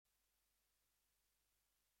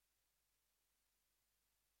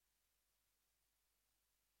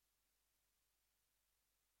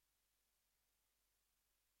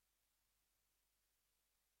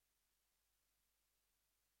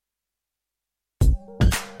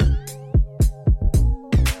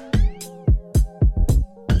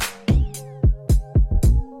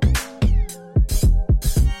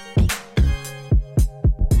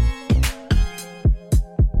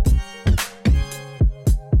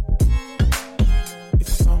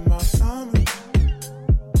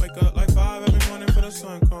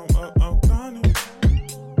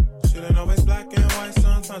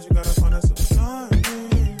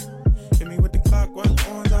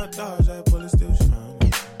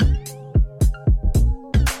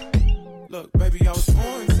Look, baby, I was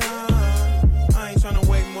on time. I ain't tryna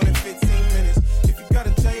wait more than 15 minutes. If you got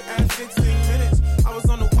a J, add 15 minutes. I was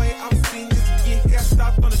on the way, I was speeding just to get here. I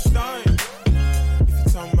stopped on the dime. If you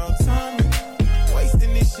talking about timing,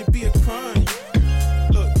 wasting this should be a crime.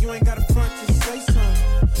 Look, you ain't gotta front, just say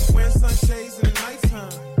something. Wearing sunshades in the nighttime.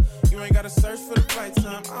 You ain't gotta search for the right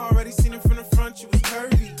time. I already seen it from the front, you was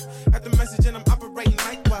curvy. At the message and I'm operating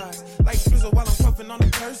likewise. Like Drizzle while I'm puffing on the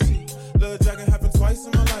Percy. Little dragon happened twice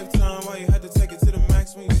in my lifetime. Why you had to take it to the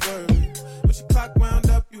max when you swerved me? When your clock wound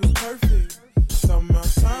up, you was perfect. Talking about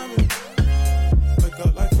timing. Wake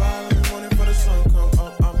up like 5 in the morning for the sun come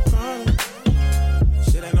up, I'm crying.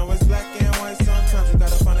 Shit ain't always black and white. Sometimes you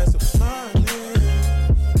gotta find that silver lining.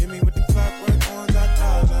 Hit me with the clockwork ones, I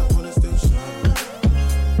dodge, I wanna still shine.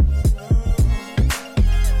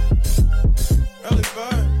 Early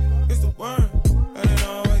bird, it's the worm. That ain't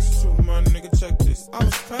always true, my nigga, check this. I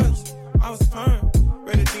was touched, I was firm.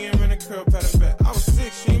 Ready DM in a curl pattern back. I was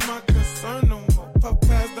sick, she ain't my concern no more. Puff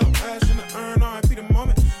pass, don't ash in the urn. R.I.P. the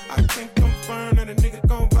moment. I can't confirm that a nigga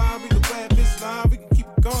gon' vibe. We the bad bitch live, we can keep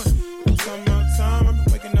it going. I'm talking about time, I've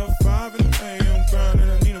been waking up 5 in the AM grinding.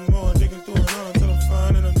 I need 'em more, digging through it all till I'm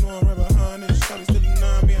fine. And I know I'm right behind it. Shawty still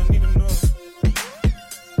denying me, I need 'em more.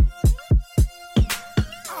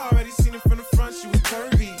 I already seen it from the front, she was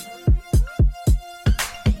curvy.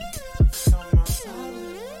 Talking about time.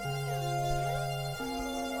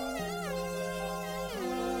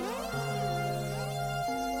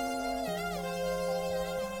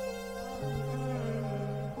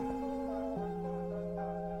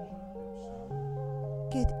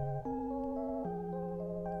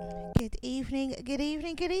 Good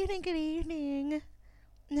evening.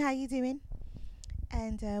 How you doing?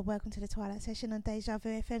 And welcome to the Twilight session on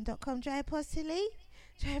DejaVuFM.com. Drea Positive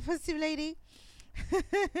Lady.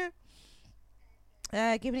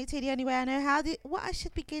 Giving it to you the only way I know how. What I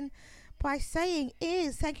should begin by saying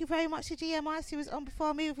is thank you very much to GMIC who was on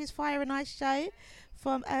before me with his Fire and Ice show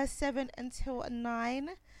from 7 until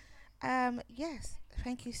 9. Yes,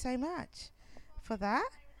 thank you so much for that.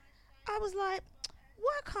 I was like,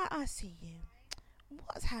 why can't I see you?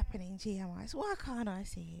 What's happening, GMIs? Why can't I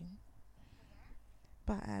see you?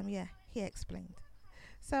 But yeah, he explained.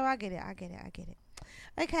 So I get it.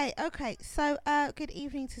 Okay. So good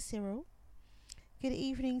evening to Cyril. Good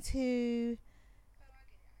evening to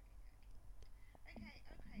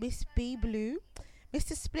Miss B Blue,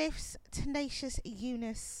 Mr. Spliff's Tenacious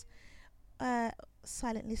Eunice,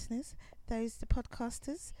 silent listeners, those the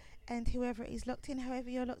podcasters, and whoever is locked in, however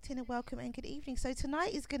you're locked in, and welcome and good evening. So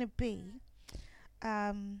tonight is going to be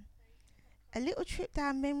a little trip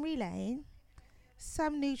down memory lane,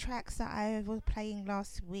 some new tracks that I was playing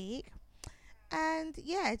last week, and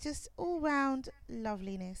yeah, just all round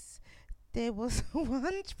loveliness. There was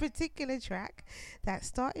one particular track that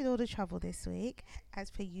started all the trouble this week.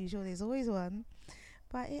 As per usual, there's always one,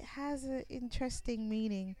 but it has an interesting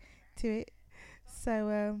meaning to it.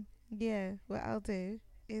 So yeah, what I'll do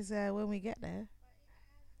is when we get there,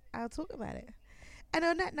 I'll talk about it. And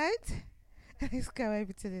on that note, let's go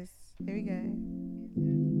over to this. Here we go.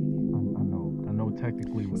 I know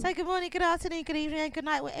technically. So good morning, good afternoon, good evening, and good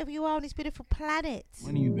night, wherever you are on this beautiful planet.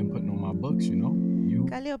 When have you been putting on my books, you know?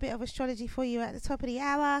 Got a little bit of astrology for you at the top of the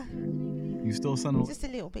hour. You still sounding just a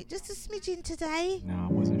little bit, just a smidgen today. Nah, I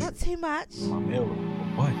wasn't. Not too much. My mail,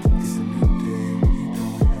 what? It's a new day. You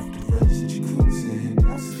don't have to rush it. You cruising.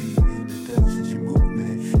 I see you in the depths of your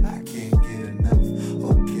movement. I can't get enough.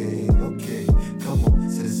 Okay. Come on,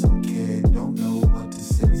 said it's okay. Don't know what to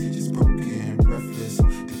say. Just broken, breathless.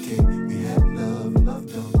 Decay. We had love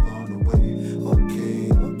done on the way. Okay.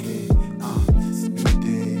 It's a new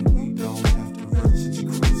day. We don't have to rush it. You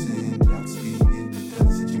cruising. I see you in the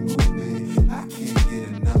depths of your movement. I can't get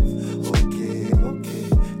enough. Okay.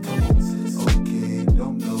 Come on, said it's okay.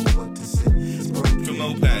 Don't know what to say. It's broken. From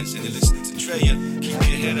Opaz and you listen to Drea. Keep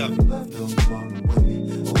your head up. Love done on the way.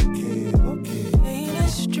 Okay. Ain't it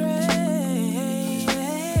strange?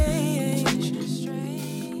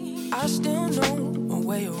 I still know a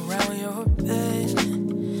way around your bed.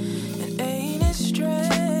 And ain't it strange?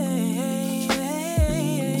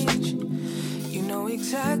 You know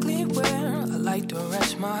exactly where I like to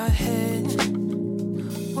rest my head.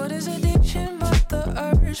 What is addiction but the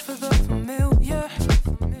urge for the familiar?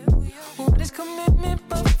 What is commitment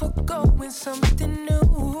but forgoing something new?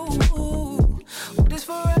 What is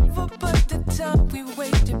forever but the time we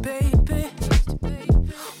wasted, baby?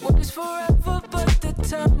 What is forever but the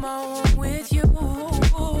time I want with you?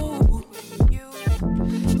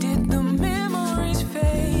 Did the memories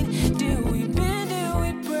fade? Did we bend? Did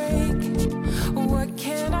we break? What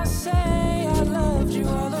can I say? I loved you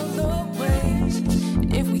all of the ways.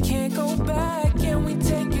 And if we can't go back,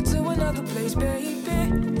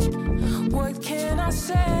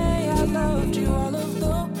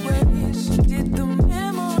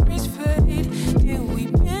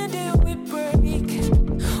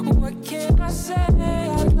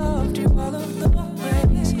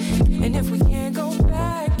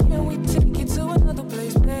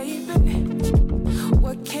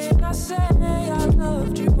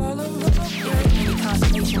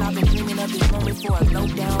 fiending for a low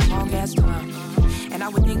down, long ass time. And I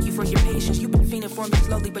would thank you for your patience. You've been fiending for me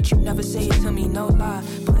slowly, but you never say it to me, no lie.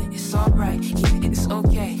 But it's alright, yeah, it's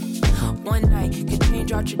okay. One night could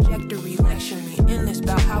change our trajectory. Lecture me endless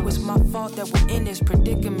about how it's my fault that we're in this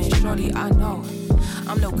predicament. Shorty, I know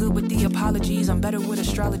I'm no good with the apologies. I'm better with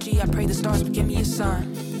astrology. I pray the stars would give me a sign.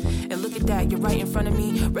 And look at that, you're right in front of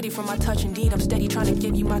me, ready for my touch. Indeed, I'm steady trying to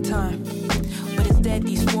give you my time. But instead,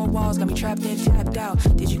 these four walls got me trapped in, tapped out.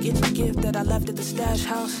 Did you get the gift that I left at the stash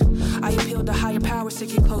house? I appealed to higher powers to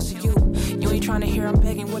get close to you. You ain't trying to hear I'm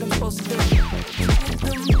begging what I'm supposed to do.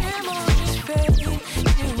 The memories fade,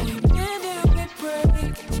 and we bend and we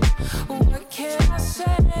break. What can I say?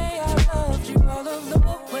 I loved you all of the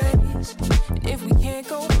ways. And if we can't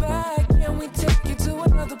go back, can we take it to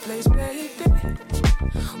another place, baby?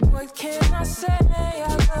 What can I say?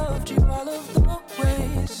 I loved you all of the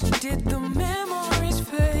ways. Did the memories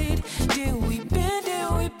fade? Did we bend?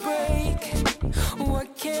 Did we break?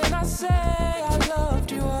 What can I say? I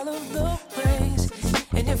loved you all of the ways.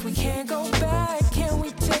 And if we can't go back, can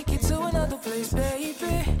we take it to another place,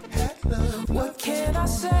 baby? What can I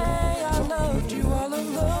say? I loved you all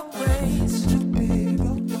of the ways.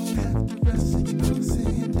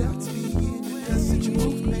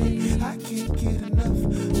 I can't get enough.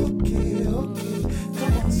 Okay,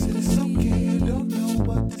 come on, said it's okay. You don't know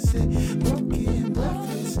what to say. Broken,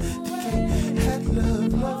 breathless, decay. Had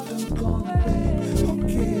love done gone away.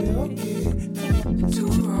 Okay. Two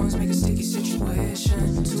wrongs make a sticky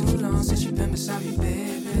situation. Too long since you've been beside me,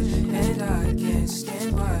 baby. And I can't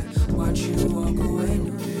stand by, watch you walk away.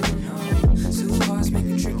 No. Two hearts make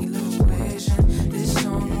a tricky little equation. This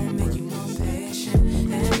song won't make you more patient.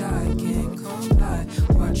 And I can't comply,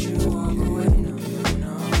 watch you walk away.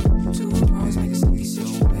 No. Two wrongs make a sticky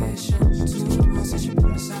situation. Two wrongs since you've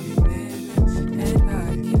been beside me, baby. And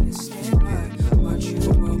I can't stand by, watch you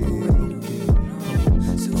walk away.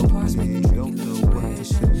 No. Two hearts make a tricky little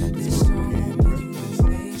equation. This song won't make you more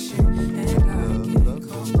patient. And I can't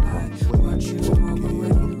comply, watch you walk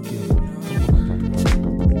away.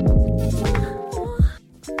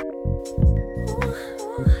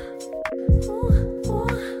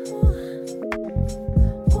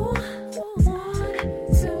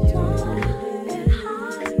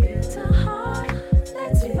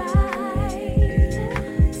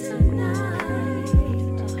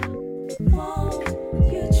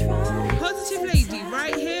 Positive Lady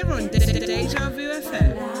right here on Deja Vu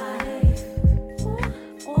FM.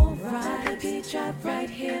 Right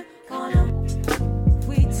here on a,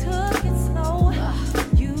 we took it slow,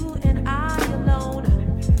 you and I alone,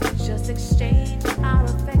 just exchange our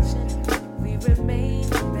affection, we remain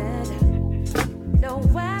in bed, no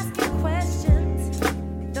asking questions,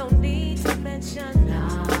 no need to mention,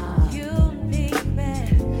 you need me,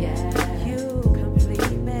 yeah, you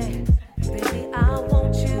complete me, baby, I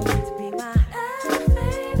want you to be my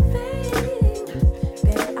everything,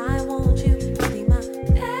 baby, I want you to be my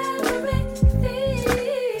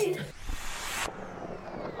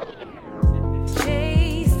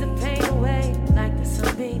chase the pain away like the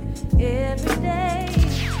sunbeam every day.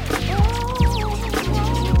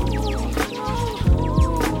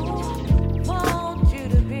 Want you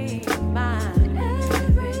to be my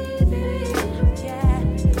everything. Yeah,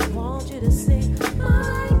 want you to see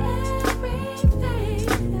my everything.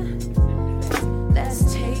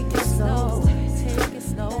 Let's take it slow.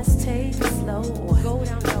 Let's take it slow. Go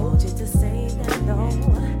down low just to say that no.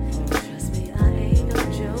 Trust me, I ain't no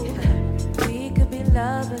joke. We could be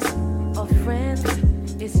lovers or friends.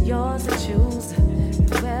 It's yours to choose.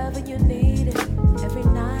 Whoever you need it. Every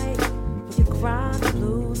night when you cry the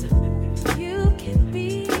blues. You can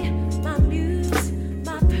be my muse,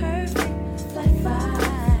 my perfect flight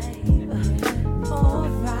vibe.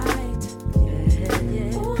 Alright,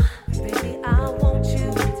 yeah. Ooh, baby, I want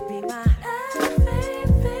you to be my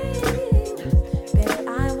everything. Baby, I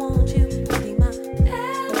want you to be my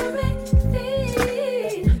everything.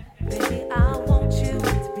 Baby, I want you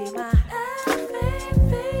to be my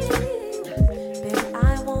everything. Baby, I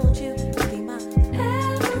want you to be my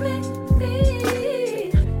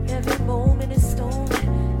everything. Every moment is stolen,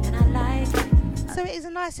 and I like it. So it is a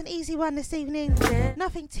nice and easy one this evening.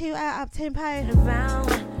 Nothing too up tempo. Around,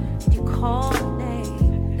 you call my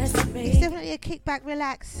name. Let's make It's definitely a kick back,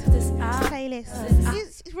 relax this out. playlist.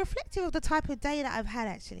 It's reflective of the type of day that I've had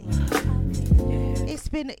actually.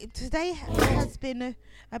 Today has been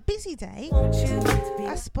a busy day, Want you to be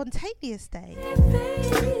a spontaneous day,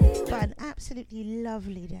 but an absolutely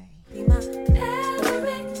lovely day. my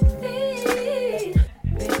everything.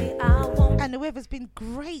 Baby, I want And the weather's been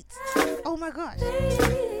great. Oh my gosh,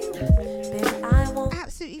 baby, I want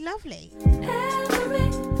absolutely lovely.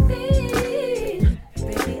 everything.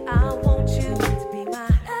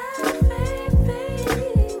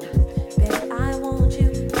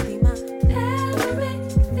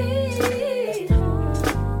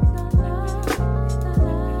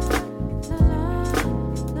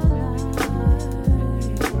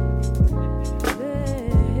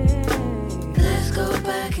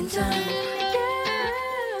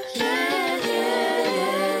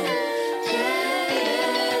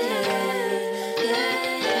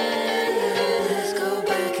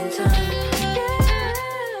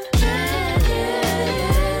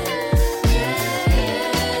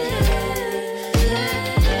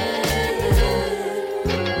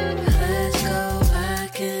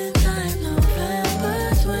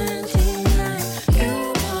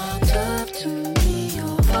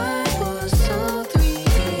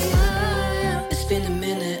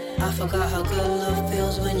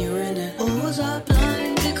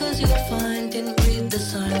 to find, didn't read the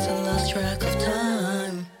signs and lost track of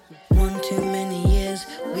time. One too many years,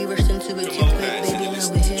 we rushed into it too quick, baby, now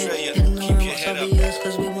we're here. Ignoring what's obvious,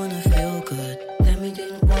 cause we wanna feel good. Then we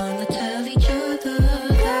didn't wanna tell each other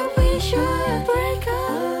that we should break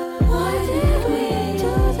up. Why did we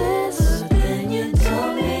do this? But then you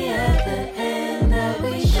told me at the end that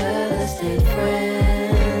we should have stayed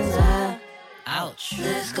friends. Ouch.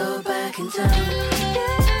 Let's go back in time.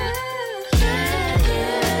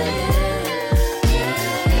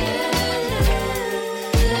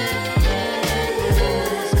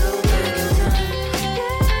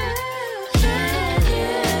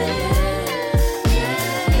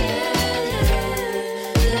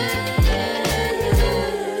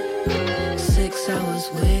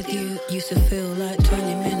 Used to feel like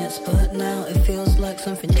 20 minutes, but now it feels like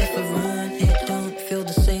something different. It don't feel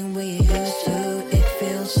the same way it used to. It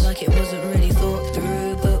feels like it wasn't really thought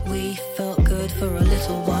through, but we felt good for a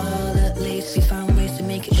little while. At least we found ways to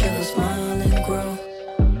make each other smile and grow.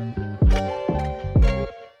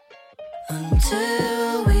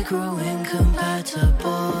 Until we grow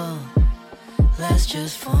incompatible, let's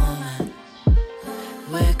just format.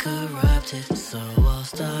 We're corrupted, so I'll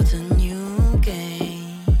start a new game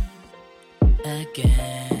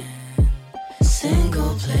again.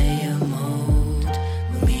 Single player mode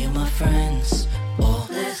with me and my friends. Or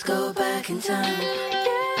let's go back in time.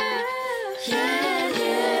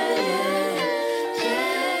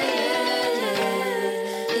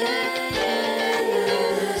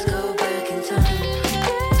 Let's go back in time.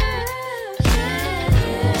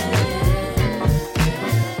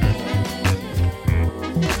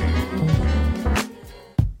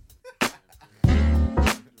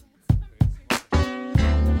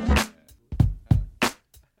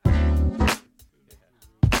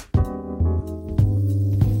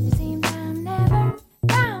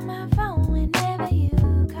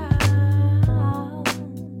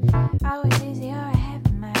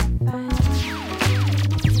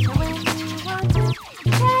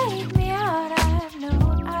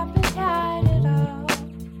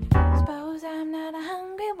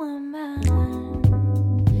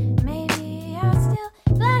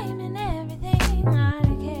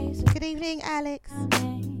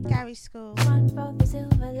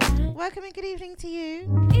 Welcome and good evening to you.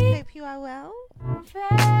 Hope you are well.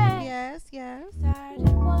 Yes, yes. Started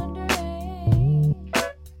wondering,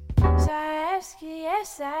 so I ask you,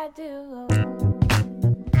 yes I do.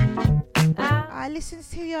 I listened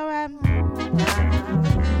to your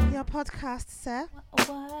podcast, sir.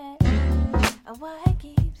 What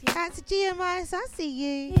keeps you? That's GMIs. I see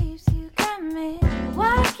you. Keeps you coming?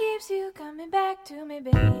 What keeps you coming back to me,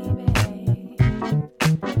 baby?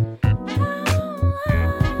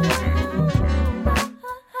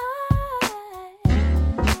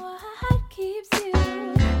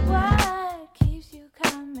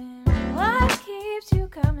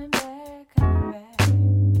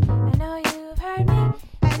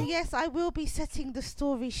 Yes, I will be setting the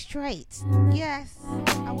story straight. Yes,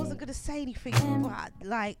 I wasn't going to say anything, but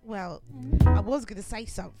I was going to say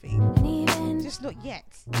something. Just not yet.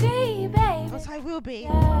 But I will be.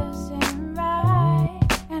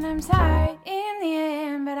 And I'm sorry in the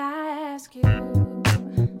end, but I ask you.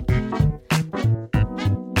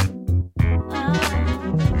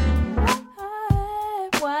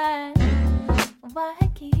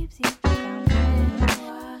 What keeps you coming?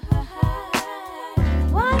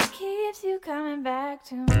 What keeps you coming back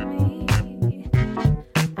to me?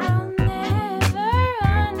 I'll never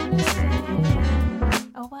understand.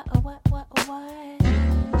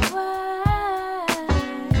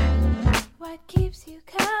 What keeps you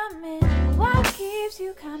coming? What keeps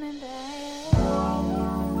you coming back?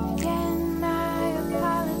 Again, I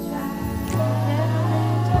apologize. Never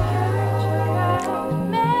meant to hurt your heart.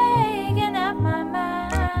 Making up my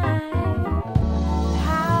mind.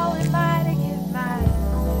 How am I to get my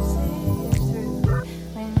message through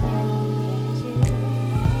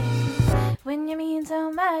when you mean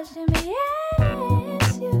so much to me?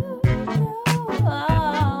 Yes, you do.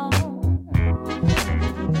 Oh,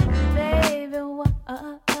 baby,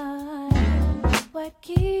 what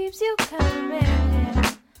keeps you coming?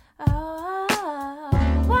 Oh,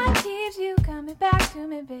 what keeps you coming back to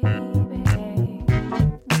me, baby?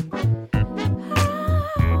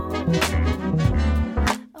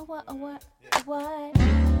 Oh,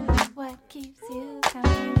 what keeps you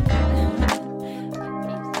coming?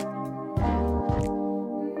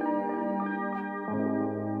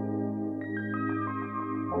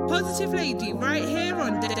 Positive Lady right here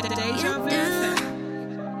on Deja Vu FM.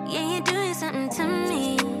 Yeah, you're doing something to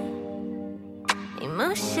me.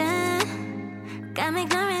 Emotion got me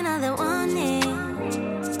ignoring all the warnings.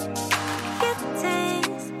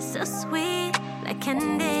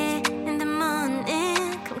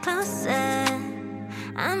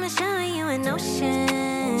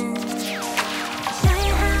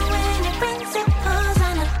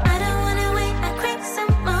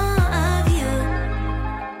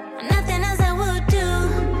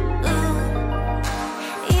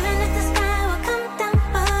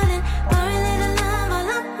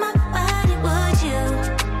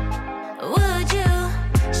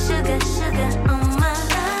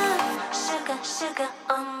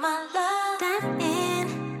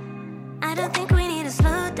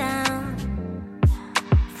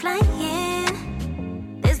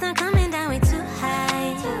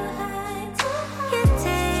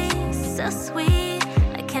 so sweet,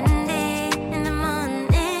 like candy in the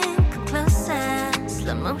morning. Come closer,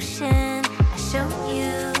 slow motion. I show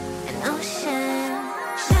you an ocean.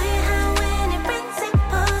 Show you how when it rains it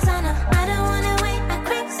pours. I know I don't wanna wait. I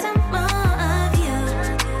crave some more of you.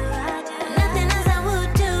 Nothing as I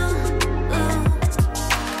would do.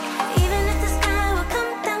 Even if the sky will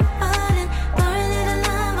come down falling, pour a little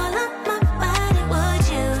love all up my body. Would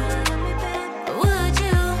you? Would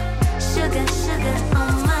you? Sugar, sugar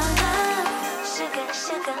on my love. Sugar,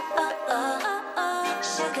 sugar, oh oh oh.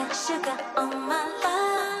 Sugar, sugar on my love.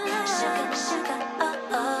 Sugar, sugar, oh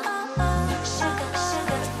oh oh. Sugar,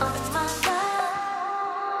 sugar on my love.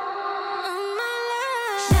 On my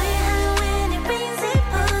love. Show you how when it rains it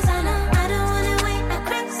pours. I know I don't wanna wait. I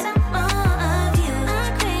crave some more of you. I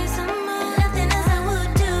crave some more. Nothing as I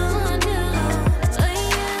would do. For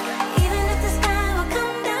you. Even if the sky will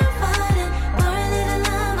come down falling, pour a little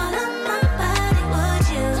love all up my body. Would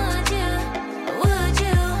you? Would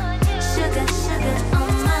you? Sugar, sugar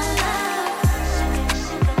on my love. Sugar,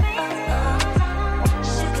 sugar, oh oh.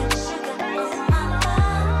 Sugar, sugar on my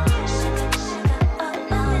love. Sugar, sugar, oh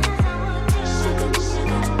oh. Sugar, sugar on my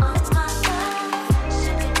love.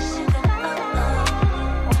 Sugar, sugar, oh oh.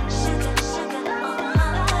 Sugar, sugar on my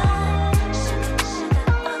love. Sugar, sugar,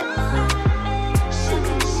 oh oh.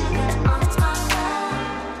 Sugar, sugar on my love.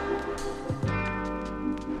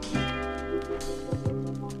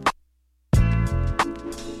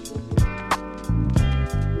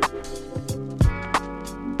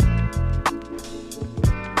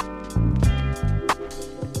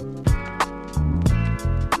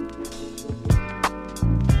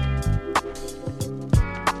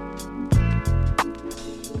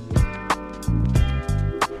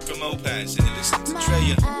 From Opaz, and you listen to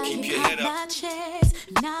Drea. Keep your head up. My chance,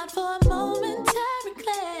 not for a momentary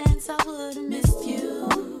glance, I would have missed you.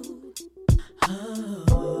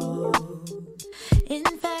 Oh,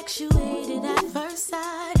 infatuated at first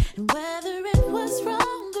sight, and whether it was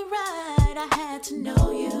wrong or right, I had to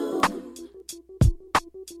know you.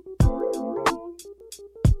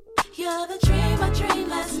 You're the dream I dreamed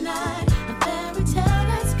last night, a fairy tale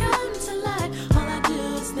that's come to life. All I do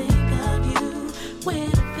is think of you when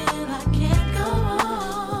I feel I can't go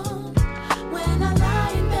on. When I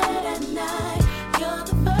lie in bed at night, you're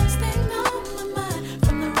the first thing on my mind.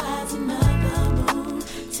 From the rising of the moon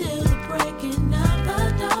till the breaking of the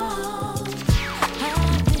dawn, I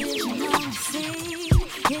vision on the sea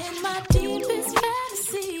in my deepest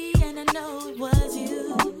fantasy, and I know it was you.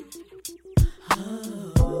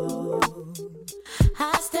 I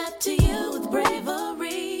step to you with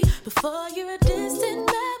bravery. Before you're a distant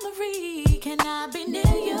memory, can I be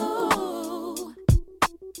near you?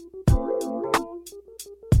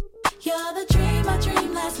 You're the dream I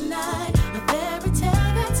dreamed last night, a fairy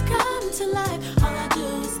tale that's come to life. All I do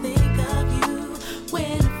is think of you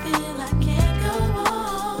when I feel I can't go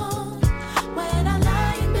on. When I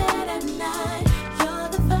lie in bed at night, you're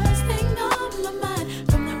the first thing on my mind.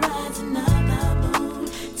 From the rising of the moon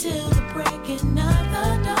till the breaking of the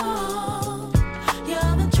dawn,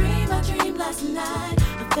 you're the dream I dreamed last night,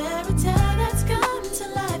 a fairy tale that's come to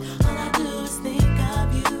life. All I do is think of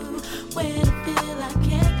you when I feel I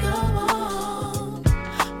can't go on.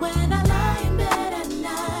 When I lie in bed at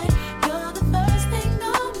night, you're the first thing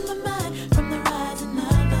on my mind. From the rising of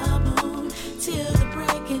the moon till the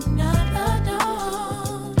breaking of the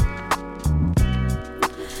dawn,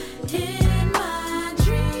 in my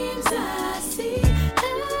dreams I see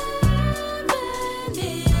heaven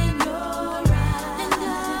in your eyes, and I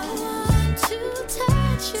want to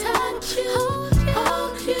touch you,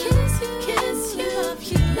 hold you, kiss you, love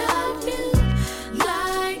you,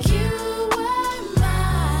 like you were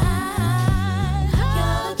mine.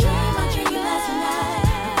 You're the dream I dreamed last night,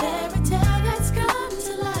 a fairy tale that's come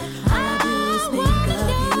to life. All I do is think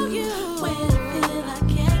of you when I feel I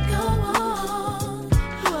can't go on.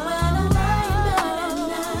 When I lie in bed at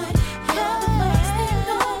night, you're the first thing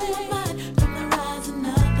on my mind. From the rising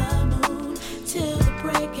of the moon till the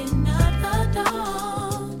breaking of the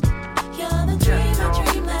dawn, you're the dream I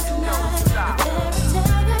dreamed last night, a fairy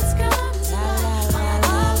tale that's come to life.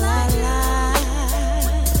 All I do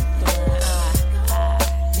is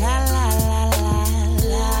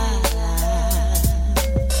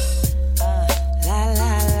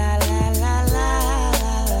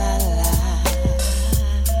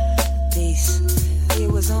Peace. It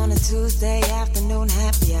was on a Tuesday afternoon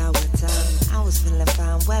happy hour time. I was feeling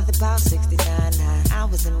fine, weather about 69.9. I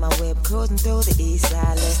was in my whip cruising through the east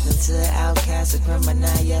side, listening to Outkast and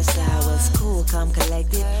Criminal. Yes, I was cool, calm,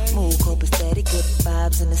 collected, mood, copacetic, good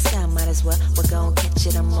vibes in the sky. Might as well, we're gon' catch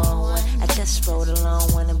it. I'm on one. I just rode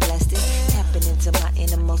along one and blessed it. Tap tapping into my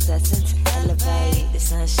innermost essence. Elevate, the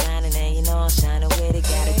sun shining and you know I'm shining with it.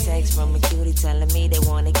 Got a text from a cutie telling me they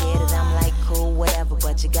wanna get it. I'm like, cool, whatever,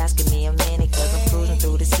 but you guys give me a minute. Cause I'm cruising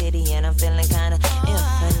through the city and I'm feeling kinda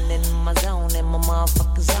infant in my zone, in my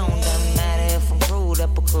motherfucking zone. Doesn't matter if I'm crewed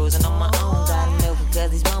up or cruising on my own. Gotta know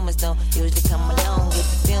because these moments don't usually come along. Get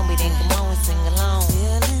to feel me, then come on and sing along.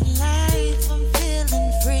 Feeling life, I'm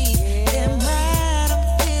feeling free. Damn right, I'm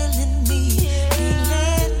feeling me. Ain't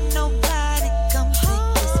let nobody come take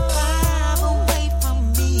this vibe away from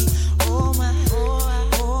me. Oh my, oh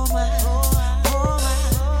my, oh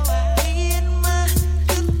my, in my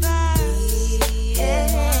good vibe. Yeah.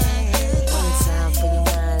 One time for your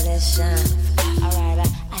mind, let's shine. Alright,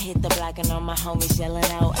 I hit the block and all my homies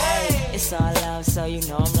yelling out, hey, it's all love, so you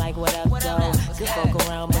know I'm like, what up, though? Good folk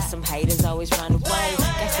around, but some haters always run away.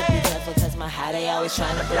 Got to be careful, cause my high, they always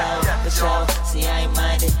trying to blow. But yo, see, I ain't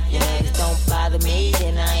minded. Your niggas don't bother me,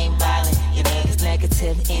 then I ain't violent. Your niggas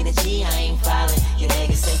negative energy, I ain't violent. Your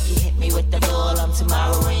niggas say you hit me with the ball, I'm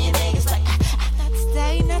tomorrow, and your niggas like, not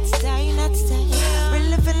today, not today, not today.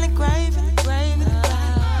 Really feeling grave, in the grave, in the grave.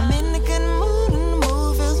 I'm in a good mood, and the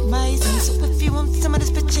mood feels amazing. So if you want some of this,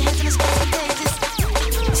 put your hands in the sky for days.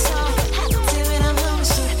 So, doing I'm home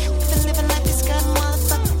shit. Been living like this guy,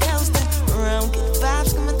 motherfucking coasting around. Get the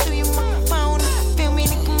vibes coming through your microphone. Feel me,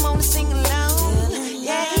 then come on and sing along.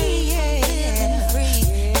 Yeah, yeah, free.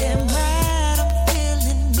 Damn right, I'm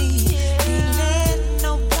feeling me. Ain't let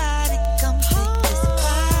nobody come take this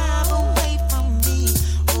vibe away from me.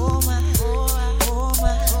 Oh my, oh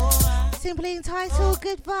my. Simply entitled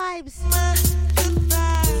Good Vibes. My good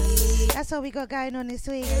vibes. That's all we got going on this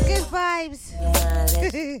week. Good vibes.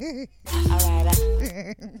 Alright.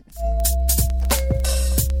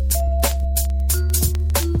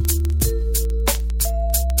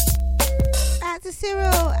 Out to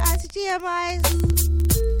Cyril, out to GMIs,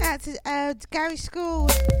 out to Gary School,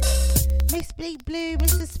 Miss Bleak Blue,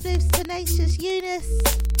 Mr. Spliffs, Tenacious, Eunice.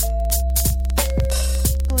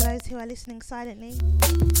 All those who are listening silently.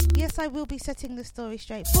 Yes, I will be setting the story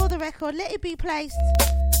straight. For the record, let it be placed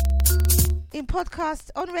in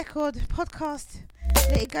podcast, on record, podcast.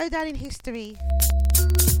 Let it go down in history.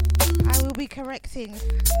 I will be correcting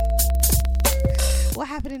what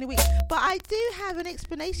happened in the week. But I do have an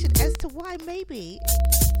explanation as to why maybe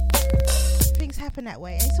things happen that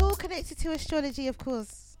way. And it's all connected to astrology, of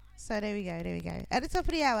course. So there we go. At the top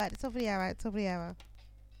of the hour, at the top of the hour, at the top of the hour.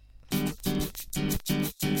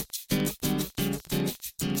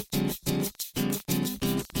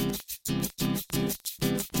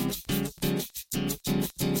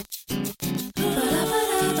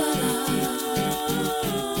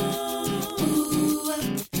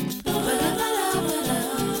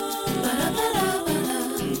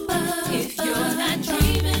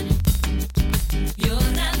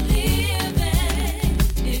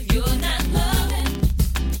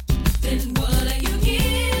 Then what are you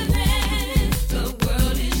giving? The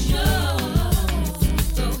world is yours.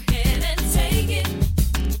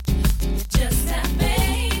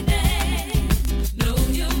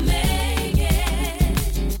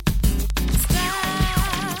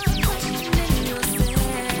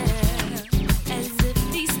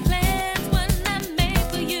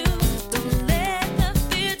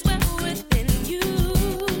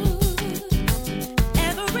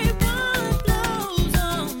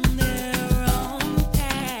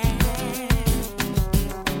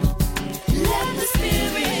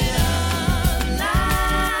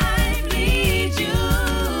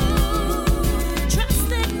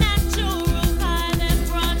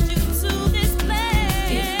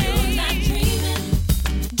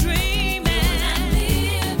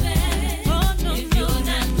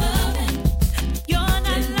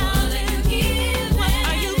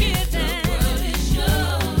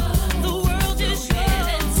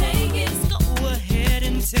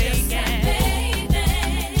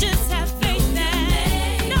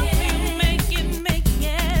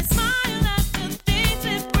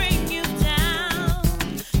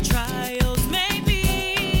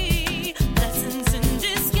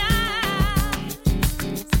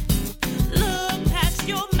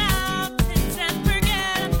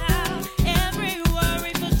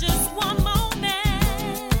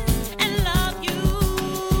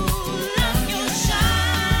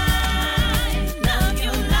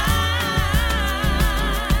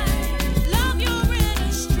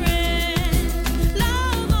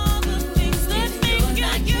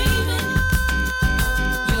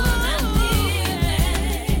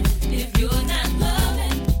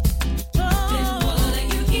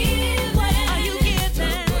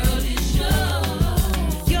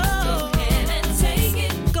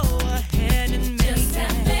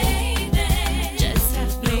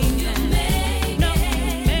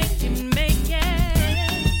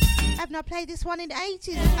 I played this one in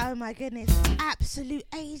ages. Oh my goodness, absolute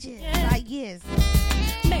ages, like years.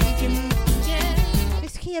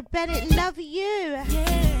 Miss Kia Bennett, love you.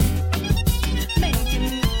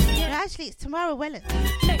 No, actually, it's Tamara Wellens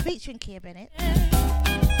featuring Kia Bennett.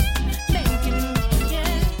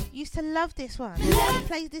 Used to love this one. I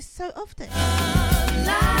play this so often.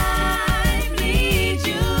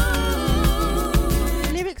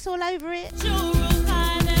 Lyrics all over it.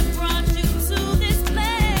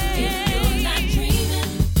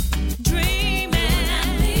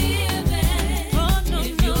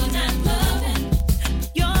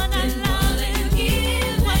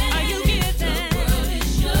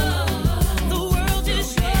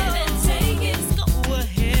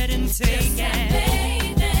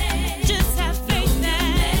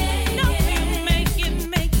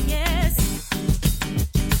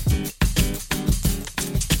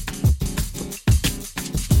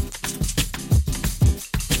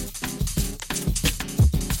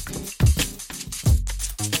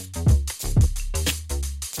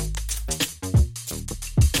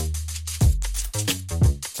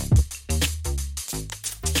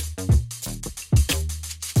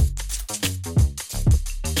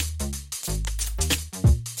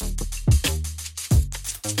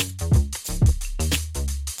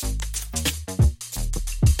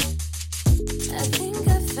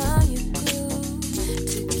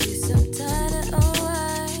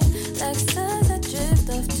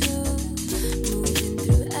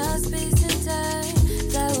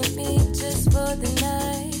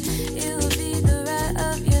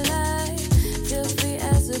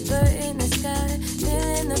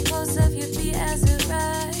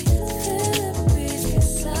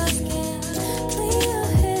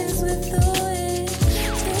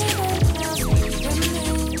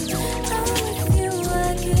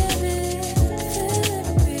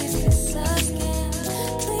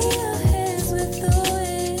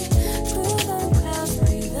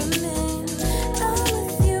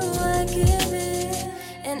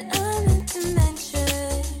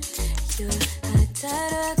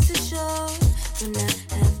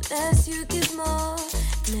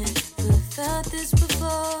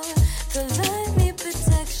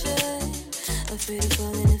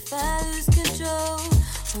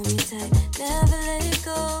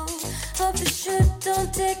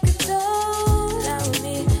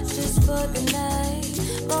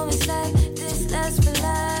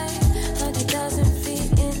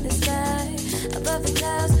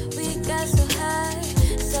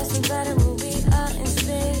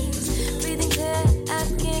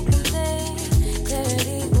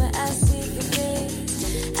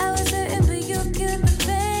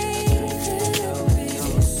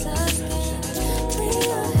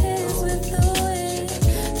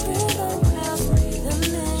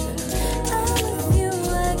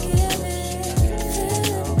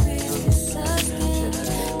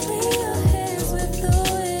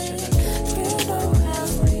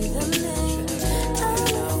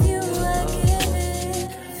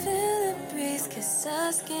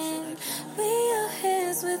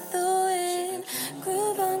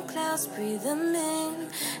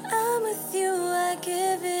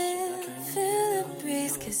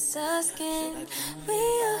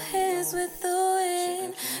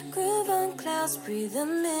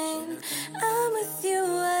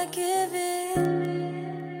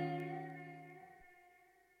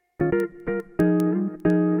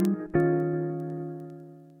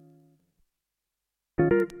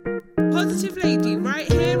 Positive Lady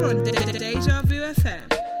right here on Deja Vu FM.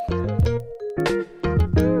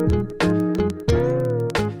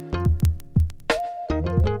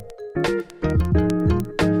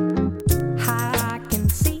 I can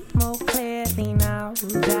see more clearly now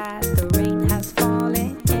that the rain has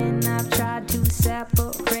fallen, and I've tried to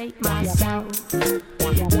separate myself.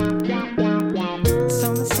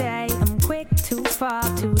 Some say I'm quick too far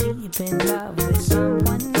to deep in love with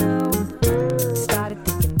someone new. Started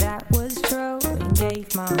thinking that was true and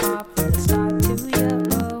gave my heart from the start to you.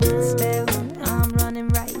 Still, I'm running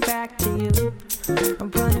right back to you. I'm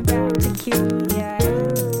running back to you, yeah.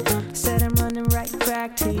 Said I'm running right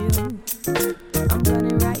back to you. I'm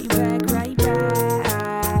running right back, right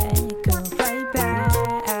back, go right back,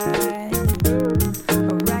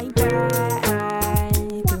 right back,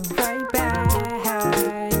 go right back.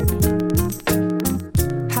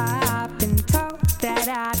 I've been told that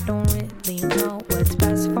I don't really know what's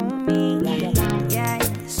best for me, yeah.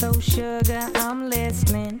 So sugar, I'm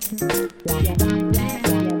listening.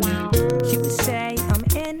 You say I'm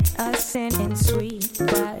innocent and sweet,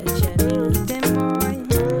 but you need more.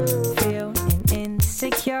 Feeling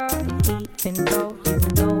insecure, even though you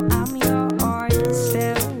know I'm yours.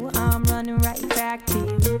 Still, I'm running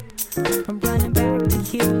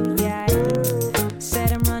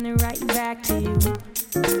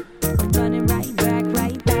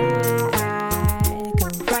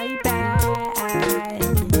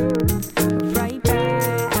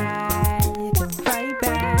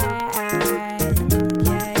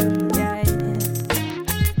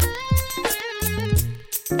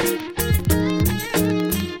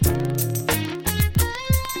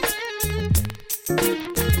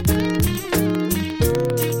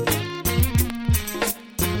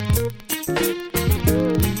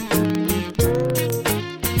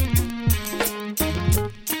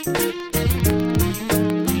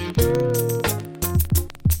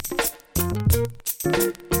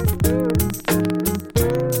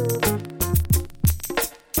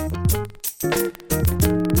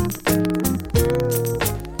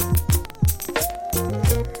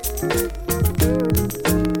The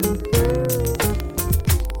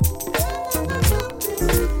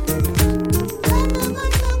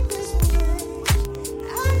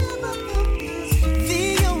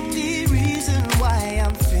only reason why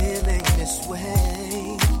I'm feeling this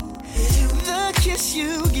way, the kiss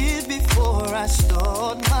you give before I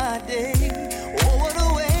start my day. Oh, what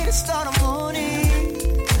a way to start a morning.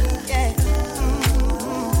 Yeah.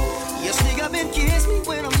 You sneak up and kiss me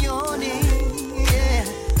when I'm yawning. Yeah.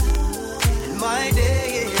 And my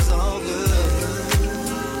day is all good.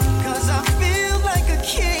 'Cause I feel like a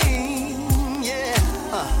king. Yeah.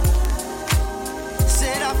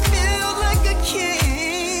 Said I feel like a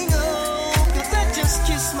king. Oh, 'cause I just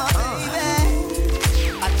kissed my baby.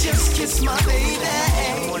 I just kissed my baby.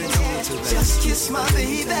 Just kiss my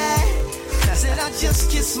baby. Said I just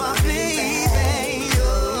kissed my baby.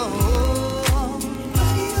 Oh,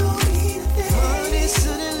 money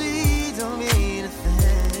suddenly don't mean a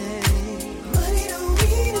thing. Money don't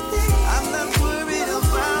mean a thing. I'm not worried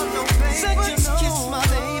about no pain. Said just kiss my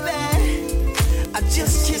baby. I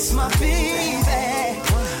just kissed my baby.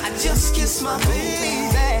 I just kissed my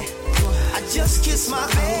baby. I just kissed my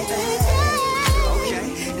baby. Okay.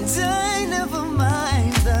 And I never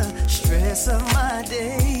mind the stress of my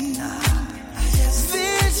day.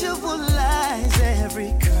 Visualize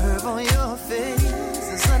every curve on your face.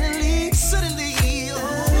 And suddenly, suddenly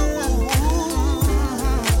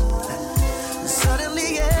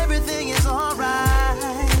everything is alright.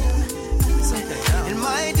 And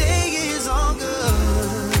my day is all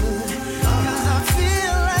good. 'Cause I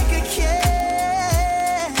feel like a king.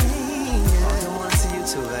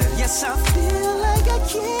 Yes, I feel like a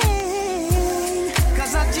king.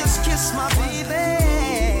 'Cause I just kissed my baby.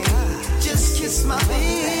 Just kiss my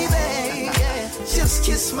baby. Yeah. Just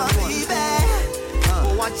kiss my baby.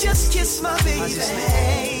 Oh, I just kissed my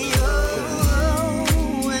baby.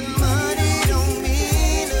 Oh, and money don't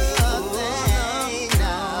mean nothing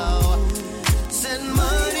now. Said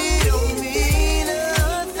money don't mean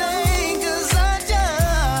nothing. 'Cause I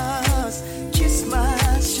just kissed my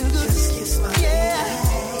sugar.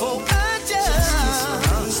 Yeah. Oh, I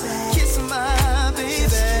just kissed my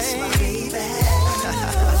baby.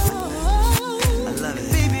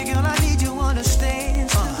 Baby girl, I need you understand,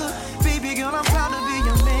 sugar. Baby girl, I'm proud to be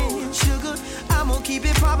your man, sugar. I'm gonna keep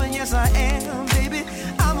it poppin', yes I am, baby.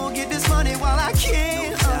 I'm gonna get this money while I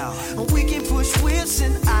can. We can push whips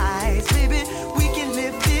and eyes, baby. We can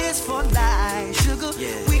live this for life, sugar.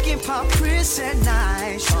 We can pop Chris at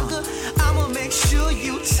night, sugar. I'ma make sure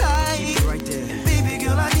you tight. Right there. Baby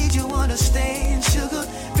girl, I need you understand, sugar.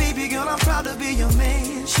 Baby girl, I'm proud to be your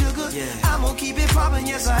man, sugar. I'm gonna keep it poppin',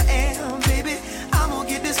 yes I am, baby. I'm gonna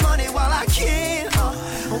get this money while I can.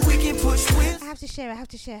 We can push with. I have to share.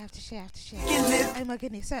 Can live. Oh my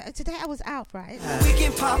goodness. So today I was out, right? We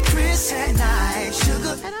can pop Chris at night,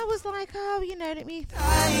 sugar. And I was like, oh, you know, let me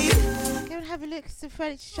go and have a look at the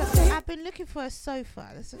furniture shop. I've been looking for a sofa.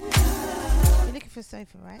 Been looking for a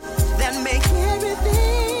sofa, right? That make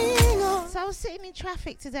everything. So I was sitting in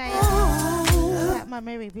traffic today. Like my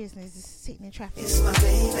merry business is sitting in traffic. It's my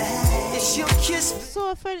baby. It's your kiss.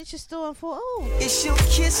 Saw a furniture store and thought, oh, it's your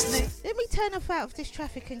kiss. Let me turn off out of this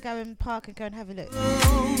traffic and go and park and go and have a look.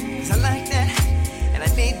 'Cause I like that, and I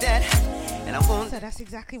need that, and I want. So that's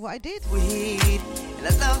exactly what I did. Weed, and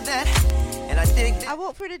I love that, and I dig that. I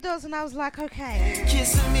walked through the doors and I was like, okay,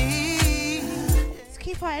 kissing me. Let's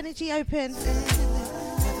keep our energy open.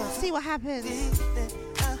 See what happens.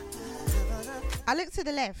 I looked to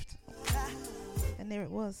the left, and there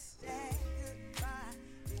it was.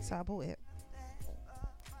 So I bought it.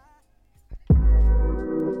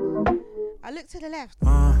 I looked to the left,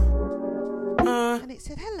 and it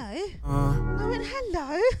said hello. I went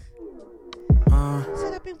hello. It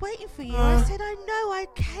said I've been waiting for you. I said I know. I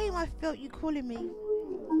came. I felt you calling me.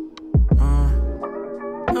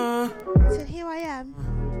 It said here I am.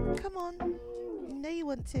 Come on. You know you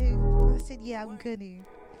want to. I said yeah, I'm gonna.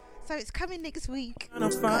 So it's coming next week.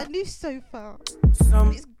 Got a new sofa.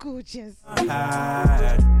 It's gorgeous.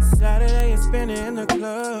 Saturday is spending in the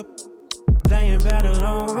club. Laying bed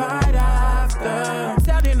alone right after.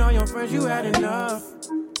 Telling all your friends you had enough.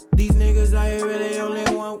 These niggas out here really only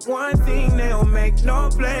want one thing. They don't make no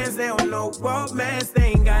plans. They don't know romance. They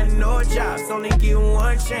ain't got no jobs. Only get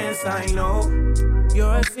one chance. I know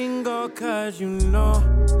you're single cause you know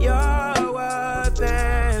you're worth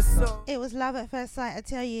it. So it was love at first sight, I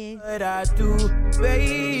tell you. What I do,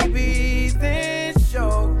 baby, this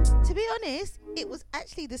show. To be honest, it was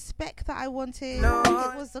actually the spec that I wanted.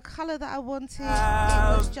 It was the colour that I wanted.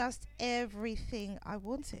 It was just everything I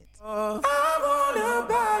wanted. I wanna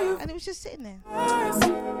buy you. And it was just sitting there.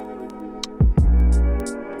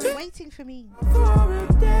 for me. For a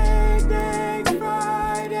day,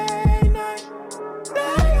 Friday night,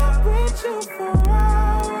 stay up with you for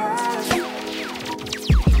hours.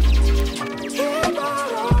 Keep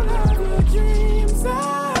all of your dreams,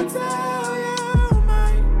 I'll tell you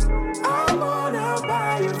mine. I wanna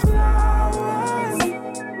buy you flowers,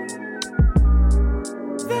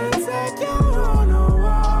 then take you on a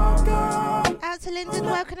walk. Out to Lyndon,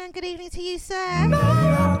 welcome and good evening to you, sir. Stay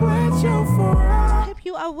up with you for hours. Hope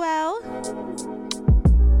you are well.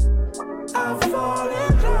 I fall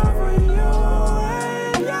in love with you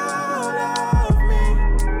and you love me.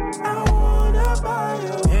 I wanna buy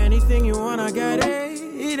you anything you want, I got it.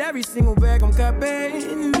 Eat every single bag I'm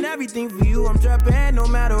cupping. Everything for you I'm dropping. No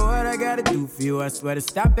matter what I gotta do for you, I swear to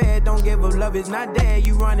stop it. Don't give up, love is not there.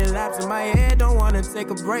 You running laps in my head, don't wanna take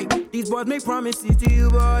a break. These boys make promises to you,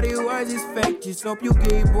 but all their words is fake. Just hope you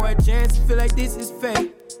give your boy a chance to feel like this is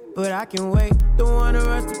fake. But I can wait, don't wanna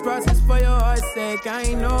rush the process for your heart's sake.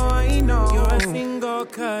 I know you're a single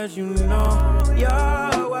cause you know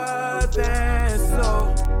you're worth it.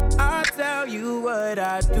 So I'll tell you what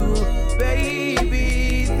I do,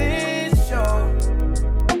 baby, this show.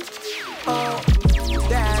 Oh,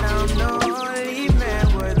 that I'm the only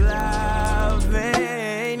man worth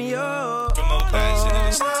loving you. From Old Passion,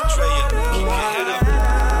 listen to Drea. Keep your head up.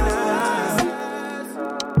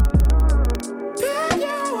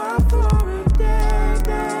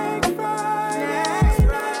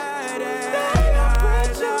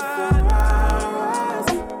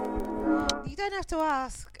 To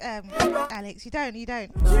ask, Alex, you don't. I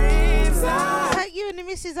hope you and the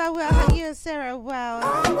missus are well. I hope you and Sarah are well.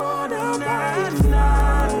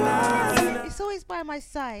 It's always by my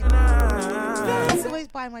side. It's always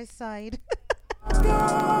by my side. I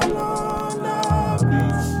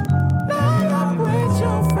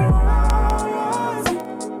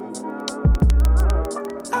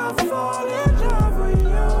fall in love with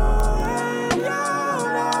you and you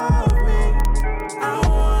love me. I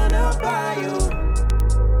wanna buy you.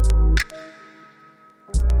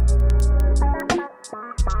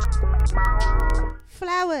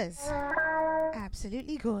 Flowers.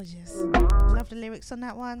 Absolutely gorgeous. Love the lyrics on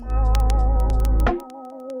that one.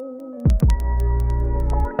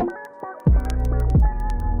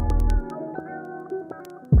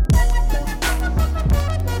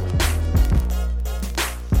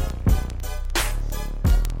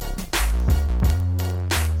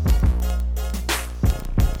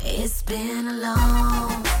 It's been a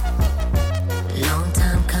long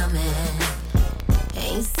time coming.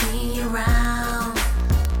 Ain't seen you around.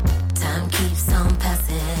 Time keeps on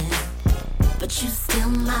passing, but you still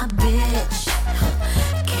my bitch.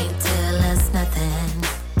 Can't tell us nothing,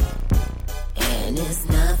 and it's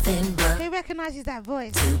nothing but. Who recognizes that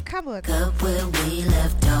voice? Come on. Up where we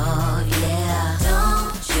left off, yeah.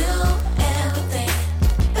 Don't you ever think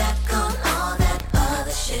back on all that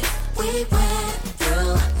other shit we went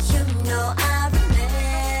through. You know I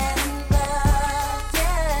remember,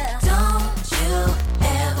 yeah. Don't you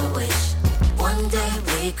ever wish one day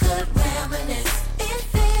we could reminisce? It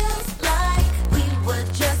feels like we were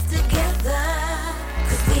just together,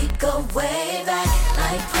 'cause we go way back,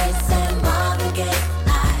 like Prince and Marvin Gaye,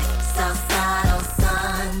 like Southside on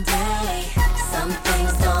Sunday. Some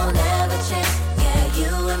things don't ever change, yeah,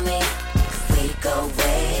 you and me, 'cause we go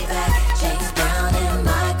way back. James Brown and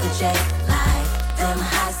Michael J, like them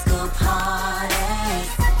high school parties.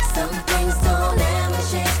 Some things don't ever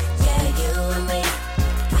change, yeah, you and me,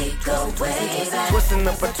 we go way back. Twisting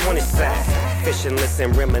up a 20 sack, fishing,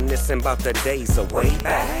 listen, reminiscing about the days of way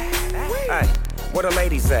back. Hey, where the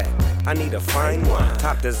ladies at? I need a fine one,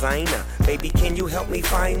 top designer. Baby, can you help me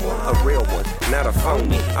find one? A real one, not a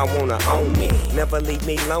phony. I wanna own me, never leave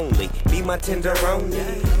me lonely. Be my tenderoni.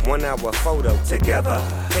 1 hour photo together,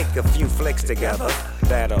 take a few flicks together.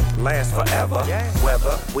 That'll last forever.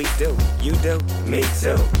 Whether we do, you do, me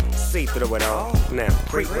too. See through it all. Now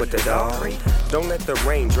creep with the dog. Don't let the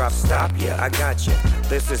raindrops stop you. I got you.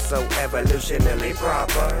 This is so evolutionarily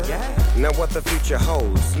proper. Now what the future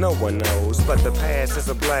holds, no one knows. But the past is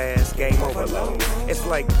a blast, game overload. It's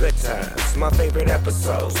like good times, my favorite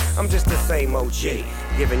episodes. I'm just the same OG,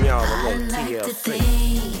 giving y'all a little TLC.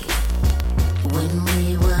 When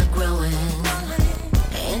we were growing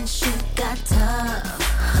and shit got tough,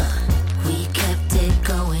 we kept it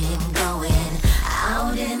going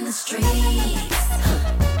out in the streets.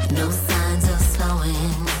 No signs of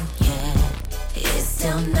slowing, yeah. It's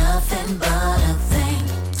still nothing but a thing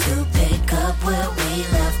to pick up where we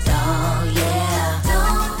left off, yeah.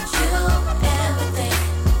 Don't you ever think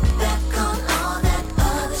back on all that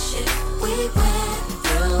other shit we went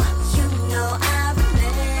through. You know I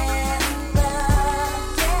remember.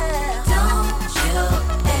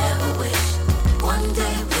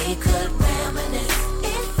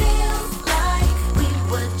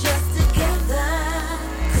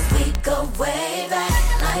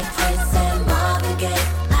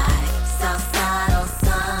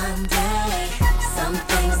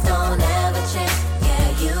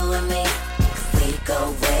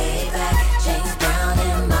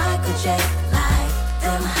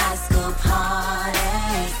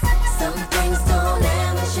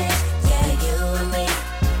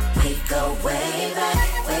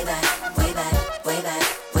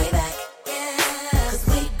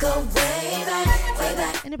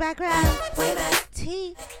 Instagram,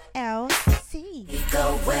 TLC.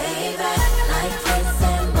 Go way back, like Prince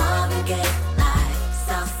and Marvin Gaye, like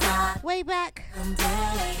Southside. Way back.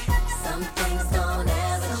 Someday, some things don't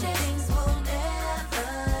ever change.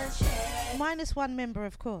 Minus one member,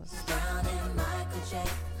 of course. Brown and Michael J,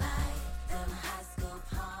 like them high school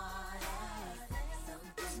parties.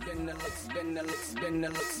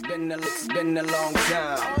 Been a long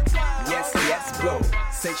time. Yes, boo.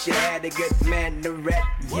 Since you had a good man to rep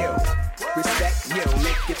you, respect you,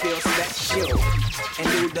 make you feel special, and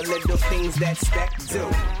do the little things that spec do.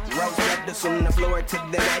 Rose letters from the floor to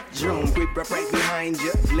the bedroom, creep up right behind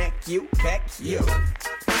you, neck you, peck you.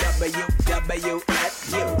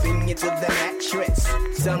 WWFU, bring you to the mattress,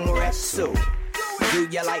 some rep so. Do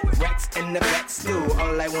you like Rex and the Vex do?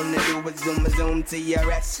 All I wanna do is zoom to your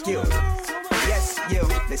rescue. Yes, you.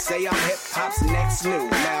 They say I'm hip-hop's next new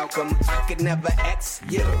Malcolm. I could never X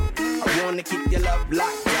you. I wanna keep your love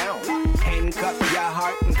locked down, handcuff your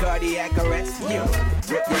heart and cardiac arrest you.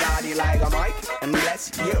 Rip your body like a mic and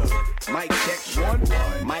bless you. Mic check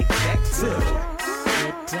 1, mic check 2.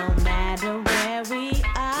 It don't matter where we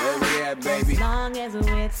are, where we at, baby? As long as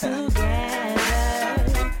we're together.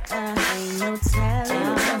 Ain't no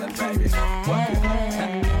telling, baby.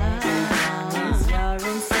 You're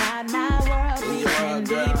inside my world, we can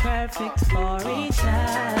be perfect for each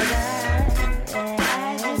other.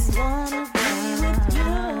 I just wanna be with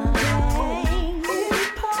you, babe.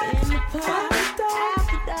 In the park,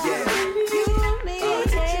 you and me.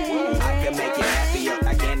 I can make you happier,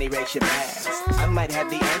 I can't erase your past. I might have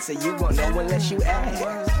the answer, you won't know unless you ask.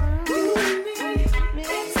 You and me,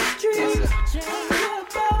 it's a dream.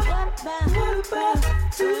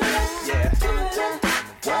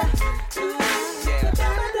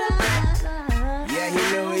 Yeah, he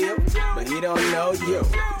knew you, but he don't know you.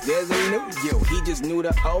 There's a new you, he just knew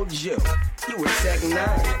the old you. You were Tech 9,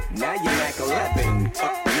 now you're Mac 11.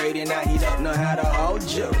 Upgrading, now he don't know how to hold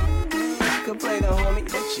you. I could play the homie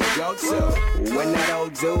that you go to when that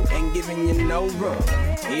old dude ain't giving you no room.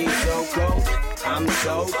 He's so cool, I'm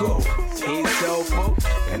so cool. He's so full,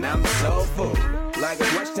 and I'm so full. Like a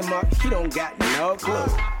question mark, he don't got no clue.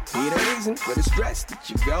 He the reason for the stress that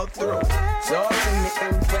you go through. So to me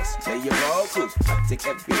impressed, play your vocals. I take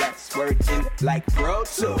every last word in like Pro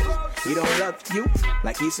Tools. He don't love you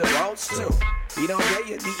like he's supposed to. He don't pay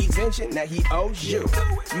you the exemption that he owes you.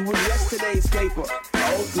 You was yesterday's paper,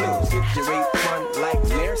 old news. Get your refund like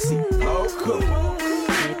Mercy, oh cool.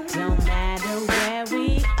 It don't matter where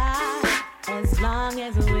we are, as long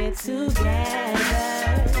as we're together.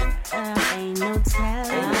 Ain't no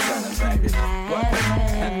telling,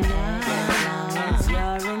 as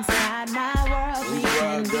you're inside my world, we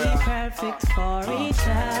can be perfect for each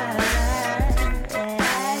other.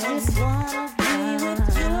 I just wanna be with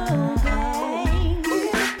you, babe.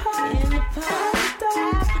 In the park,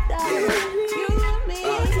 you and me.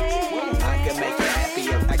 I can make you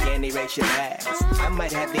happier, I can't erase your past. I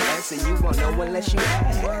might have the answer, you won't know unless you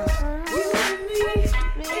ask.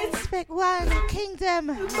 Expect One Kingdom.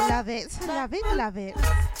 Love it. Yeah.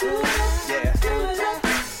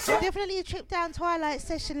 Definitely a trip down Twilight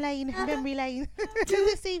session lane, memory lane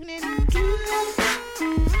this evening.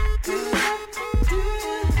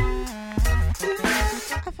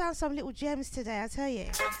 I found some little gems today, I tell you.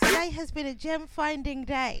 Today has been a gem finding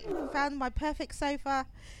day. Found my perfect sofa,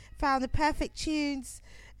 found the perfect tunes,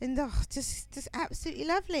 and just absolutely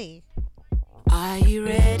lovely. Are you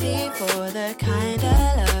ready for the kind of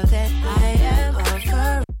love that I am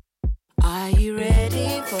offering? Are you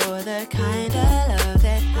ready for the kind of love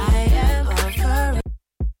that I am offering?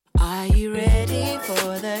 Are you ready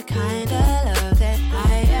for the kind of love that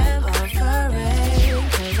I am offering?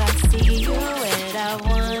 'Cause I see you and I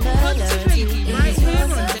wanna love you. Right here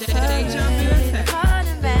on Deja Vu FM. Can't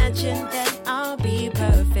imagine that I'll be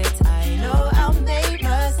perfect. I know I'll make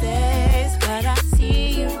mistakes, but I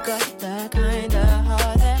see you got the kind of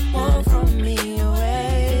heart that won't throw me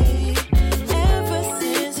away. Ever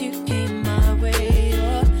since you came my way,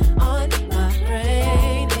 you're on my brain.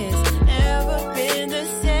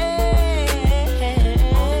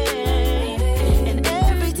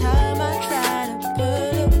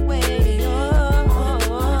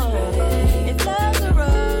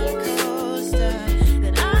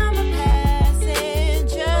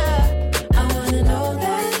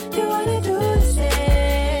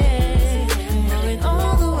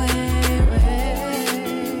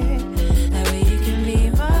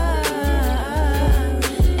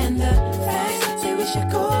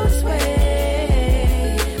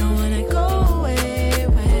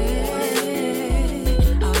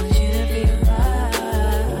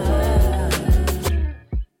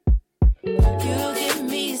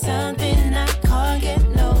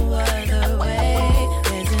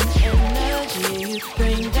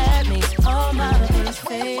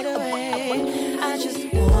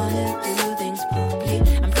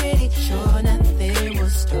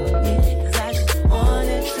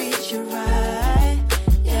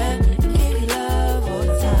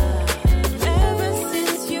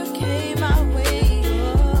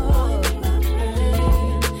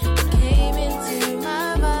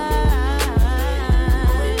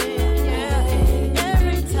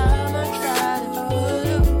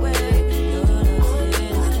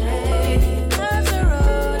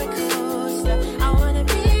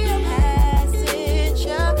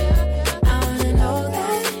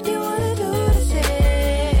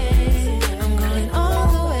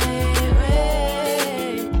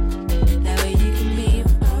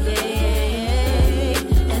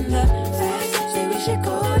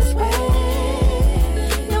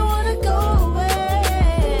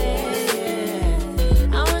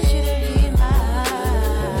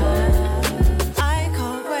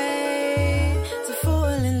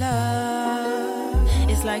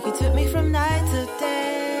 You took me from night to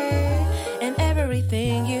day, and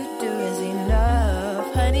everything you do is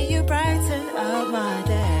enough. Honey, you brighten up my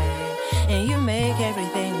day, and you make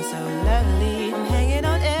everything so lovely. I'm hanging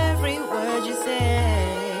on every word you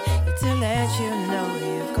say, to let you know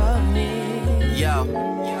you've got me. Yo,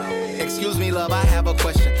 excuse me, love, I have a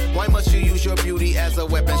question. Why must you use your beauty as a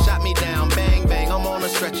weapon? Shot me down, bang, bang, I'm on a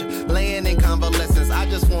stretcher, laying in convalescence. I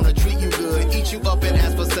just wanna treat you good, eat you up and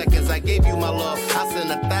ask for seconds. I gave you my love, I sent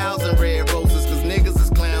 1,000 red roses, cause niggas is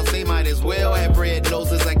clowns, they might as well have red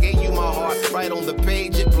noses. I gave you my heart, right on the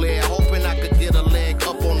page it played, hoping I could get a leg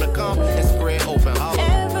up on the comp and spread open.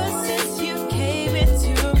 Ever since you came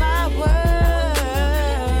into my world,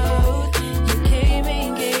 you came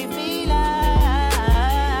and gave me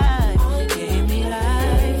life,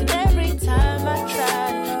 and every time I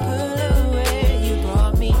tried to pull away, you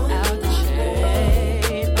brought me out the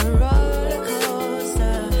shade. A roller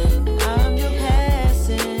coaster, I'm your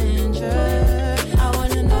passenger. I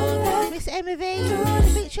wanna know that Miss Emma V,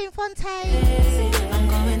 featuring Fontaine, I'm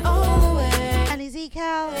going all the way. and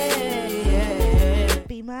Ezekiel,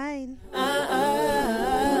 be mine.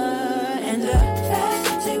 And the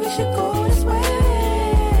facts say we should go this way.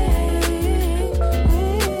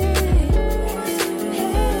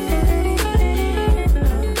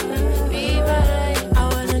 Be mine. I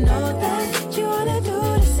wanna know that you wanna do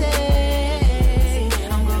the same.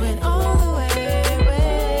 I'm going all the way.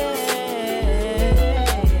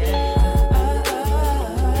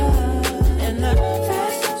 And the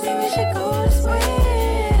facts say we should go this way.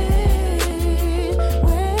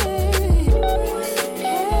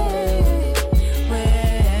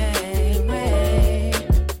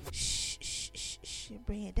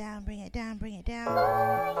 Bring it down, bring it down, bring it down.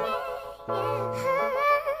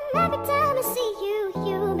 Every time I see you,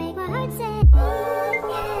 you make my heart say,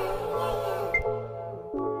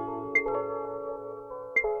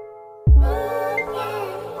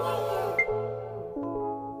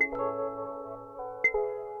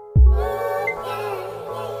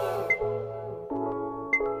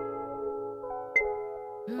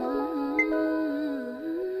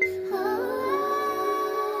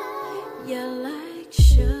 You're like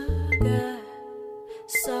sugar,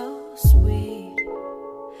 so sweet.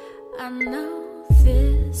 I know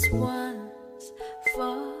this one's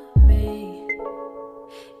for me.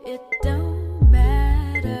 It don't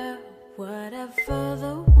matter whatever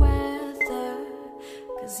the weather,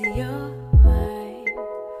 'cause you're my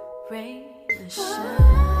rain and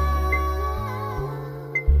shine.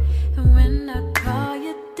 And when I call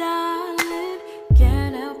you darling,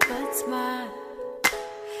 can't help but smile.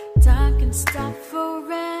 Time can stop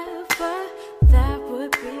forever, that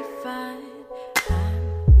would be fine. I'm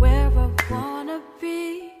where I wanna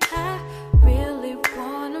be, I really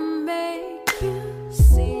wanna make you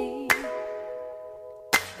see.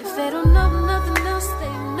 If they don't know nothing else,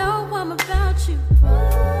 they know I'm about you.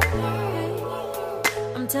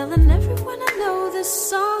 I'm telling everyone I know this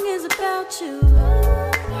song is about you.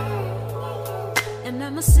 And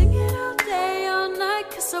I'ma sing it all day, all night,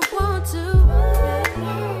 'cause I want to.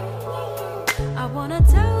 I wanna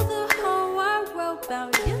tell the whole wide world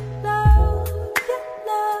about your love, your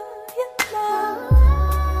love, your love.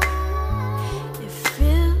 It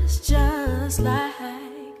feels just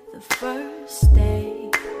like the first day.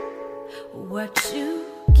 What you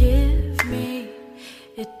give me,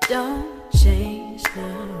 it don't change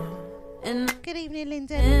now. And good evening,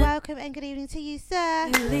 Lyndon. Welcome and good evening to you, sir.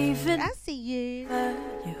 You leaving? I see you.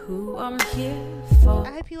 You're who I'm here for.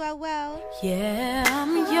 I hope you are well. Yeah,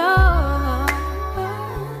 I'm yours.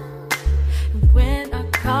 When I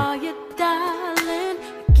call you darling,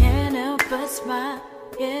 I can't help but smile.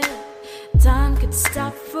 Yeah, time could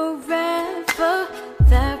stop forever,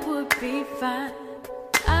 that would be fine.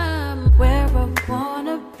 I'm where I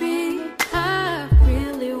wanna be, I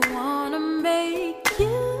really wanna make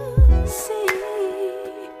you see.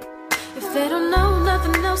 If they don't know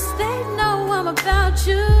nothing else, they know I'm about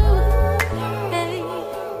you. Hey,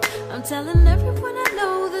 I'm telling everyone I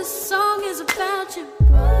know this song is about you.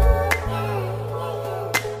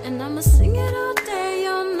 And I'ma sing it all day,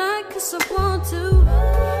 all night, 'cause I want to.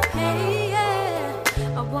 Hey,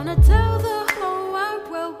 yeah, I wanna tell the whole wide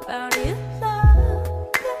world about your love,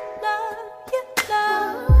 your love, your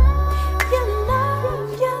love, your love,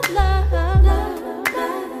 your love, la, la, la,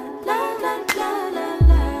 la, la, la,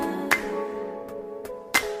 la.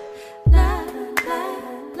 La, la, la,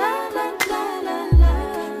 la, la, la, la,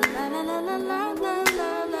 la, la, la, la, la,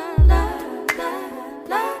 la, la, la,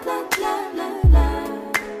 la, la, la, la, la.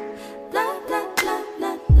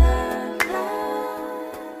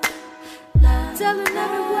 Telling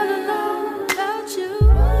everyone I know about you.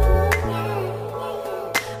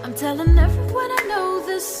 I'm telling everyone I know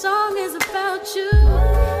this song is about you,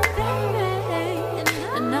 baby.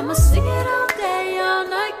 And I'ma sing it all day, all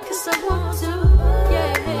night, 'cause I want to,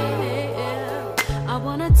 yeah. I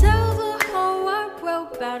wanna tell the whole wide world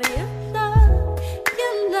about your love,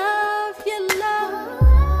 your love, your love,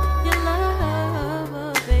 your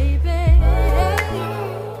love, baby.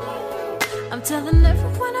 I'm telling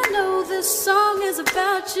everyone I know this song is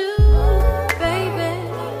about you, baby.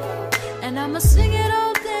 And I'ma sing it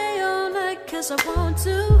all day, all night, 'cause I want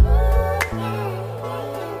to.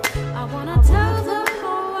 I wanna tell the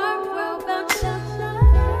whole wide world about your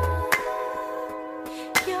love,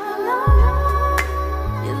 your love,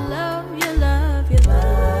 your love, your love, your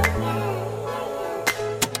love.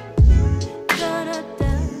 Da da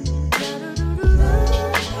da, da da da da,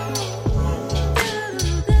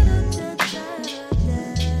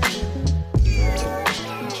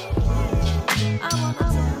 I wanna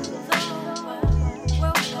tell the whole world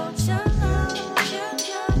about your love, your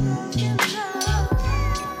love, your love.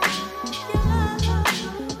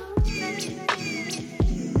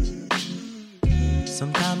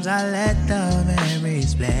 Sometimes I let the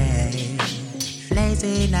memories play.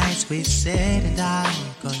 Lazy nights we sit and talk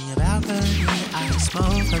on your balcony. I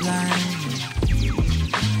smoke a line.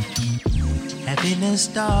 Happiness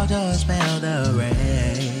daughters smell the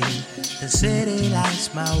rain. The city lights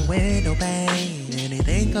my window pane.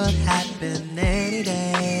 Anything could happen any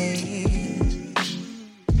day.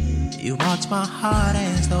 You marked my heart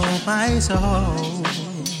and stole my soul.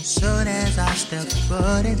 Soon as I stepped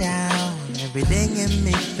foot it down, everything in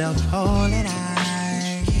me felt whole and I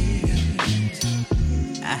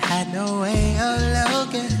had no way of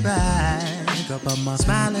looking back, but my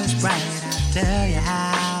smile is bright, I tell you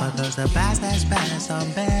how. Because the past that's past,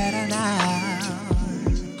 I'm better now.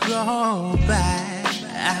 Go back,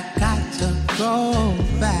 I got to go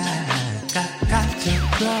back, I got to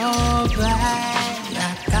go back,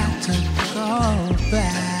 I got to go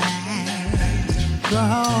back, go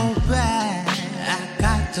back, I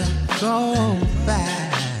got to go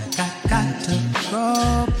back, I got to go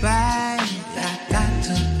back, I got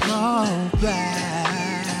to go back.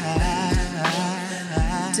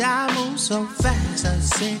 Time moves so fast, a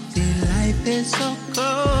city life is so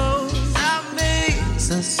cold. I miss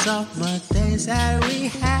the summer days that we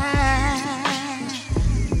had.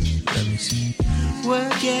 Let me see. We're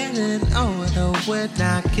getting older, we're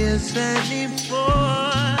not kids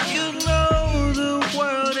anymore. You know the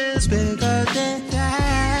world is bigger than that.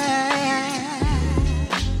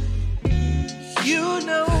 You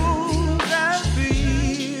know that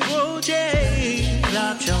people change.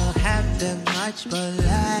 Love don't have that much, but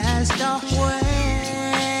last away.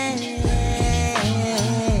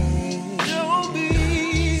 Don't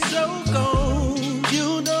be so cold,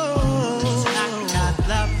 you know. I got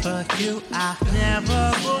love for you, I'll never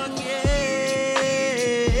forget.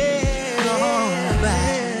 Go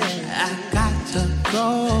back, I got to go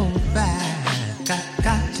back, I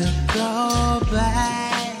got to go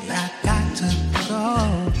back, I got to go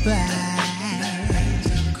back,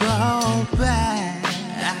 go back,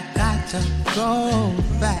 I got to go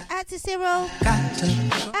back. Out to Cyril. Got to.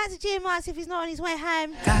 Out to Jim Marks if he's not on his way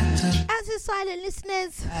home. Got to. Out to the silent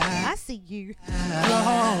listeners. I see you. Go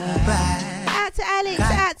back. Out to Alex.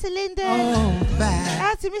 Out to Linda.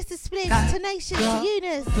 Out to Mr. Split. Tenacious. To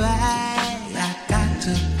Eunice. Back. I got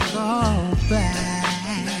to go back.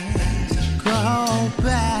 Go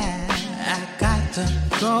back. I got to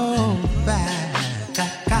go back. I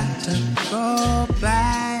got to go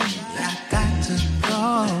back. I got to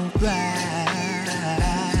go back.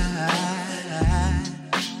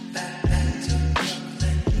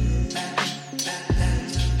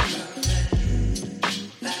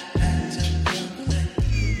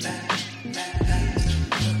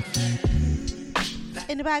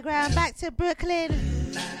 In the background, back to Brooklyn.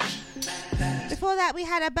 Before that, we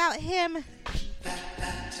had About Him.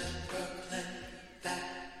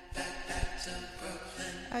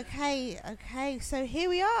 Okay, so here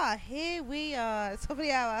we are, top of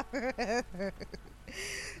the hour.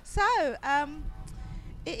 So,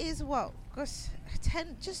 it is what? Gosh,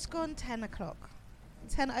 10, just gone 10 o'clock.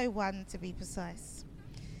 10:01 to be precise.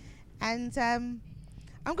 And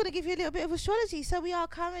I'm going to give you a little bit of astrology. So we are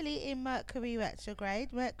currently in Mercury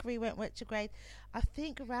retrograde. Mercury went retrograde, I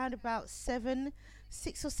think, around about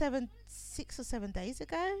 6 or 7 days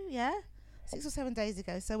ago. Yeah, 6 or 7 days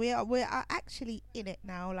ago. So we are actually in it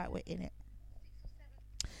now. Like, we're in it.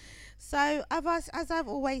 So as I've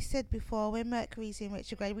always said before, when Mercury's in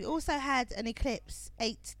retrograde, we also had an eclipse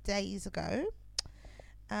 8 days ago.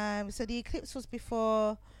 So the eclipse was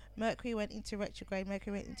before Mercury went into retrograde.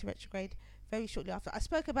 Mercury went into retrograde very shortly after. I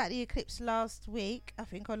spoke about the eclipse last week, I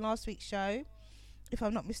think, on last week's show, if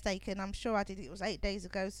I'm not mistaken. I'm sure I did. It was 8 days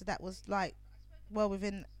ago, so that was like well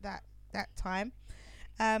within that time.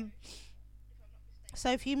 So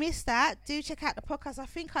if you missed that, do check out the podcast. I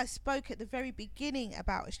think I spoke at the very beginning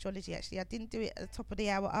about astrology. Actually, I didn't do it at the top of the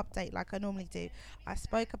hour update like I normally do. I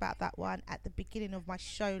spoke about that one at the beginning of my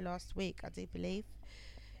show last week, I do believe,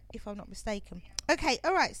 if I'm not mistaken. Okay,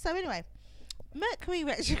 all right. So anyway, Mercury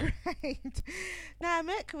retrograde. Now,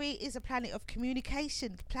 Mercury is a planet of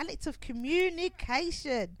communication. Planet of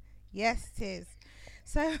communication. Yes, it is.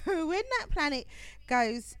 So when that planet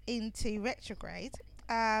goes into retrograde,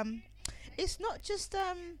 it's not just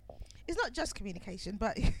communication,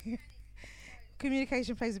 but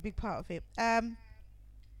communication plays a big part of it.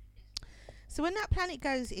 So when that planet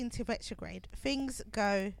goes into retrograde, things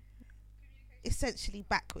go essentially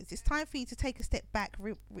backwards. It's time for you to take a step back,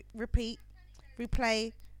 repeat,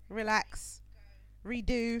 replay, relax,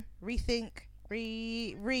 redo, rethink,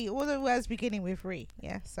 all the words beginning with re.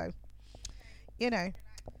 Yeah, so okay.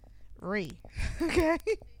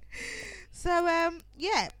 So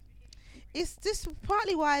yeah, it's just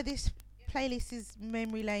partly why this playlist is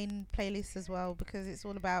memory lane playlist as well, because it's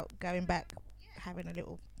all about going back, having a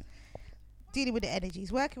little dealing with the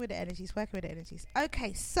energies, working with the energies.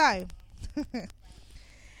 Okay, so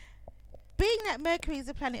being that Mercury is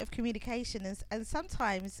a planet of communication, and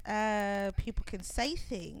sometimes people can say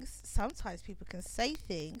things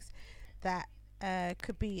that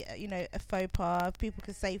could be a faux pas. People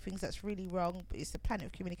can say things that's really wrong, but it's the planet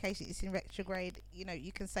of communication. It's in retrograde.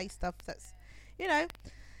 You can say stuff that's a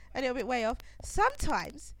little bit way off.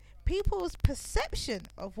 Sometimes people's perception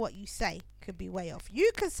of what you say could be way off.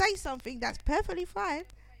 You can say something that's perfectly fine,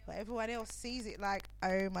 but everyone else sees it like,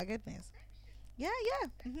 oh my goodness.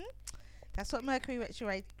 That's what Mercury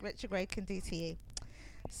retrograde can do to you.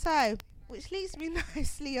 So, which leads me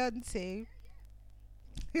nicely on to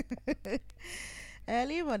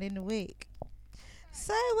earlier on in the week.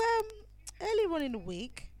 So earlier on in the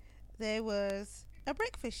week, there was a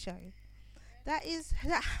breakfast show that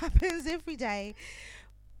happens every day.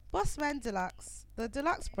 Bossman Deluxe, the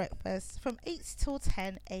deluxe breakfast from 8 till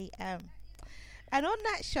 10 a.m. And on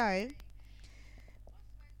that show,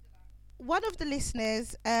 one of the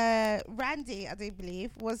listeners, Randy, I do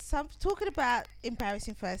believe, was talking about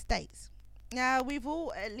embarrassing first dates. Now, we've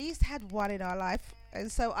all at least had one in our life,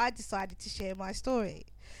 and so I decided to share my story.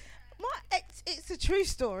 It's a true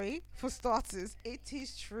story, for starters. It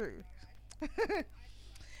is true.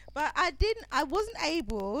 But I wasn't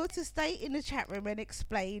able to stay in the chat room and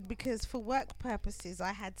explain, because for work purposes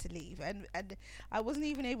I had to leave, and I wasn't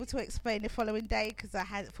even able to explain the following day because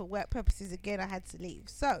for work purposes again I had to leave.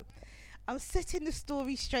 So I'm setting the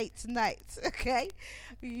story straight tonight, okay?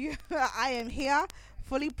 I am here,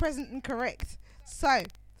 fully present and correct. So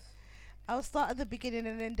I'll start at the beginning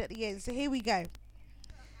and end at the end. So here we go.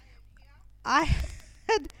 I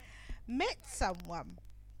had met someone,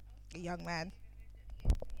 a young man.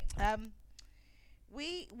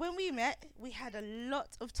 When we met, we had a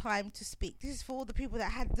lot of time to speak. This is for all the people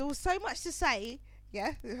there was so much to say.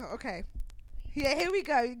 Yeah, okay. Yeah, here we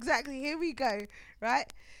go. Exactly, here we go.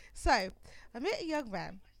 Right? So, I met a young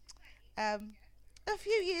man a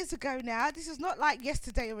few years ago now. This is not like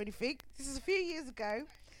yesterday or anything. This is a few years ago.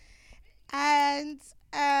 And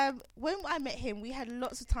when I met him, we had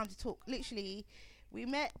lots of time to talk. Literally, we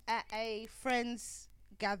met at a friend's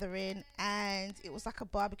gathering, and it was like a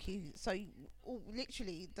barbecue. So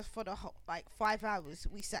literally, for the whole 5 hours,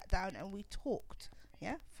 we sat down and we talked.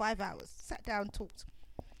 Yeah, 5 hours. Sat down, talked.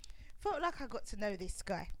 Felt like I got to know this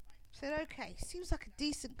guy. Said, okay, seems like a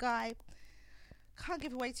decent guy. Can't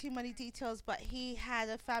give away too many details, but he had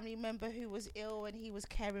a family member who was ill and he was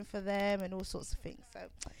caring for them and all sorts of things. So,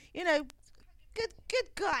 good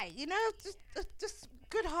guy, just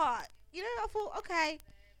good heart. I thought, okay,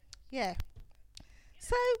 yeah.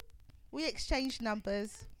 So we exchanged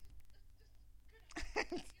numbers.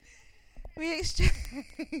 We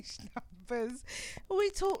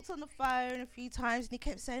talked on the phone a few times, and he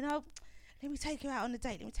kept saying, "Oh, let me take you out on a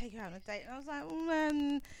date. And I was like, "Oh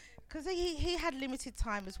man," because he had limited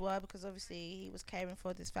time as well, because obviously he was caring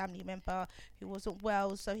for this family member who wasn't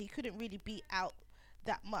well, so he couldn't really be out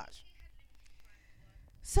that much.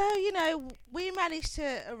 So, we managed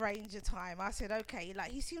to arrange a time. I said, okay,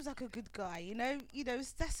 he seems like a good guy,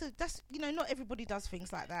 that's not everybody does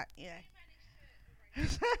things like that,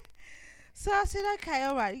 So I said, okay,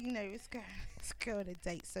 all right, let's go on a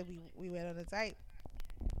date. So we went on a date.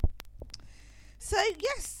 So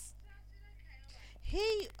yes,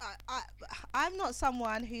 I'm not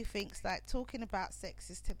someone who thinks that talking about sex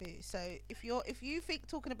is taboo. So if you think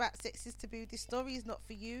talking about sex is taboo, this story is not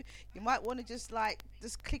for you. You might want to just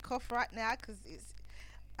click off right now, because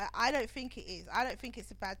I don't think it is. I don't think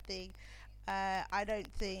it's a bad thing. I don't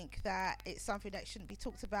think that it's something that shouldn't be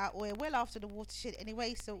talked about. We're well after the watershed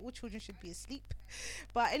anyway, so all children should be asleep.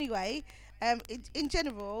 But anyway, in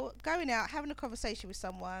general, going out, having a conversation with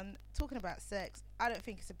someone, talking about sex, I don't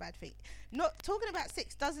think it's a bad thing. Not talking about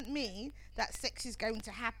sex doesn't mean that sex is going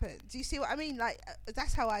to happen. Do you see what I mean?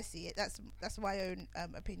 That's how I see it. That's my own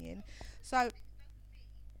opinion. So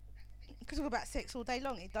you can talk about sex all day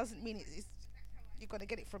long. It doesn't mean it's you're gonna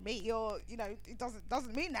get it from me, or it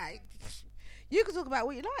doesn't mean that. You can talk about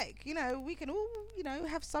what you like. We can all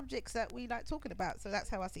have subjects that we like talking about. So that's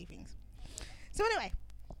how I see things. So anyway,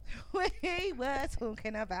 we were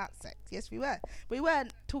talking about sex. Yes, we were. We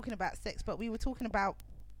weren't talking about sex, but we were talking about.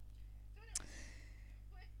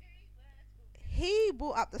 He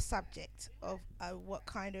brought up the subject of what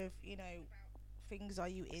kind of things are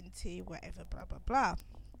you into, whatever, blah blah blah.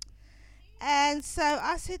 And so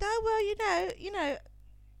I said, oh well,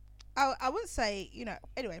 I wouldn't say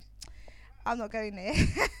anyway. I'm not going there.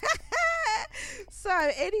 So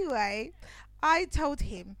anyway, I told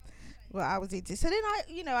him what I was into. So then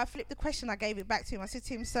I flipped the question. I gave it back to him. I said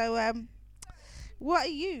to him, so what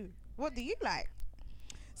do you like?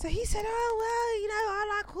 So he said, oh well,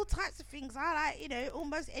 I like all types of things. I like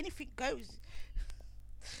almost anything goes.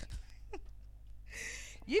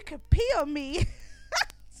 You could pee on me.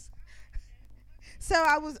 So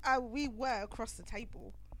we were across the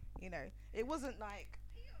table. It wasn't like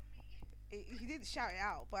he didn't shout it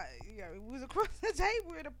out, but it was across the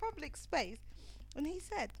table in a public space, and he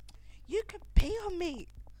said, "You could pee on me."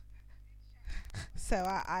 So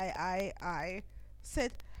I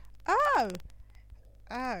said, "Oh,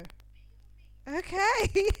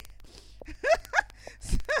 okay."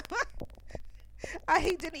 So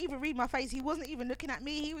he didn't even read my face. He wasn't even looking at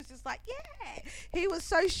me. He was just like, yeah. He was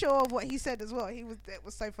so sure of what he said as well. It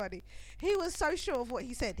was so funny. He was so sure of what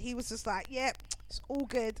he said. He was just like, yeah, it's all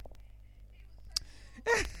good.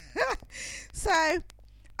 So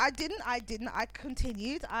I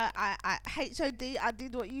continued. I HOD, I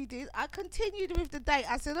did what you did. I continued with the date.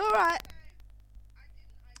 I said, all right.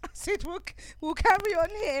 I said, we'll carry on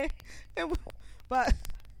here. But,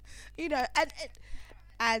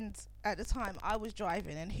 and at the time I was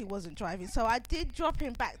driving and he wasn't driving. So I did drop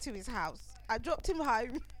him back to his house. I dropped him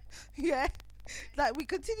home. Yeah. We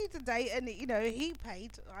continued to date, and, he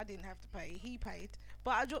paid. I didn't have to pay. He paid.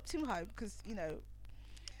 But I dropped him home because,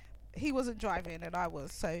 he wasn't driving and I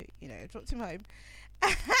was. So, I dropped him home.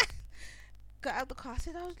 Got out of the car. I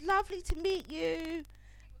said, oh, lovely to meet you.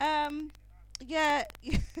 Yeah.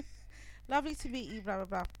 Lovely to meet you, blah, blah,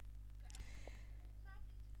 blah.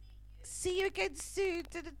 See you again soon.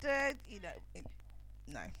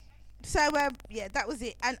 No. So yeah, that was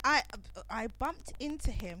it. And I bumped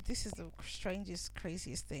into him. This is the strangest,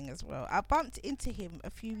 craziest thing as well. I bumped into him a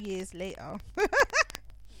few years later,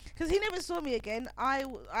 because he never saw me again. I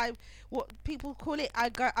what people call it. I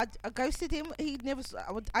ghosted him. He never.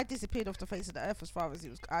 I disappeared off the face of the earth as far as it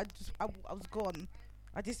was. I was gone.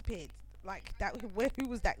 I disappeared like that. Who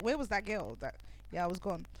was that? Where was that girl? I was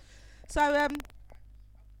gone. So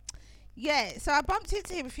yeah, so I bumped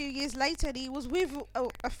into him a few years later, and he was with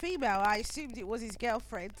a female. I assumed it was his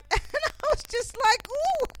girlfriend. And I was just like,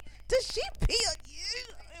 ooh, does she pee on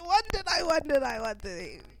you? I wondered.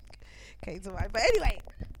 It came to mind. But anyway,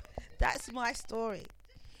 that's my story.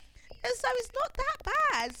 And so it's not that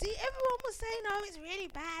bad. See, everyone was saying, oh, it's really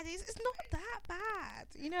bad. It's not that bad.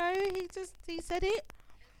 He said it.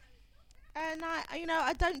 And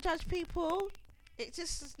I don't judge people.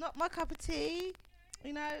 It's not my cup of tea.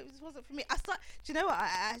 It just wasn't for me. Do you know what?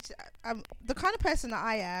 I'm the kind of person that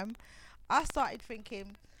I am. I started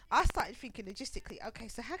thinking logistically. Okay,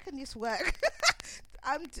 so how can this work?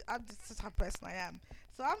 I'm just the type of person I am.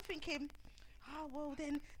 So I'm thinking, oh well,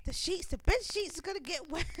 then the bed sheets are gonna get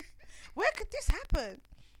wet. Where could this happen?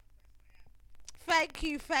 Thank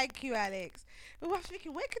you, Alex. I was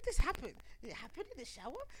thinking, where could this happen? Did it happen in the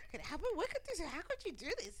shower? Could it happen? How could you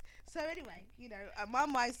do this? So anyway, my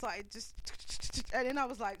mind started just, and then I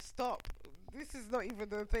was like, stop. This is not even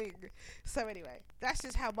the thing. So anyway, that's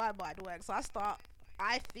just how my mind works. I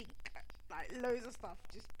think like loads of stuff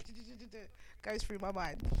just goes through my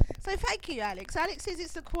mind. So thank you, Alex. Alex says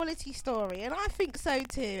it's a quality story, and I think so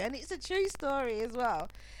too. And it's a true story as well.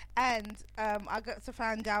 And I got to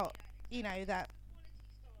find out, that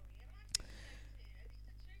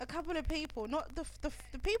a couple of people, not the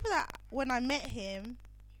people that when I met him,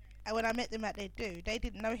 And when I met them at their do, they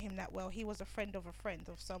didn't know him that well. He was a friend of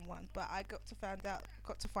someone. But I got to find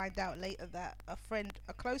out later that a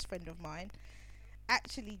close friend of mine,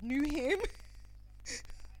 actually knew him.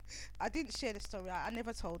 I didn't share the story. I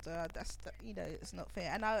never told her. It's not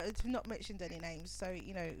fair. And I've not mentioned any names, so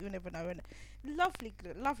you never know. And lovely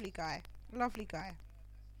guy.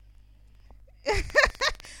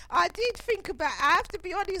 I did think about. I have to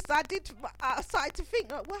be honest. I started to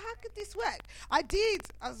think, well, how could this work? I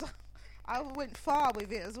went far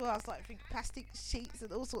with it as well. I started thinking plastic sheets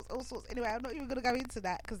and all sorts. Anyway, I'm not even gonna go into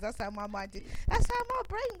that because that's how my mind is. That's how my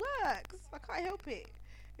brain works. I can't help it.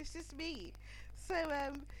 It's just me. So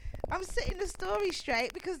I'm setting the story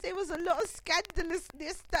straight because there was a lot of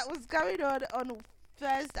scandalousness that was going on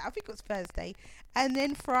Thursday. I think it was Thursday, and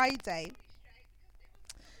then Friday.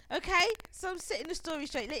 Okay, so I'm setting the story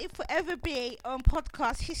straight. Let it forever be on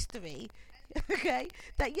podcast history. Okay,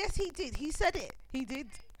 that yes, he did. He said it. He did,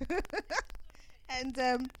 and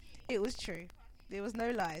it was true. There was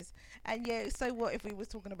no lies. And yeah, so what if we was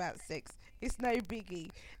talking about sex? It's no biggie.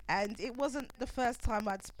 And it wasn't the first time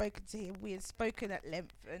I'd spoken to him. We had spoken at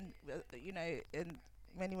length, and and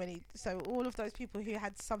many. So all of those people who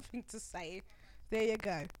had something to say, there you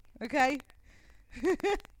go. Okay.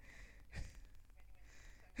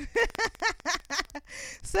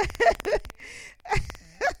 So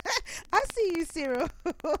I see you, Cyril.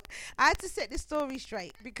 I had to set the story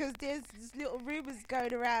straight because there's little rumours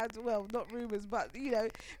going around. Well, not rumours, but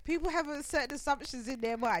people have certain assumptions in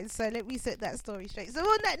their minds. So let me set that story straight. So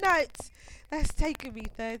on that note, that's taken me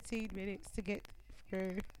 13 minutes to get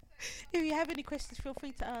through. If you have any questions, feel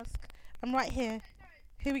free to ask. I'm right here.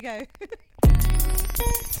 Here we go.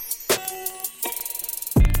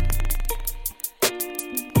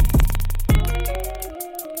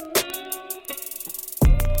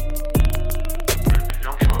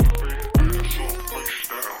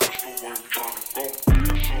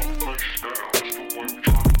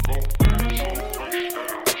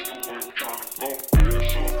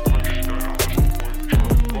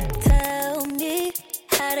 Tell me,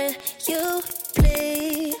 how do you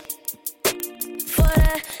plead for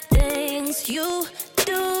the things you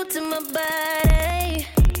do to my body?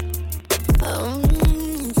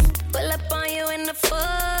 Pull up on you in the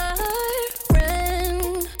foreign,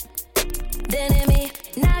 then hit me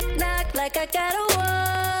knock like I got a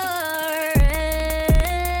warrant.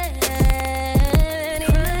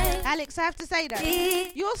 Alex, I have to say that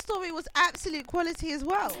your story was absolute quality as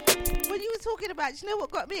well. When you were talking about, you know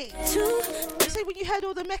what got me? You see, when you heard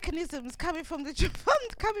all the mechanisms coming from the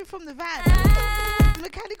van,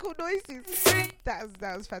 mechanical noises. That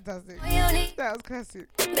was fantastic. That was classic.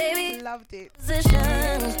 Baby, loved it.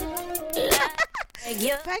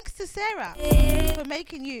 Thanks to Sarah for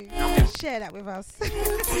making you share that with us.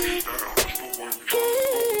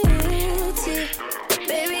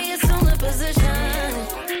 Baby, it's on the position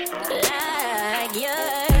like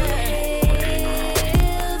yeah.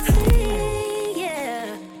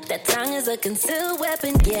 That tongue is a concealed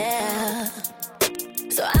weapon, yeah.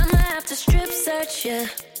 So I'ma have to strip search you.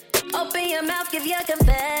 Open your mouth, give your confession.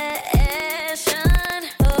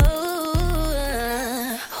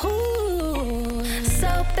 Ooh.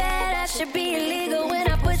 So bad I should be illegal when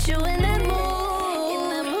I put you in that mood.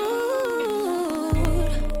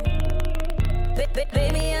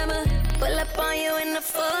 Baby, I'ma pull up on you in the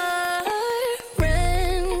foreign.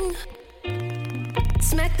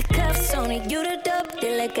 Smack the cuffs on it, you the dope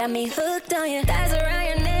dealer, got me hooked on you. Thighs around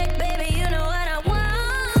your neck, baby, you know what I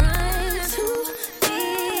want. Crime to be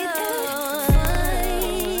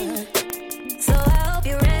defined. So I hope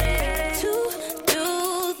you're ready to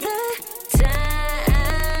do the time.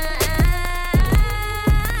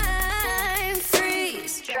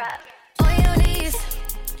 Freeze, drop on your knees,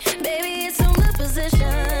 baby, it's on the position.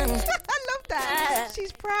 I love that.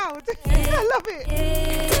 She's proud. I love it.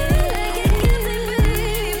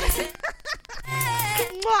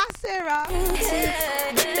 Mwah, Sarah.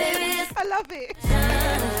 I love it.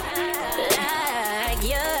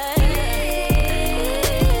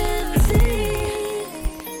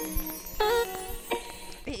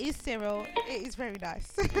 It is, Cyril. It is very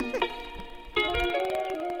nice.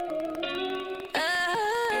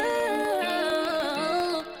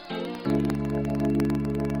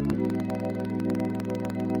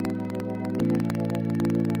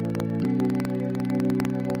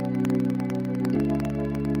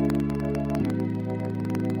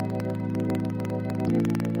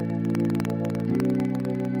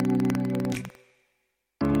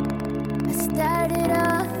 Started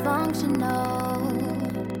off functional.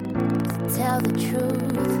 To tell the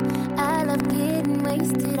truth, I love getting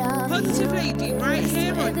wasted off Positive you. Lady, right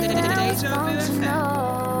here on Baby, I was Deja Vu FM.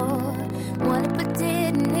 functional.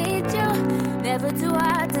 never too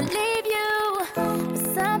hard to leave you. But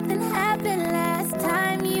something happened last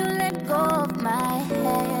time you let go of my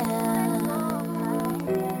hand.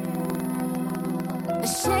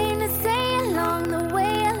 Ashamed to say along the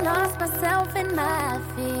way I lost myself in my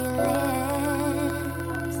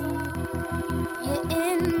feelings. You're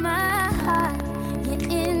in my heart, you're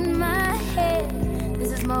in my head.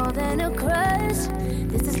 This is more than a crush,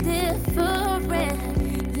 this is different.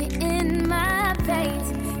 You're in my veins,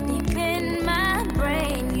 deep in my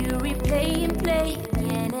brain. You replay and play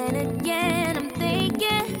again and again. I'm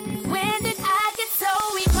thinking, when did I get so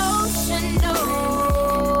emotional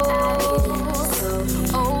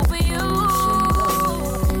over you?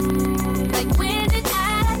 Like when did I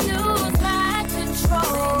lose my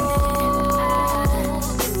control?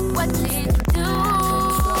 What did you do?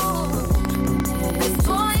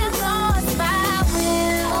 Boy, I lost my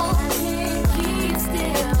will. I can't keep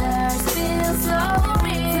still. It feels so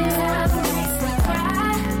real. Sometimes it makes me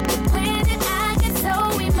cry. When did I get so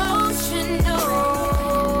emotional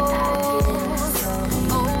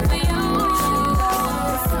over you?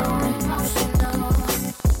 So emotional.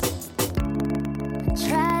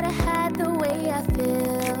 Try to hide the way I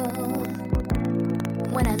feel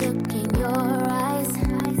when I look in your eyes.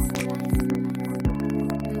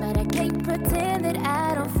 But I can't pretend that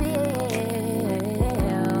I don't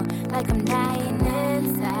feel like I'm dying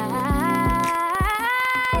inside.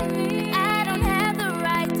 I don't have the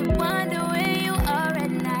right to wonder where you are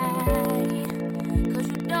at night, 'cause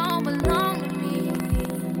you don't belong to me.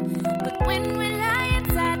 But when we're lying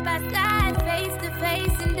side by side, face to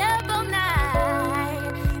face in double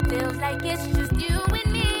night, feels like it's just you and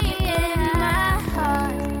me. In my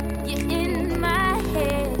heart, you're in my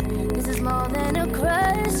head. This is more than a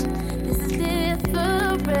crush, this is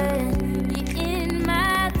different. You're in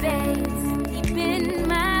my veins, deep in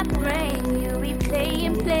my brain. You replay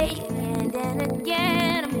and play again and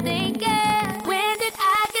again. I'm thinking, when did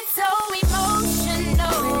I get so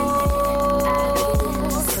emotional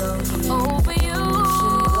over you?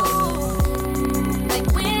 Like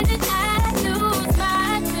when did I lose my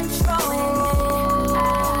control?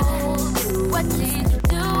 What did you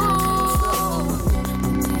do?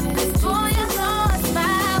 'Cause boy, I lost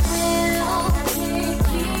my will. I can't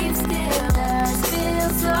keep still. It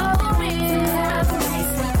feels so real. Sometimes it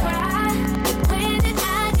makes me cry. When did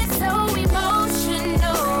I get so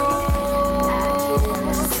emotional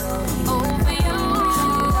over you?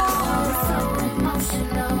 So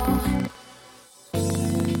emotional.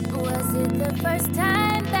 Was it the first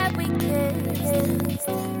time that we kissed?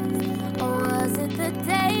 Or was it the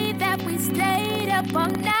day that we stayed up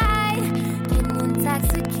all night, getting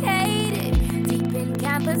intoxicated, deep in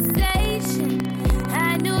conversation? I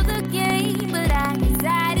knew the game, but I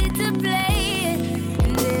decided to play it.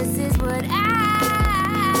 And this is what I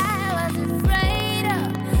was afraid of.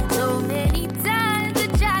 So many times I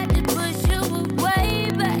tried to push you away,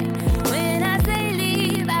 but when I say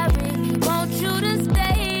leave, I really want you to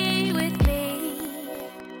stay with me.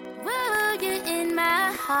 Woo, you're in my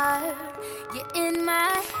heart, you're in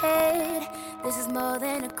my head. This is more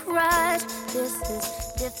than a crush, this is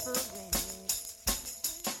different.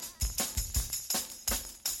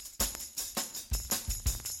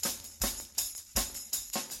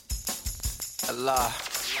 Allah.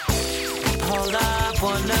 All I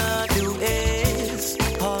wanna do is,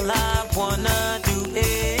 all I wanna do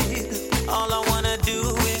is, all I wanna do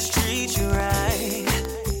is treat you right.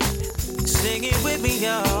 Sing it with me,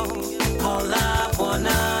 y'all. All I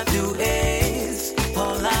wanna do is,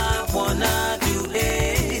 all I wanna do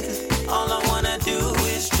is, all I wanna do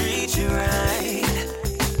is treat you right.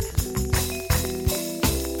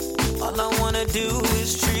 All I wanna do is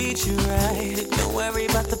treat you right. Don't worry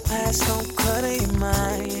about the past, don't clutter your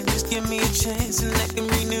mind. Just give me a chance and I can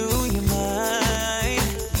renew your mind.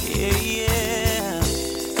 Yeah,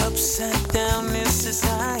 yeah. Upside down in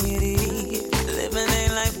society, living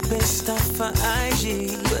ain't like best off for IG.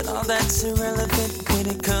 But all that's irrelevant when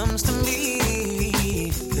it comes to me,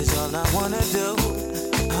 'cause all I wanna do,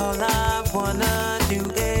 all I wanna do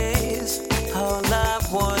is, all I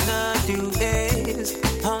wanna do is,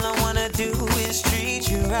 all I wanna do is treat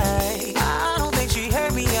you right. I don't think she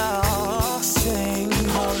heard me, y'all. Sing,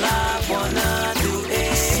 all I wanna do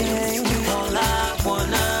is sing, all I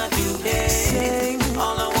wanna do is sing,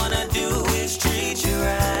 all I wanna do is treat you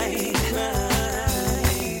right.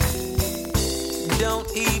 Don't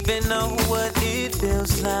even know what it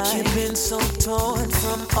feels like. You've been so torn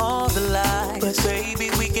from all the lies, but baby,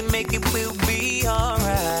 we can make it, we'll be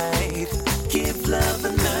alright. Give love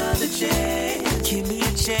another chance, give me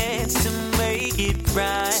a chance to make it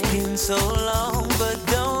right. It's been so long, but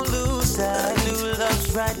don't lose sight. New love's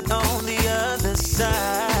right on the other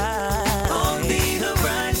side. On the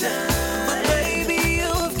horizon. But baby,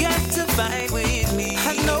 you've got to fight with me.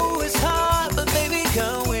 I know it's hard, but baby,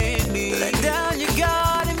 come with me. Let down your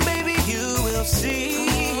guard and baby, you will see.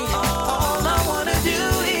 All I wanna do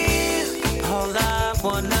is, all I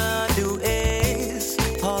wanna do is,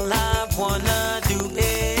 all I wanna do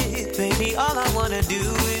is, baby, all I wanna do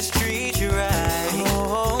is treat you right.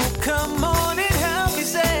 Oh, come on and help me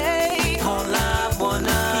say, all I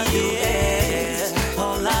wanna do is,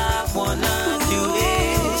 all I wanna do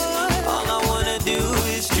is, all I wanna do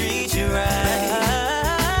is treat you right.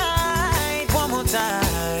 One more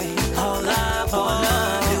time, all I wanna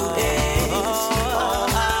do is, all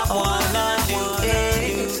I wanna do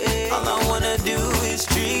is, all I wanna do is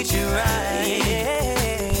treat you right.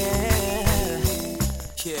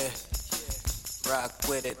 Yeah, rock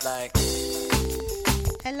with it like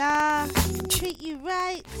Ella, treat you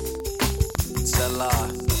right. Salah.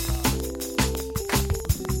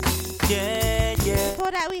 Yeah, yeah.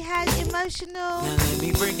 Before that we had Emotional. Now let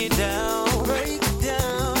me break it down. Break it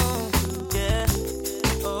down. Yeah.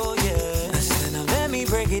 Oh yeah. I said now let me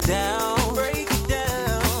break it down. Break it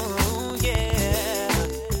down. Yeah.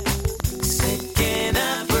 Said can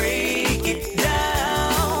I break it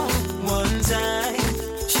down one time?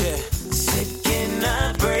 Yeah. Said can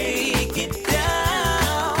I break it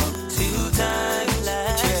down two times?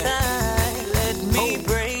 Last time. Let me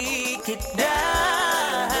break it down.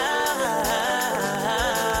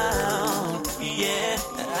 Yeah.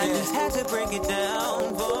 I just had to break it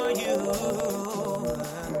down for you.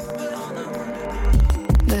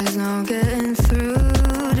 There's no getting through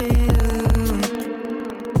to you.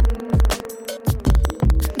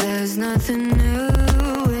 There's nothing new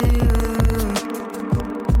with you.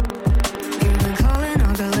 You've been calling,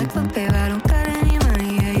 I'll collect, but babe, I don't got any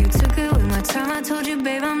money. Yeah, you took it with my time. I told you,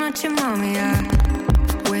 babe, I'm not your mommy. I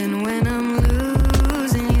win when I'm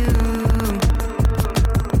losing you.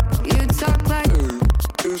 You talk like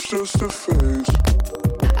It's just a phase.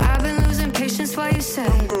 I've been losing patience while you say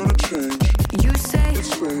I'm gonna change. You say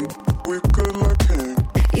It's fate. We good like hang.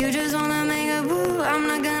 you just wanna make a boo. I'm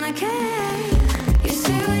not gonna care. You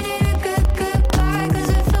say we need a good goodbye, 'cause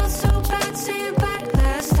it felt so bad saying bye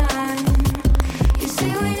last time. You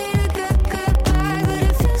say we need a good goodbye, but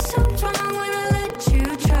it feels so wrong when I let you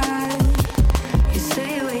try. You say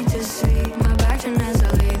you wait to see my back turn as I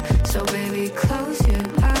leave, so baby close your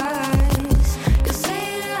eyes. You say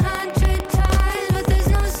it 100 times, but there's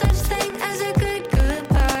no such thing as a good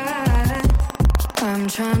goodbye. I'm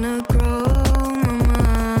trying to grow my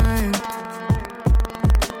mind.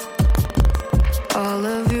 All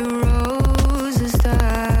of your roses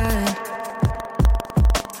died.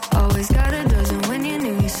 Always got a dozen when you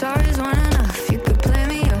knew your sorries weren't enough. You could play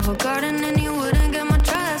me a whole garden and you wouldn't get my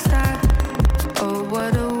trust back. Oh,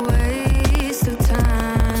 what a waste of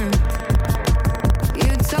time.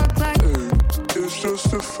 You talk like It's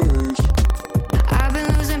just a phase. I've been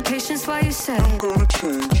losing patience while you say I'm gonna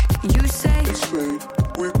change. You say It's fate.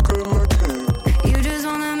 We good like hang. you just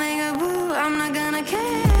wanna make a boo. I'm not gonna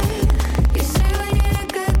care. You say we need a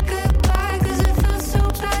good goodbye, 'cause it felt so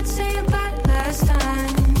bad saying bye last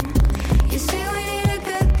time. You say we need a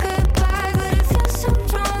good goodbye, but it feels so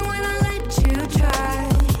wrong when I let you try.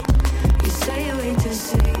 You say you wait to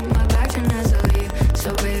see my back turn as I leave, so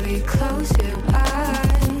baby close your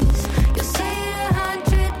eyes. You say it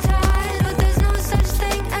 100 times, but there's no such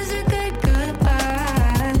thing as a good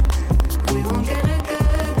goodbye. We won't get a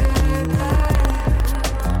good goodbye.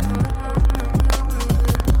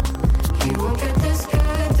 You won't get this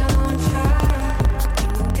good, don't try. You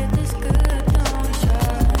won't get this good, don't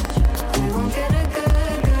try. We won't get a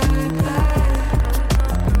good goodbye.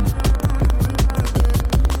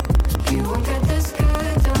 You won't get this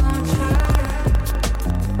good, don't try.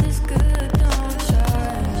 This good, don't try.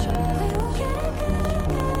 We won't get a good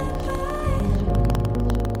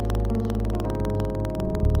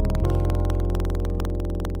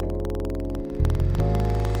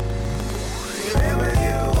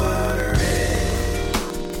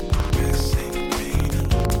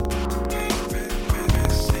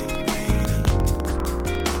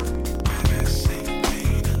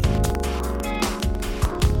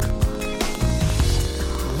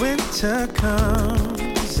Winter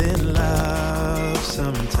comes in love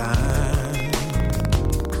sometime.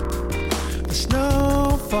 The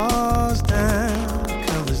snow falls down,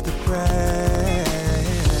 covers the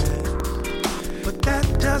grass. But that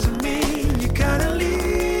doesn't mean you gotta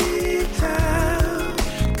leave town.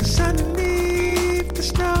 'Cause underneath the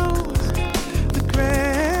snow, the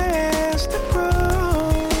grass that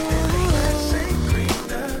grows. The grass ain't green,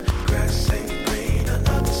 the grass ain't green on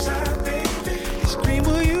the other side, baby. It's green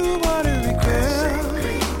where you water it, girl.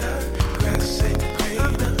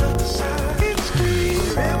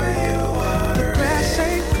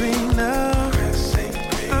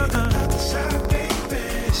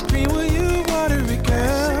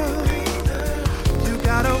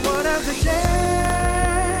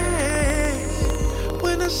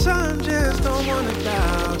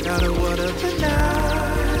 got a word of the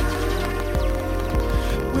night.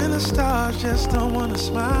 When the stars just don't wanna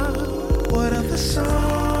smile. What of the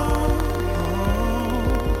songs?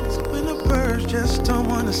 When the birds just don't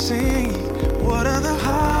wanna sing. What are the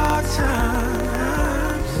hard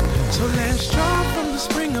times? So let's draw from the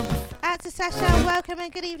spring of. Out to Sasha, welcome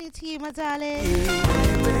and good evening to you, my darling.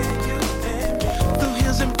 Through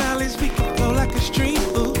hills and valleys, we can flow like a stream.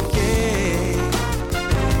 Ooh, yeah.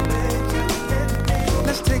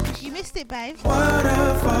 Let's take a. You missed it, babe.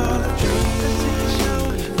 Waterfall of dreams.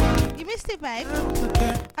 You missed it, babe.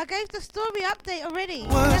 I gave the story update already.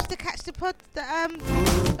 You have to catch the podcast.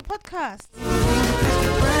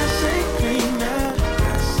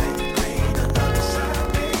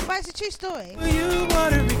 But it's a true story.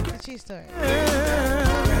 It's a true story.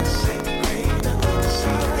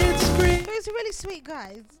 He was a really sweet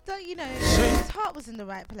guy. Don't you know? His heart was in the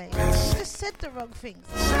right place. He just said the wrong things.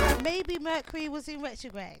 Maybe Mercury was in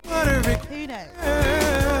retrograde. Who knows?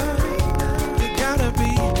 You gotta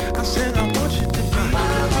be. I said I want you to be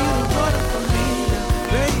the water for me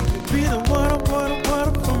now, baby. Be the water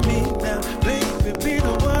for me now, baby. Be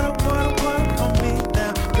the water for me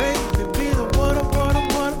now, baby. Be the water for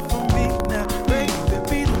me now, baby.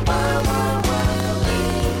 Be the water for me,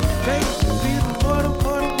 baby. Be the water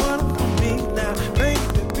for me now,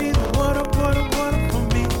 baby. Be the water for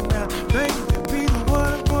me now, baby. Be the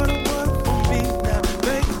water for me now,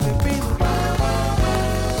 baby. Be the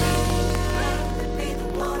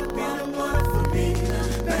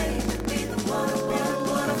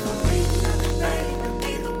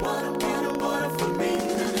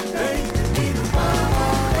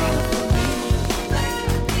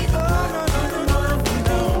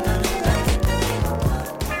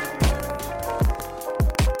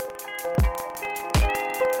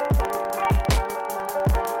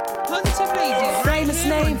Famous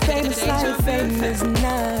name, famous life, famous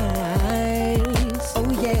nights. Oh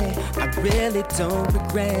yeah, I really don't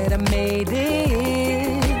regret I made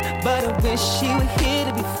it. But I wish you were here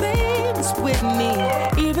to be famous with me.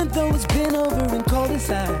 Even though it's been over and cold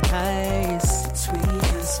inside ice. Between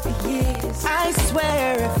us for years. I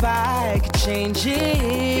swear if I could change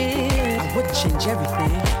it, I would change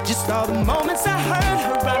everything. Just all the moments I heard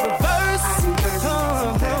her, I reverse.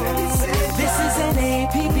 This is an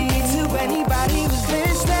APB to anybody who's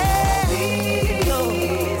listening.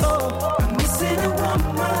 I'm missing a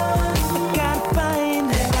woman. I gotta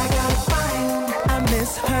find. I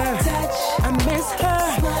miss her. Touch. I miss her.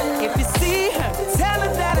 Smile. If you see her, tell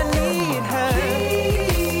her that I need her.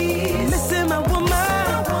 I'm missing my woman.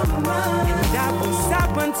 And I won't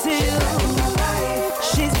stop until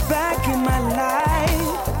she's back in my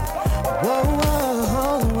life. Whoa, whoa,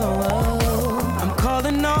 whoa, whoa. I'm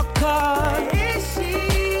calling all cards.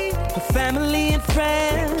 Her family and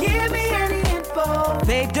friends. Give me any info.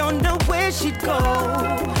 They don't know where she'd go,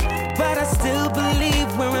 but I still believe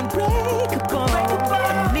we're unbreakable.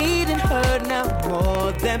 I'm needing her now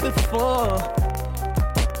more than before.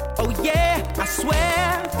 Oh yeah, I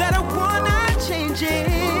swear that I wanna change it.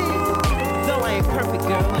 Though I ain't perfect,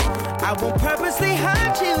 girl, I won't purposely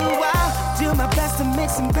hurt you. I'll do my best to make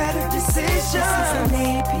some better decisions.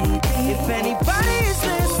 If anybody is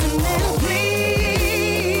listening, please,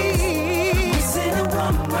 I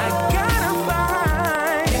gotta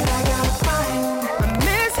find. I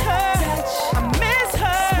miss her. I miss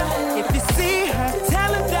her. If you see her,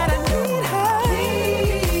 tell her that I need her.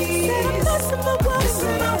 Said I'm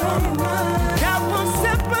missing my woman. I won't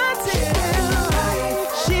step until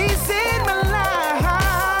she's in my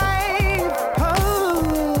life.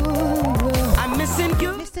 Oh, I'm missing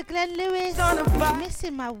you. Mr. Glenn Lewis, I'm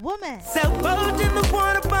missing my woman. Sailboat in the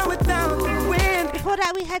water, but without the wind. Before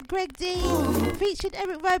that, we had Greg D, featured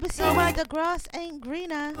Eric Roberson. The grass ain't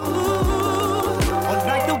greener.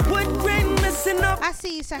 Like the wood grain missing up. I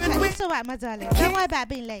see you, Sasha. It's alright, my darling. Don't worry about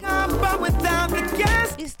being late. But without the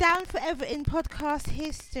gas, it's down forever in podcast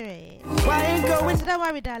history. Why ain't going? So don't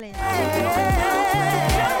worry, darling.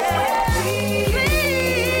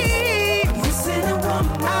 Please, missing a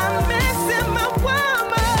woman. I'm missing my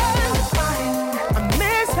woman. I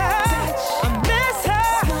miss her. I miss her.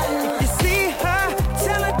 If you see her,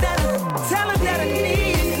 tell her that I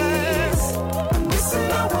need her. I'm missing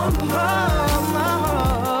my woman.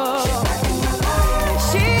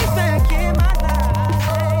 She's back in my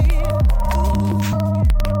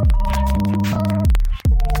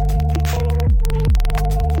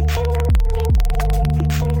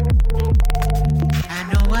I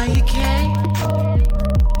know why you came.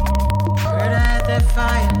 Heard I had that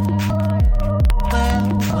fire. Well,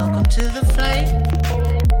 welcome to the flame.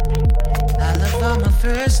 I love all my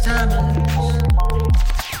first timers.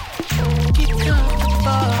 Get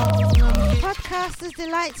comfortable. Podcaster's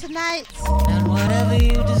Delight tonight. And whatever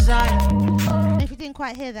you desire. If you didn't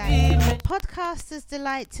quite hear that, Podcaster's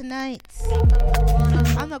Delight tonight.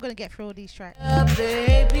 I'm not going to get through all these tracks, but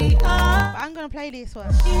I'm going to play this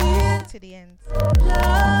one to the end.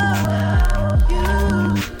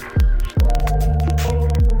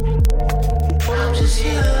 I'm just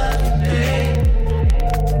here, babe.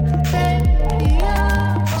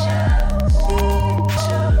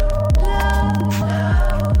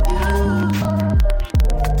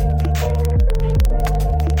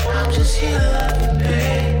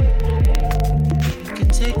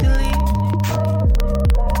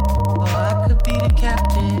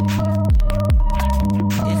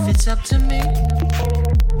 It's up to me.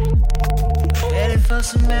 Ready for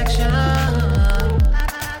some action.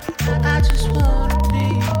 I just wanna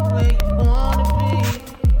be where you wanna be.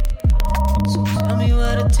 So tell me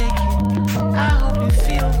where to take you. I hope you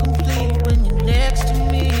feel complete when you're next to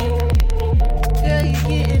me. Girl, you're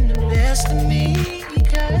getting the best of me.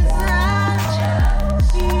 Because I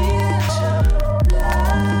just need to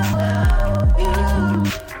love you.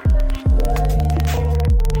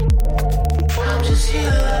 I'm just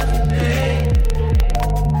here.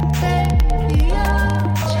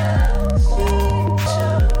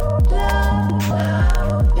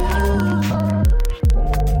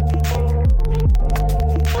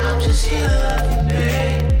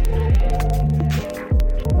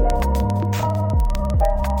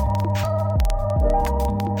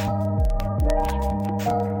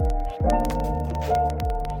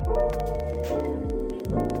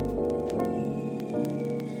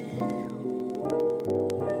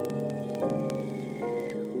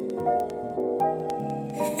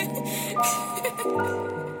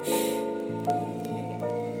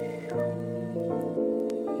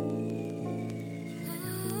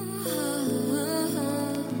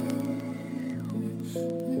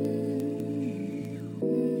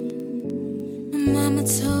 Mama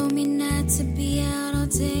told me not to be out all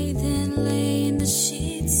day, then lay in the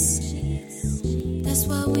sheets. That's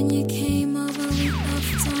why when you came over, we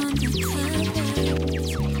left on the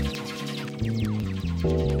covers.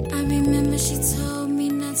 I remember she told me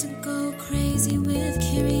not to go crazy with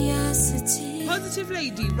curiosity. Positive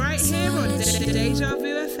Lady, right here on Deja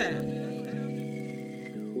Vu FM.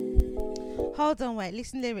 Hold on, wait.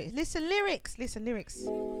 Listen lyrics. Listen lyrics. Listen lyrics.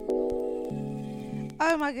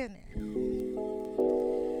 Oh my goodness.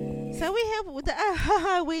 So we have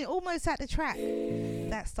we're almost at the track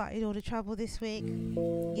that started all the trouble this week.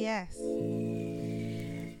 Yes.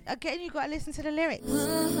 Again, you got to listen to the lyrics.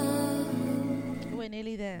 We're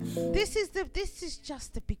nearly there. This is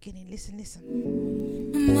just the beginning. Listen.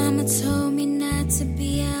 Mama told me not to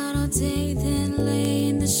be out all day, then lay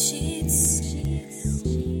in the sheets.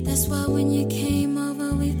 That's why when you came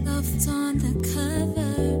over, we left on the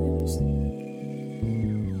covers.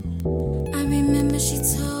 I remember she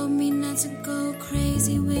told me not to go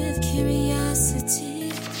crazy with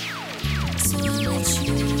curiosity. So I let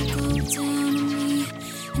you go down on me,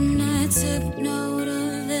 and I took note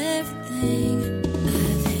of everything.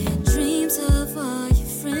 I've had dreams of all your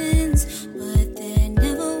friends, but there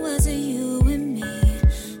never was a you and me.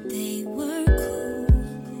 They were cool,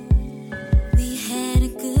 we had a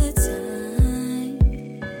good time.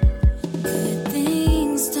 Good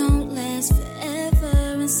things don't last forever,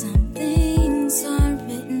 and some things aren't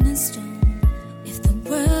written in stone. If the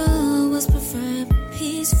world was preferred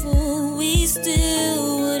peaceful, we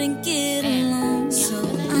still wouldn't get along. So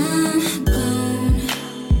I'm gone.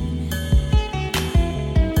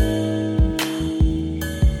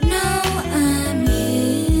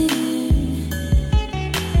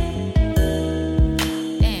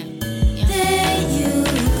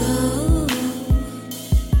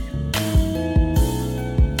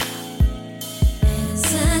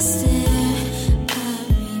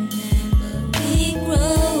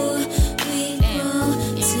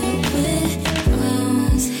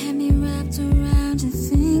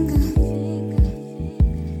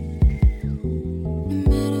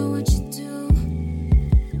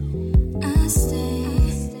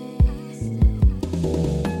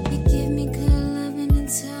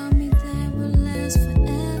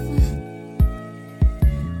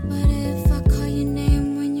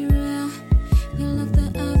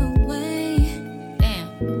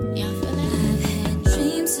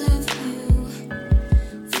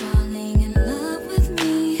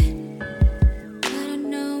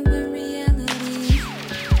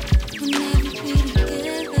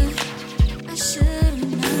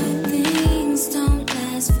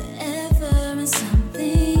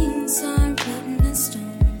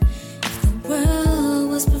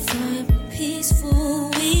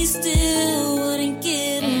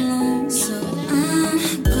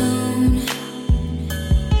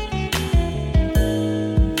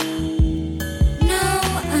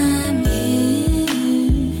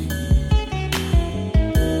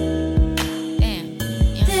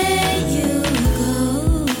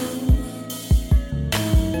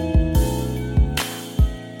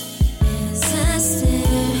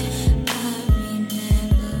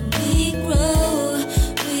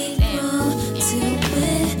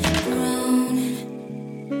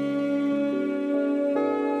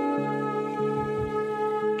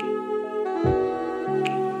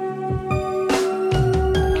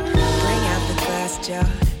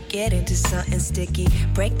 Get into something sticky,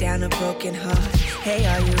 break down a broken heart. Hey,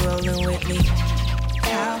 are you rolling with me?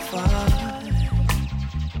 How far?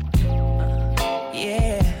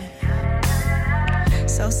 Yeah.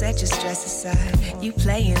 So set your stress aside. You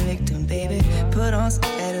playing victim, baby. Put on some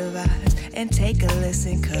better vibes and take a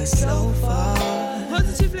listen, cause so far.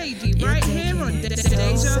 Positive Lady, right here on Deja Vu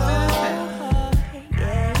FM.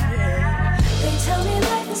 They tell me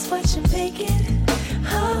life is what you make it.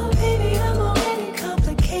 Oh, baby, I'm already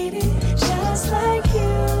complicated. Just like you,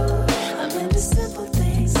 I'm into simple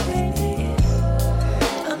things, baby.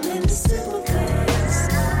 I'm into simple things.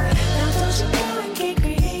 Now don't you go and get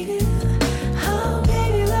creative. Oh,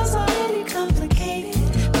 baby, love's already complicated.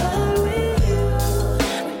 But with you,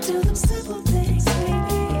 we do them simple things,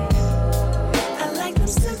 baby. I like them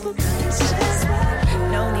simple things, just like you.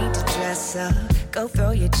 No need to dress up, go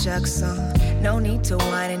throw your chucks on. No need to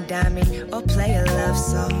wine and dine me or play a love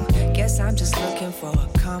song. Guess I'm just looking for a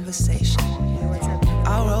conversation.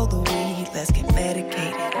 I'll roll the weed, let's get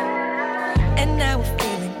medicated. And now we're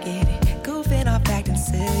feeling giddy, goofing off, acting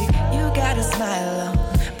silly. You got a smile on,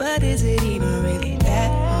 but is it even really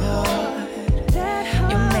that hard?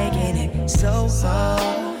 You're making it so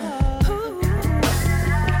hard.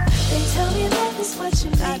 They tell me life is what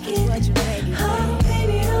you make it. Oh,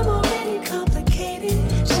 baby, I'm already complicated.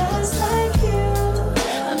 Just like you,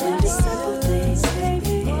 I'm into simple things,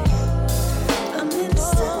 baby. I'm into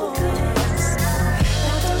simple things.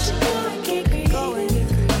 Now don't you go and get creative.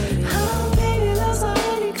 Oh, baby, love's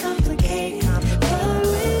already complicated. But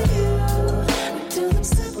with you, we do them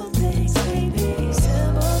simple things, baby.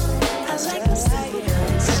 I like them simple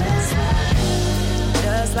things,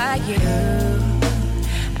 Just like you,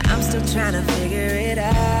 I'm still trying to figure it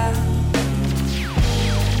out.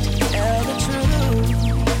 Tell the truth,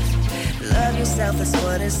 love yourself is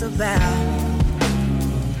what it's about.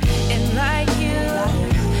 And like you,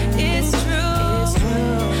 it's true,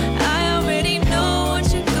 I already know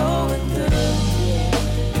what you're going through.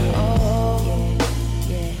 Oh,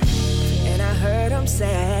 and I heard him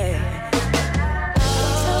say,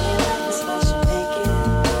 tell me life is what you make it.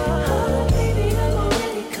 Oh, baby, I'm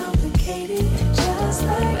already complicated. Just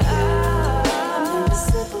like you, I'm into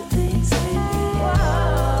simple things, baby.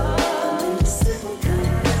 I'm into simple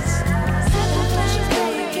things. Simple things,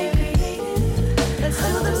 baby, get creative. Let's do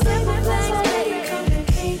them simple things, already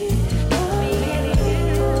complicated. Oh, baby,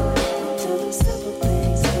 do them simple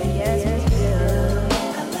things, baby. Yes, we do.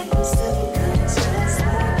 I like them simple things, just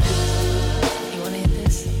like you. you wanna hit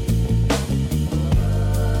this?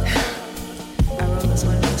 I wrote this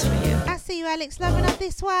one just for you. I see you, Alex, loving up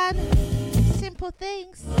this one. Simple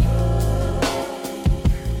things.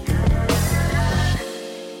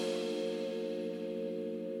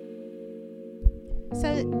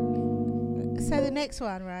 So the next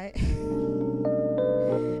one, right,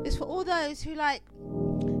 is for all those who like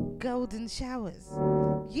golden showers.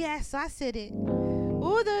 Yes, I said it.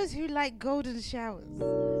 All those who like golden showers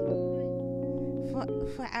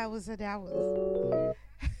for hours and hours.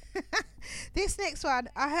 This next one,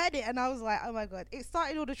 I heard it and I was like, oh my god, it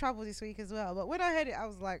started all the trouble this week as well. But when I heard it, I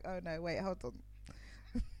was like, oh no, wait, hold on.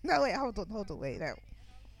 No, wait, hold on, wait, no.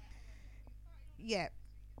 Yeah,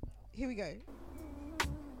 here we go.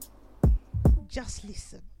 Just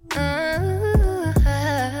listen. Yeah.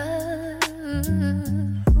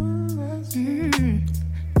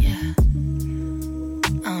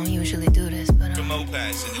 I don't usually do this, but From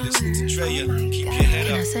Opaz and you listen to Drea. Keep your head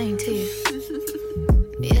can I up. sing to you?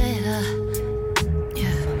 Yeah.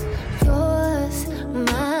 Yours,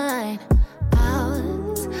 mine,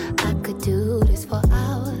 ours. I could do this for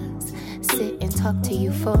hours. Sit and talk to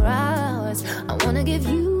you for hours. I wanna give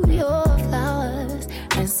you your flowers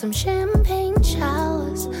and some champagne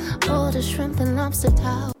showers. All the shrimp and lobster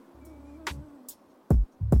towels.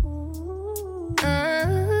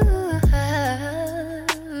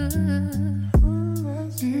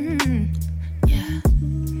 Yeah.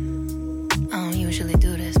 I don't usually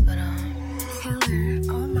do this, but Killer,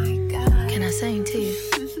 oh my god. Can I sing to you?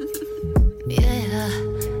 Yeah.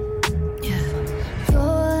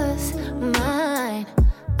 Yours, mine,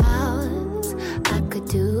 ours. I could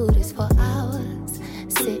do this for hours.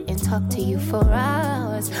 Sit and talk to you for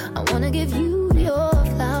hours. I wanna give you your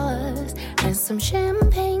flowers and some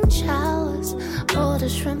champagne showers. All the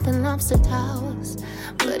shrimp and lobster towels.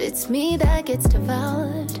 But it's me that gets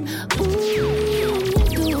devoured. Ooh, you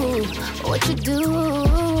do what you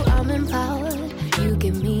do. I'm empowered. You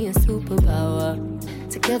give me a superpower.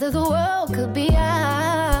 Together the world could be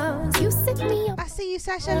ours. You sit me up. I see you,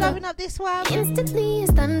 Sasha, loving up this one. Instantly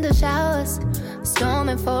it's thunder showers.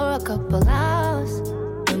 Storming for a couple hours.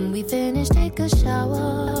 And When we finish, take a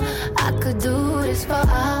shower. I could do this for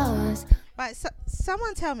hours. Right, so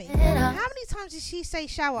someone tell me, how many times did she say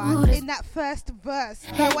shower in that first verse?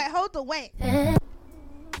 No, wait.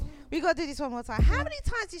 We gotta do this one more time. How many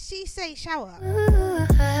times did she say shower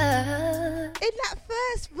in that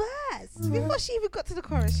first verse? Before she even got to the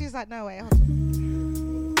chorus, she was like, no, wait, hold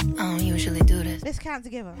on. I don't usually do this. Let's count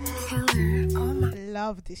together.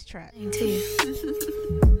 Love this track.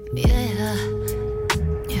 Yeah.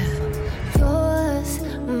 Yours,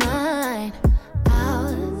 mine,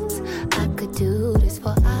 ours. I could do this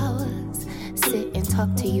for hours. Sit and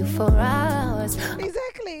talk to you for hours.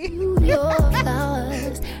 Exactly. Your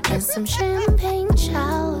flowers and some champagne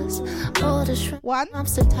showers. All the shrimp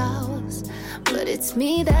lobster towers. But it's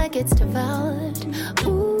me that gets devoured.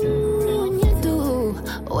 Ooh, when you do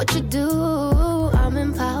what you do, I'm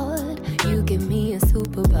empowered. You give me a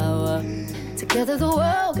superpower. Together the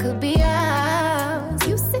world could be ours.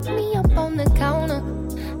 You sit me up on the counter.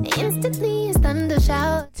 Instantly it's thunder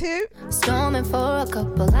shower. 2. Storming for a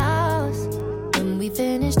couple hours. When we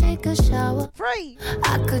finish, take a shower. 3.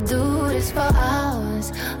 I could do this for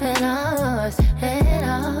hours and hours and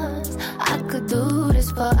hours. I could do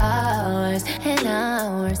this for hours and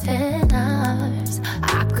hours and hours.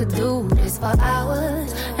 I could do this for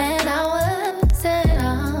hours and hours and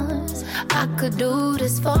hours. I could do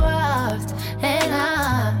this for hours and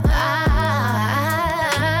hours.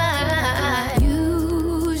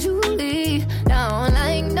 Usually don't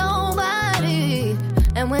like nobody,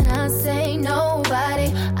 and when I say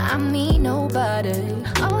nobody, I mean nobody.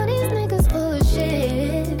 All these niggas full of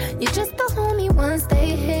shit. You're just a homie once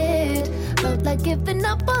they hit. Felt like giving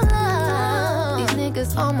up on love. These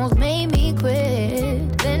niggas almost made me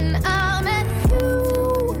quit. Then I met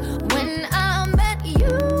you. When I met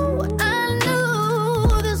you, I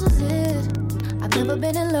knew this was it. I've never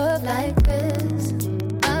been in love like this.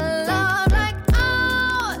 A love like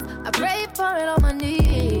ours. I prayed for it on my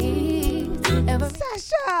knees.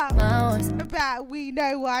 Sasha, about we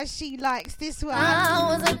know why she likes this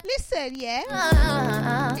one. Listen,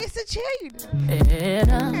 yeah, it's a tune.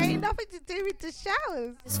 Ain't nothing to do with the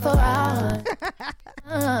showers. It's for hours,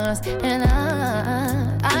 and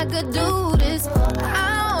I could do this for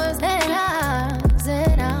hours and hours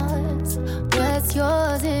and hours. What's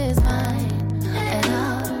yours is mine and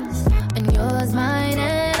ours, and yours mine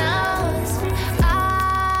and ours.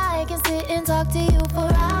 I can sit and talk to you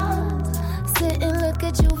for hours, sit and look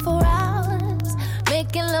at you for hours,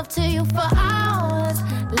 making love to you for hours,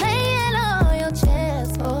 laying on your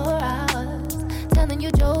chest for hours, telling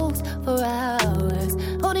you jokes for hours,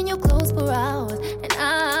 holding you close for hours, and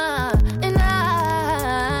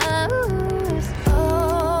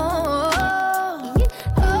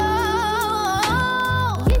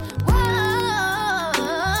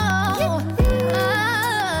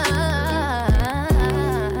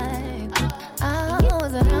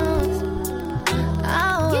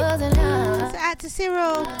to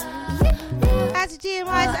Cyril, out to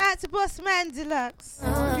GMIs, out to Boss Man Deluxe,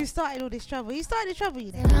 who started all this trouble. You started the trouble,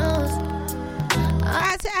 you know.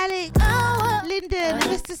 Out to Alex, Lyndon,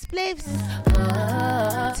 Mr. Spliffs,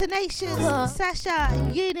 Tenacious, Sasha,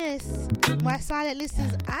 Eunice, my silent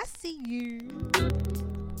listeners, I see you.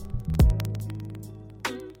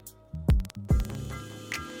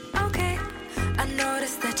 Okay, I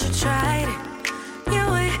noticed that you tried it. You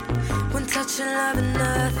wait, one touch and love and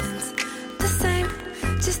nothing's the same.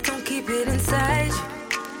 Just don't keep it inside you.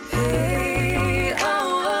 Hey,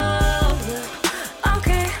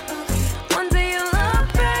 okay. One day you'll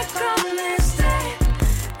look back on this day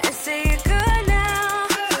and say you're good now.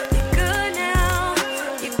 You're good now.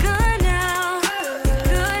 You're good now. You're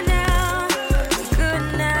good now. You're good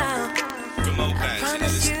now. I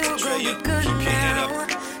promise you gon' be good now.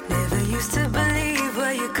 Never used to believe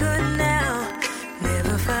what you could now.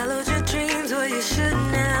 Never followed your dreams, well you should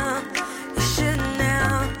now. You should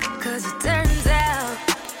now, 'cause it turns out.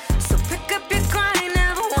 So pick up your grind,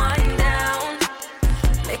 never wind down.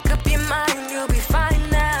 Make up your mind, you'll be fine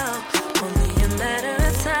now. Only a matter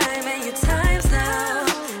of time, and your time's now.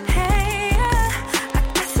 Hey, I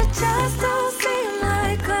guess it just don't seem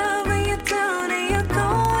like love when you're down and you're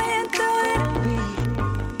going through it.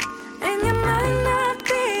 And you might not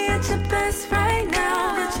be at your best right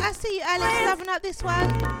now. I see you, Alex, loving up this one.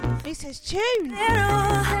 He says tune.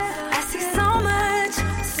 I see so much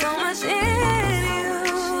in you.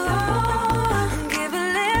 Give a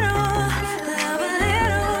little, love a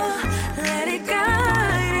little, let it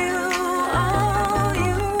guide you. Oh,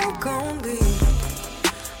 you gon' be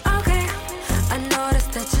okay. I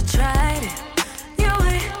noticed that you tried it. You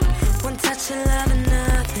wait, one touch of love and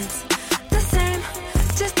nothing's the same.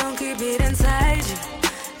 Just don't keep it inside you.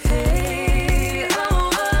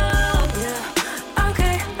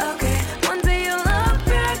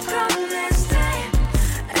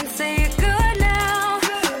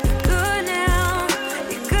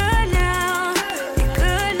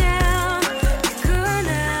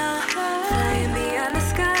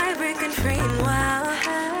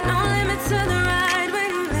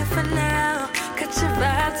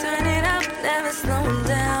 turn it up, never slowing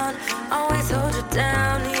down. Always hold you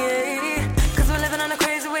down, yeah. Cause we're living on a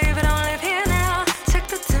crazy wave, we don't live here now. Check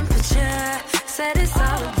the temperature, said it's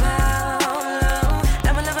all about love.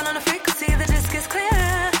 And we're living on a frequency that just gets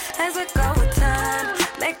clearer as we go with time.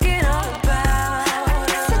 Make it all about I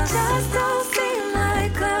guess it just don't seem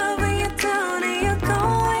like love when you're down and you're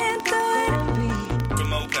going through it.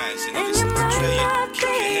 Remote pass, and And listen you to might Drea. not Keep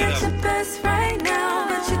your be head at up. your best right now,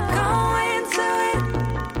 but you're going to it.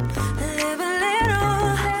 Live a little.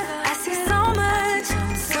 I see so much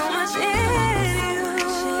in you.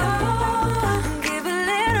 Give a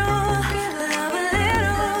little, love a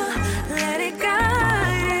little, let it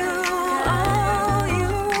guide you. Oh,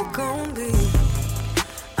 you gon' be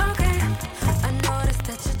okay. I noticed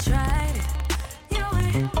that you tried it. You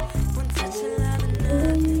ain't one touch of love and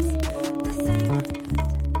nothing's the same.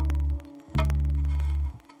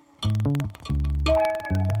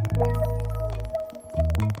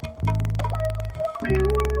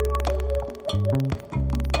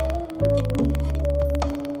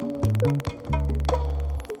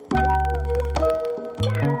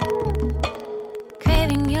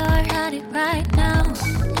 Craving your body right now.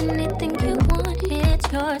 Anything you want,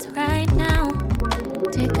 it's yours right now.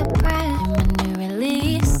 Take a breath and when you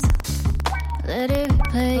release, let it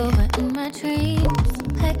replay over in my dreams.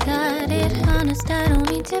 I got it honest, I don't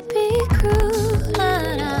need to be cruel.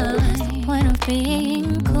 When I'm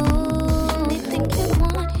being cool, anything you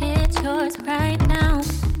want, it's yours right now.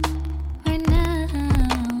 Right now.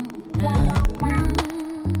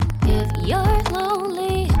 If you're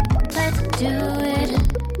lonely, let's do it.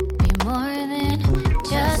 Be more than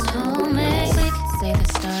just homemade. We can say the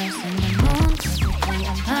stars and the moon perfectly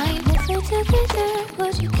aligned. If we're together,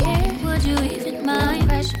 would you care? Would you even mind?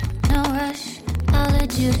 Pressure, no rush. I'll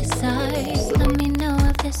let you decide. Just let me know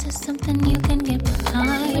if this is something you can get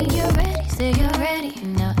behind. When you're ready, say you're ready.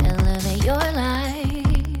 Now elevate your life.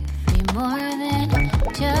 Be more than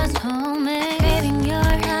just homemade. Craving your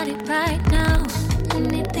body right now.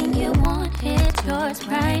 Anything you want, it's yours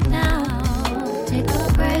right now. Take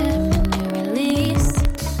a breath and you release.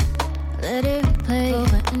 Let it replay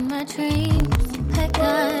over in my dreams. I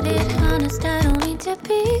got it honest, I don't need to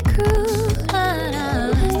be cruel.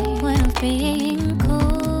 When I'm being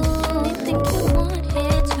cool, anything you want,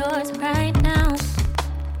 it's yours right now.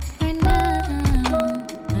 Right now.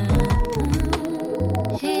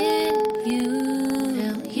 If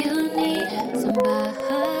you need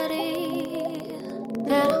somebody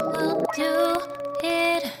that will do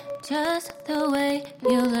it just the way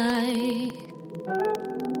you like,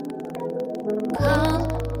 call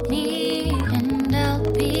me and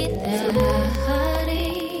I'll be there.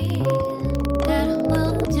 Somebody that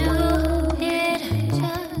will do it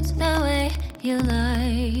just the way you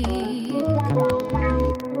like.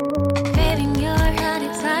 Craving your body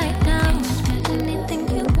right now. Anything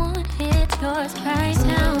you want, it's yours right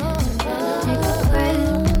now. Take a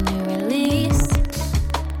breath and you release.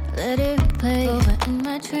 Let it replay over in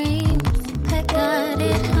my dreams. I got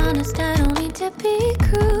it honest, I don't need to be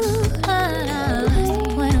cruel.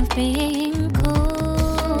 When I'm being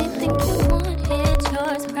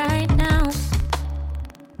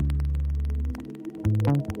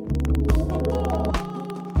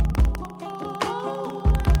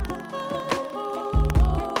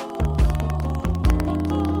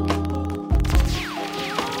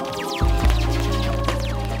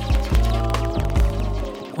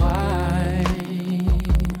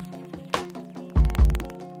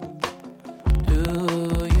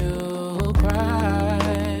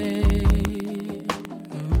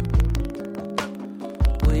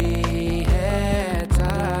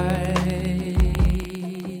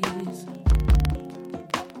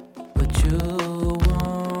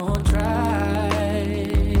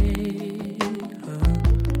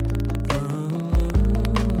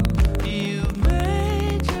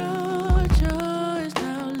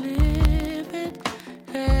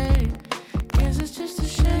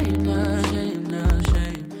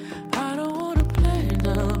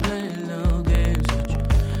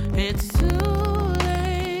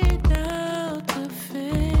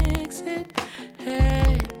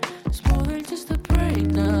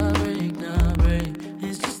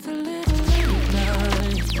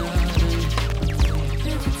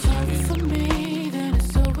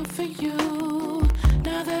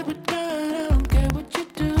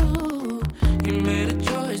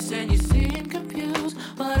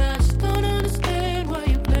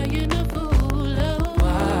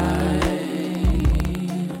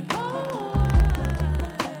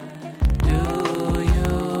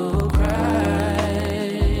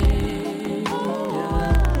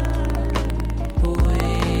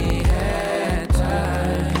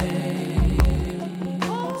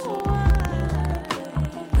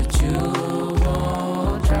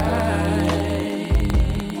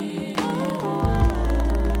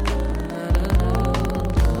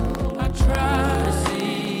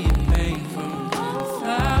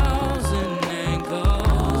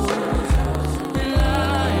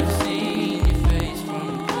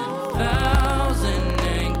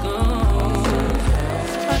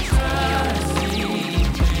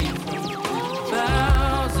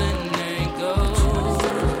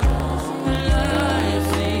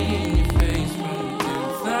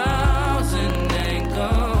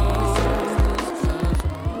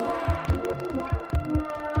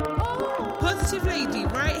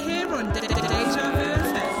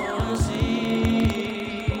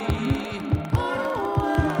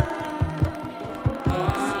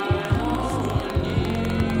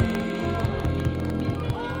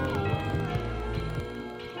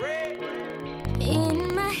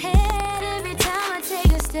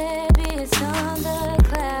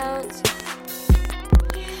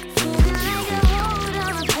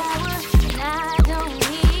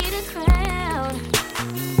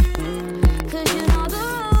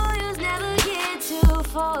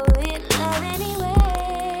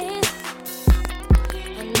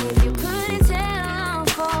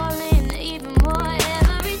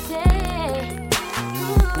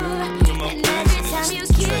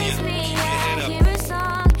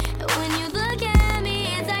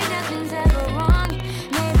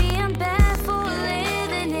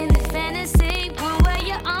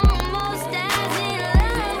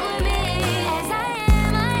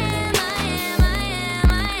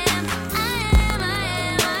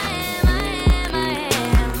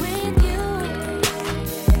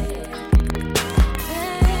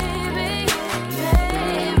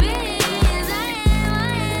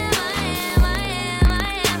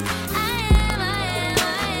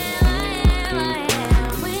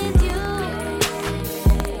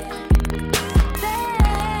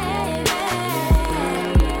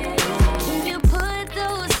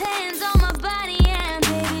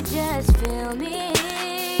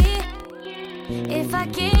If I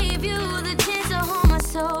gave you the chance to hold my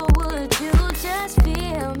soul, would you just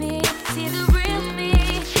feel me? See the real me?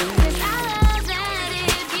 'Cause I love that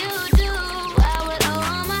if you do, I would owe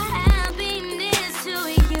all my happiness to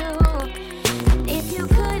you. If you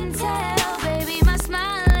couldn't tell, baby, my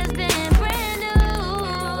smile has been brand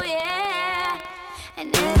new, yeah.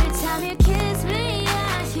 And every time you kiss me,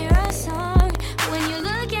 I hear a song. When you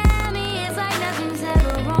look at me, it's like nothing's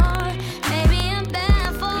ever wrong. Maybe I'm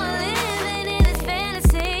bad for living in this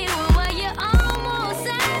fantasy world where you're almost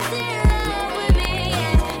as in love with me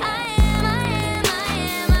as I am, I am, I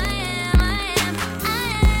am, I am, I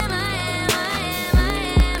am, I am, I am, I am, I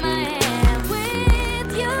am, I am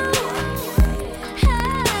with you.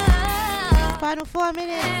 Final 4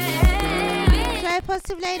 minutes. Very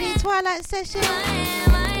positive lady, Twilight session.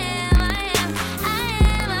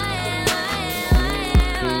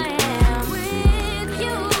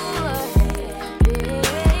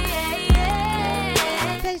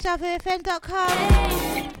 DejaVuFM.com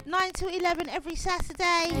 9 to 11 every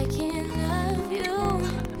Saturday. If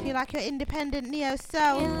you like your independent neo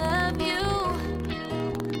soul,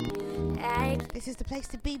 this is the place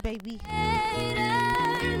to be, baby.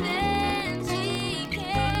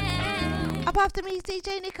 Up after me is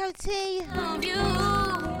DJ Nico T.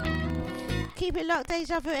 Keep it locked,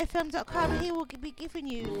 DejaVuFM.com. He will be giving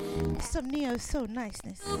you some neo soul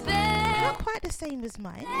niceness. Not quite the same as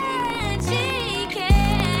mine.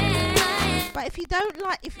 But if you don't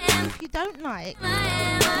like, if you don't like,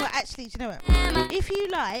 well, actually, do you know what? If you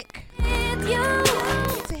like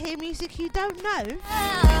to hear music you don't know,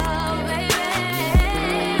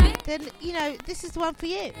 then you know this is the one for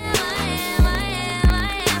you.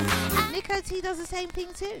 Nico T does the same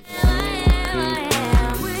thing too.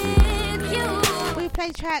 We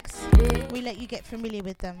play tracks, we let you get familiar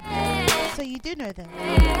with them, so you do know them.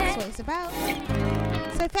 That's what it's about.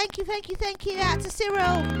 So thank you out to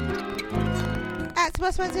Cyril, out to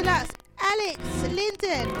Bossman Deluxe, Alex,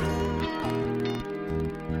 Lyndon,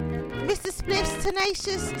 Mr. Spliffs,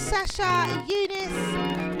 Tenacious, Sasha, Eunice,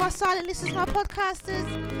 my silent listeners, my podcasters,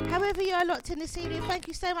 however you are locked in this evening, thank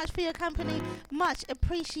you so much for your company, much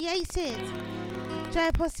appreciated.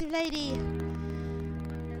 Joe Positive Lady,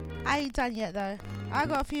 I ain't done yet though. I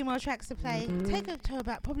got a few more tracks to play. Take it to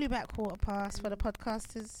probably about 1:15 for the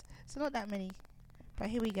podcasters, so not that many, but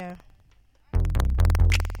here we go.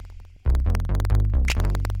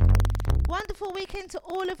 Wonderful weekend to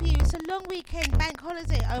all of you. It's a long weekend, bank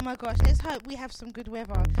holiday. Oh my gosh, let's hope we have some good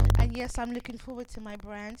weather. And yes, I'm looking forward to my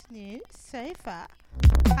brand new sofa.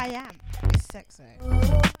 I am. It's sexy.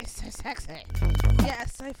 It's so sexy. Yeah, a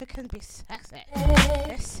sofa can be sexy.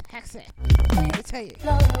 It's sexy. Let me tell you.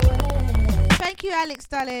 Thank you, Alex,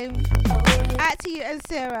 darling. Out to you and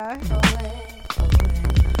Sarah.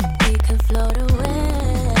 We can float away.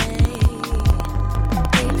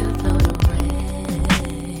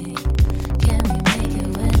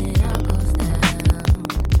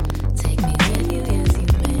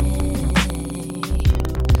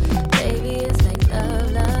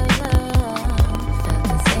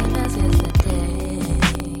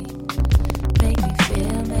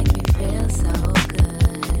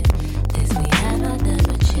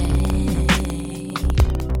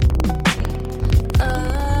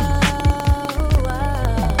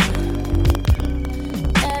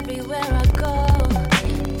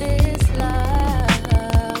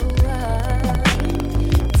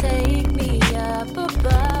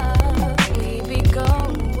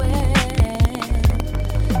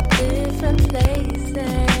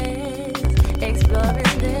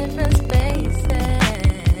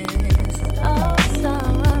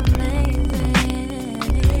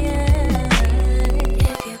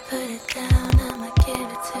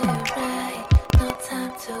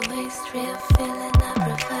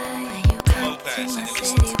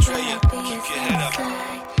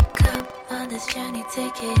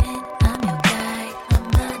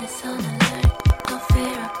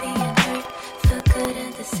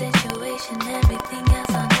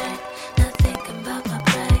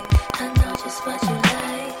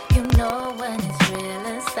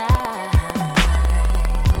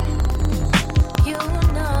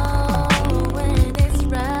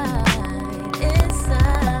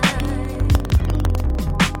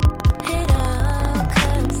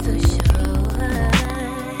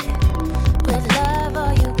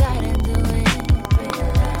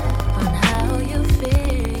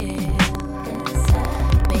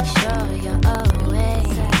 Make sure you're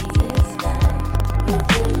always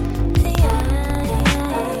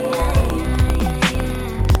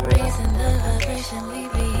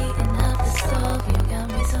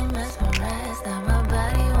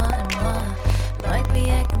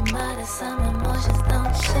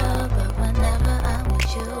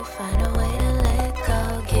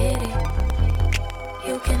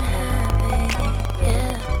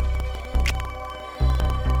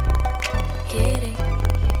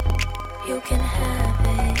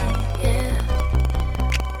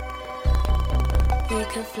We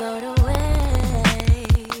could float away.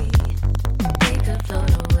 We could float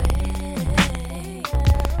away.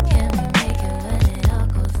 Can we make it when it all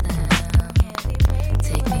goes down?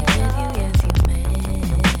 Take me with you, yes you may.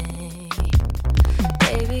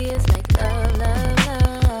 Baby, it's like love, love,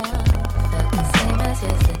 love. Felt the same as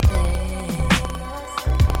yesterday.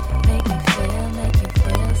 Make you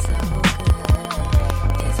feel so good.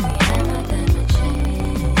 Yes, we have not done the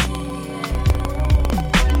change.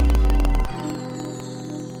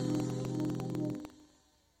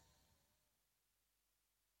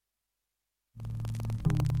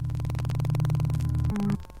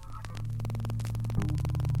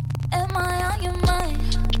 Am I on your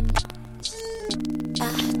mind?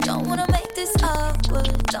 I don't wanna make this awkward.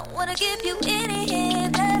 Don't wanna give you any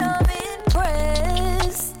hint that I'm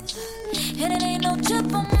impressed. And it ain't no chip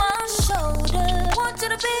on my shoulder. Want you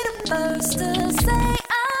to be the first to say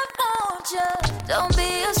I want you. Don't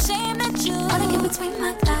be ashamed that you wanna get between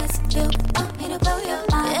my thighs. You want me to blow your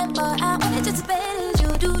mind. And boy, I want it just as bad as you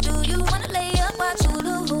do. Do you wanna lay up, watch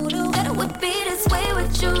Hulu? That it would be this way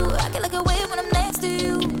with you. I get like a wave when I'm next to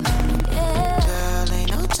you. Yeah. Girl, ain't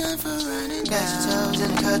no time for running. Got your toes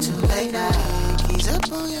in the cut too late now. Keys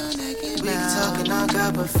up on your neck and we can talk and all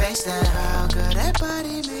girl, but face that out. Girl, that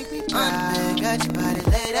body make me proud. Got your body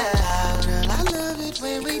laid out. Girl, I love it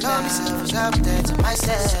when we call me selfish. I'll be there to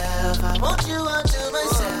myself. I want you all to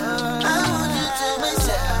myself. I want you to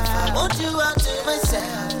myself. I want you all to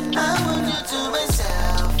myself. I want you to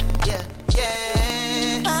myself. Yeah,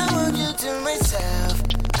 yeah. I want you to myself.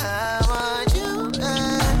 I want you.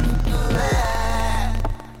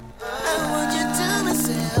 I want you to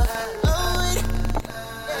myself. Oh, it.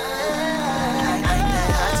 I ain't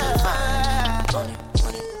that hard to find.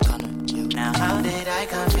 Now how did I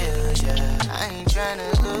confuse you? I ain't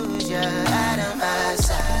tryna lose you out of my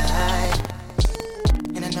sight.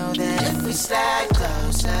 And I know that if we slide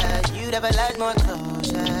closer, you'd have a lot more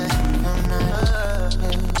closure.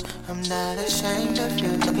 I'm not ashamed of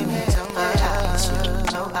you. Look at me, tell my eyes. You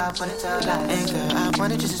know I want it to lie. And girl, I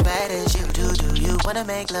want it just as bad as you do. Do you wanna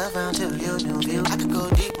make love round to you? New view. I could go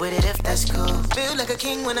deep with it if that's cool. Feel like a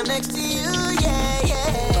king when I'm next to you. Yeah,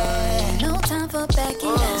 yeah. Boy, no time for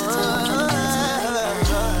backing down.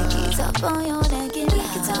 Keys up on your neck and we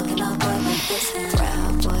can talk about boy with this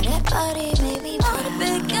proud. Boy, that body made me proud.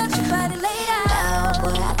 Big got your body laid out.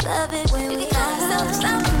 Boy, I love it when we call ourselves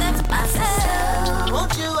something that's myself.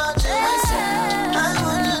 Want you all to myself. I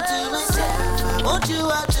want you to myself. I want you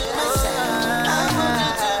all to myself. I want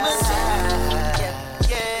you to myself. Yeah,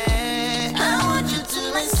 yeah. I want you to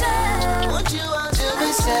myself. Want you all to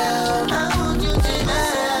myself. I want you to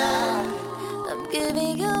myself. I'm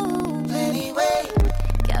giving you plenty way.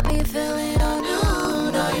 Got me feeling on you.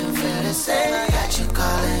 Know you feel the same. I got you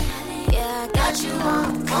calling. Yeah, I got you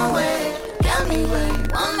on one way. Got me where you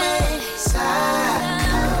want me. Side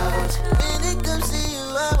out. When it comes to you, I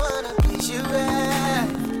wanna please you right.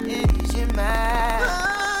 It is your mind.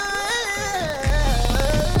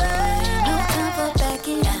 No time for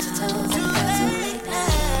backing down.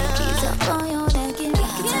 Keys up on your neck and we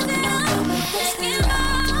can talk about what we missing.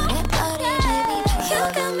 That body, baby, you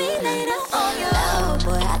got me laid out on your love.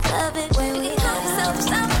 Boy, I love it when we call ourselves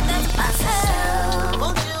something that's myself.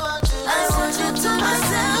 Want you all to myself. I want you to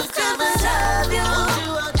myself, 'cause I love you. Want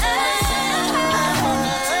you all to myself. I want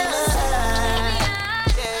you to myself.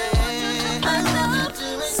 Yeah. I want you to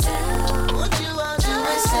myself. Want you all to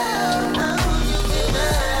myself. I want you to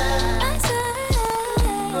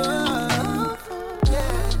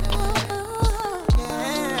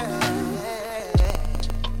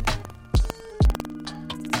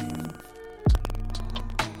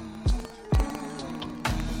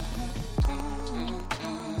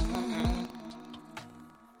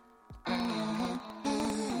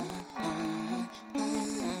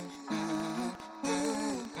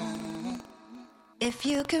If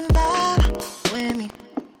you can vibe with me,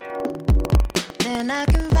 then I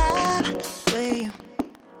can vibe with you.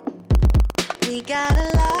 We got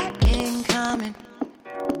a lot in common.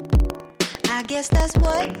 I guess that's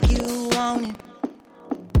what you wanted.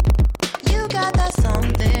 You got that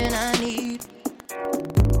something I need.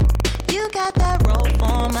 You got that rope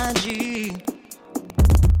on my G.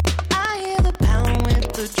 I hear the pound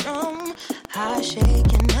with the drum. Heart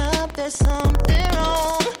shaking up, there's something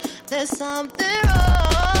wrong. There's something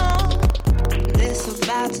wrong. This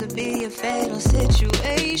about to be a fatal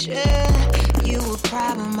situation. You a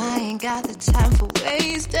problem, I ain't got the time for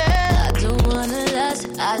wasting. I don't wanna lust,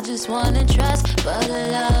 I just wanna trust. But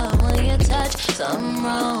I love when you touch something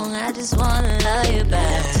wrong, I just wanna love you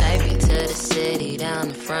back. Take me to the city, down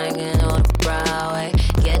the Franklin or the Broadway.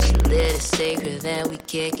 Get your little secret, then we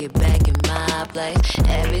kick it back in my place.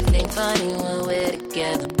 Everything funny when we're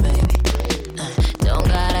together, baby. Don't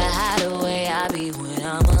gotta hide away, I be when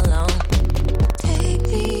I'm alone. Take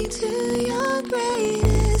me to your great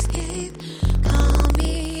escape. Call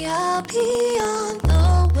me, I'll be on the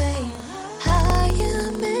way. How you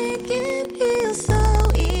make it feel so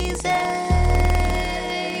easy.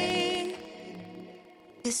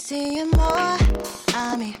 You see more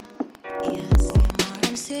of me.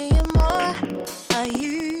 I'm seeing more of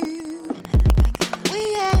you. We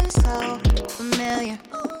ain't so familiar,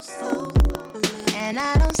 and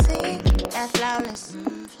I don't see that flawless.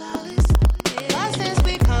 But since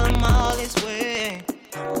we come all this way,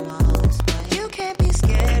 you can't be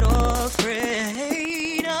scared or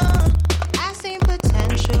afraid. I see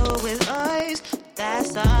potential with us.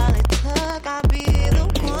 That's all it took. I'll be the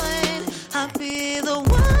one. I'll be the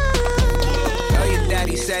one.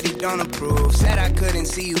 Daddy said he don't approve. Said I couldn't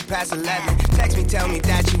see you past 11. Text me, tell me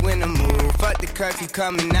that you in the mood. Fuck the curfew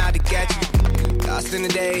coming out to get you. Lost in the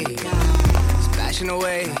day, splashing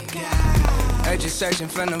away. Heard you searching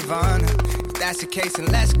for Nirvana. If that's the case, then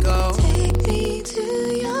let's go. Take me to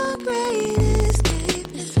your great escape.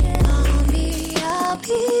 Call me, I'll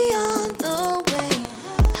be on the way.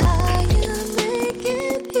 How you make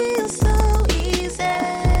it feel so easy.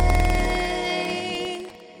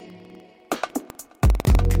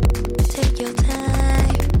 Take your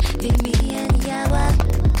time, give me any hour.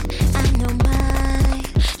 I know mine,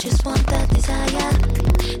 just want the desire.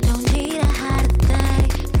 Don't need to hide a thing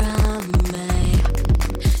from me.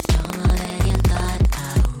 You're more than you thought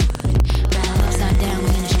I would. Right upside down,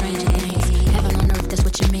 we're in a stranger things. Heaven on earth, that's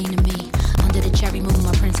what you mean to me. Under the cherry moon,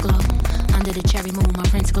 my prince glow. Under the cherry moon, my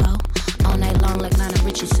prince glow. All night long like Lionel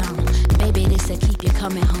Richie's song. Baby, this'll keep you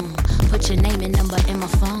coming home. Put your name and number in my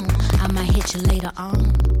phone. I might hit you later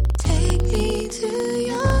on. Take me to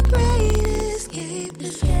your great escape.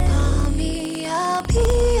 Call me, I'll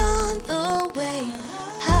be on the way.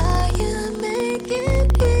 How you make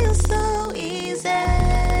it feel so easy.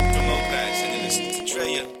 Come on, guys, and listen to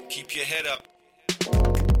Drea. Keep your head up.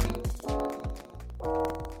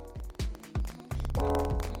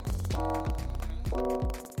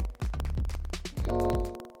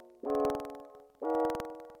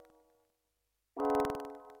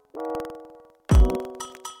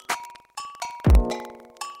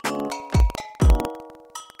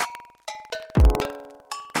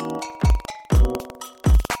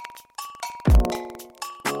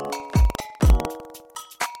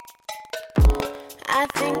 I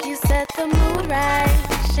think you set the mood right.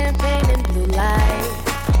 Champagne and blue light.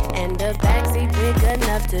 And the backseat big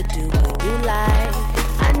enough to do what you like.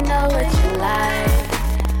 I know what you like.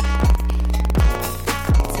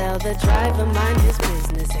 Tell the driver mind his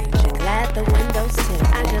business. Ain't you glad the windows tint?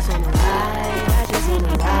 I just wanna ride. I just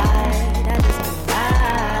wanna ride. I just wanna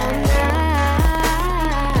ride. All night.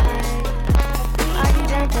 Are you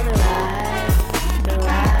down for the ride? The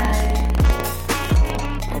ride.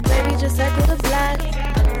 Oh baby, just circle the block.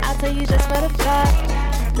 I'll tell you just where to park.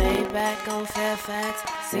 Maybach on Fairfax.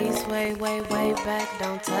 Seats way, way, way back.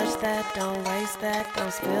 Don't touch that, don't waste that.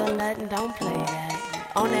 Don't spill nothing, don't play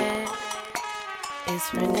that. On it,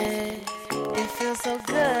 it's Renee. It feels so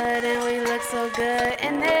good and we look so good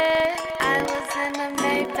in it. I was in the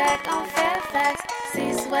Maybach on Fairfax.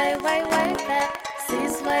 Seats way, way, way back.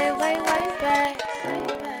 Seats way, way, way back.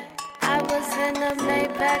 I was in the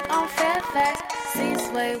Maybach on Fairfax. Seats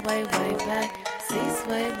way, way, way back. Seats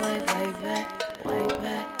way, way, way back, way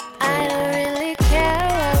back. I don't really care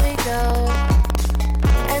where we go,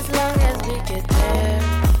 as long as we get there.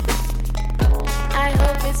 I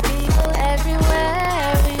hope it's people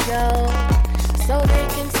everywhere we go, so they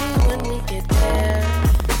can see when we get there.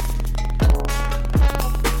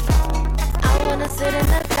 I wanna sit in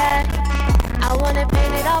the back, I wanna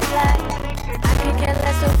paint it all black. I can care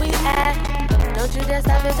less where we at. Don't you dare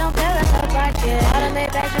stop it, don't fill us up, I get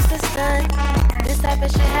automate back just to stun. This type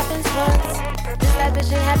of shit happens once. This type of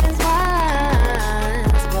shit happens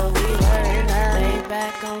once. But we were in the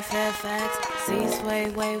Maybach on Fairfax. Seats way,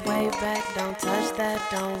 way, way back. Don't touch that,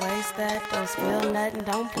 don't waste that. Don't spill nothing,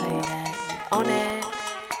 don't play that. On it,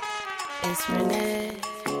 it's Renee.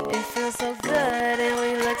 It feels so good and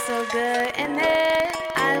we look so good in it.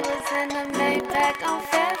 I was in the Maybach on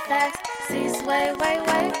Fairfax. Seats way, way,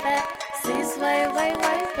 way back. Seats way, way,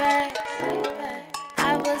 way back.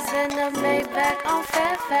 I was in the Maybach on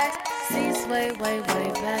Fairfax. Seats way, way,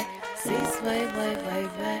 way back. Seats way, way, way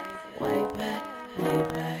back. Way back, way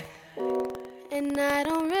back. And I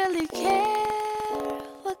don't really care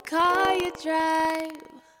what car you drive,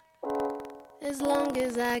 as long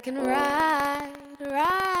as I can ride,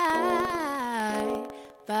 ride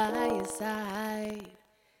by your side.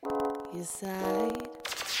 your side.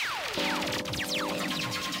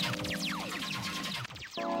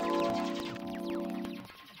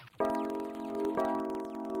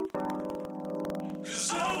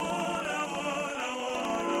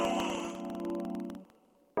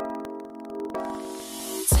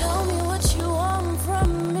 Tell me what you want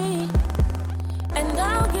from me, and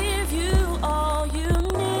I'll give you all you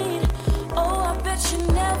need. Oh, I bet you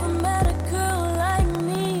never met a girl like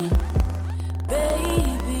me,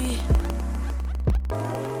 baby.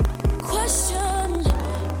 Question,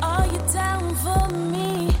 are you down for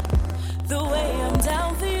me? The way I'm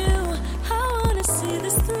down for you, I wanna see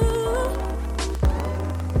this through.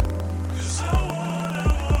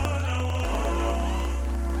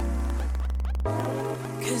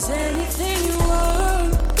 'Cause anything you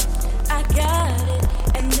want, I got it.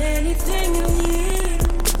 And anything you need,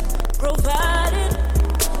 provided.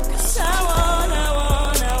 'Cause I want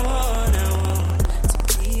to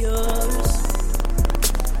be yours.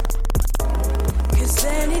 'Cause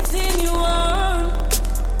anything you want,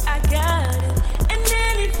 I got it. And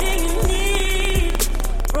anything you need,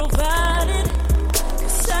 provided.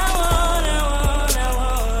 'Cause I want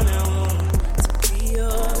to be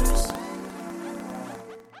yours.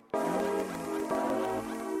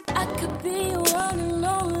 I could be your one and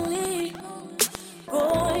only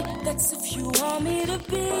boy. That's if you want me to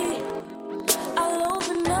be. I'll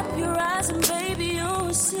open up your eyes and baby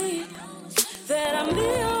you'll see that I'm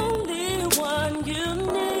the only one you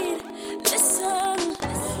need. Listen,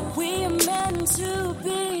 we are meant to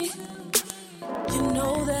be. You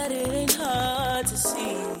know that it ain't hard to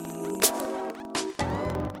see.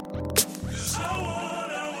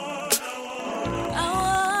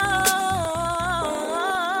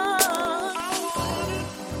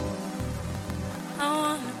 I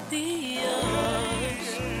wanna be yours.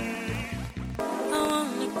 I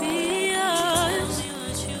wanna be yours.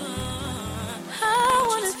 I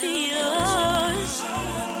wanna be yours.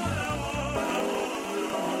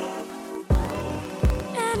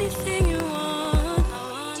 Anything you want, I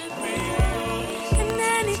wanna be. And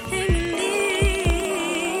anything you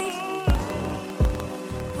need,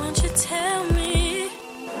 won't you tell me?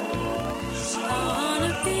 I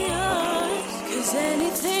wanna be yours. 'Cause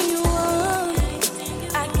anything you want,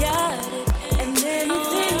 I got it. And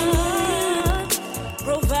anything you need,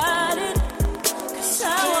 provided. 'Cause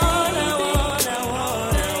I want to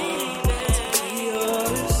be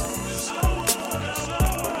yours.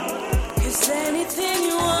 'Cause anything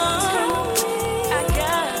you want, I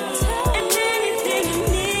got it. And anything you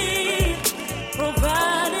need,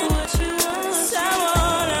 provided. 'Cause I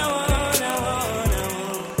want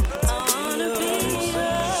to be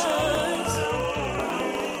yours.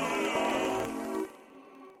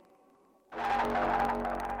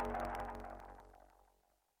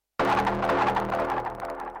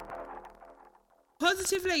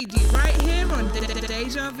 Positive Lady right here on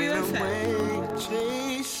Deja Vu FM.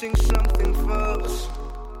 Chasing something false.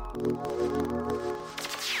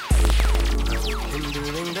 Been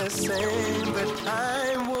doing the same, but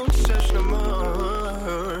I won't search no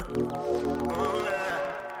more.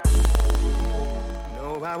 No,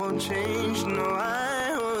 I won't change. No,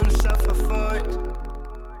 I won't suffer for it.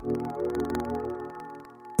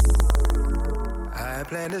 I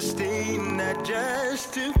plan to stay, not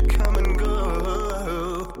just to come and go.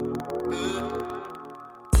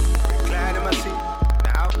 Glad in my seat.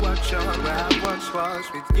 Now I watch on where I once was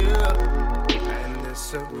with you. And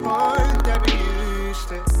disappoint that we used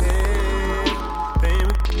to have,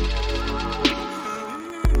 baby.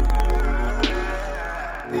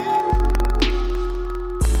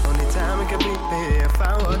 Only time it could be if I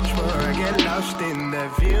watch more, I get lost in the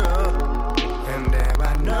view. And there I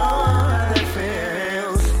know how it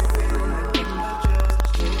feels.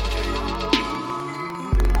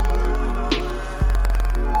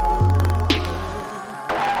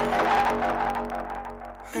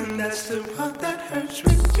 And that's the part that hurts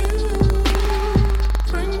me too.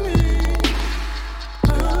 Bring me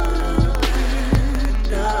up and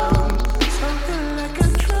down, something like a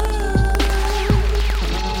drum.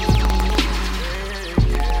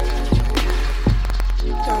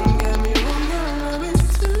 Don't get me wrong, your love is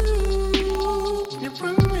too. You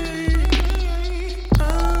bring me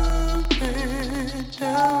up and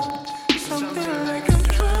down, something like a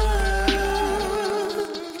drum.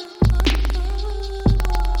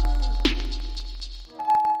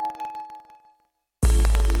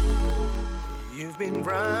 You've been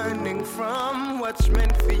running from what's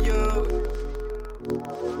meant for you.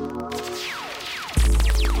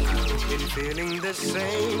 I've been feeling the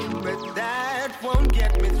same, but that won't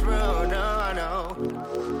get me through. No, no,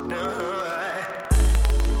 no.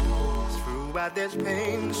 Through about this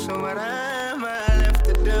pain, so what am I left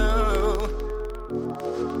to do?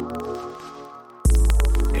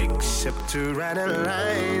 Except to write a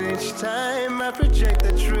line each time I project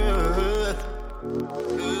the truth.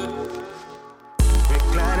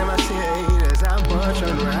 Reclining my seat as I watch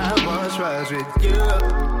on where I once was with you.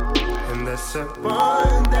 And that's a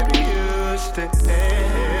bond that we used to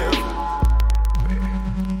have.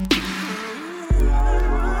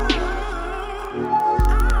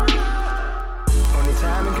 Only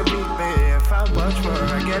time it could beat me if I watch more,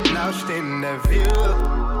 I get lost in the view.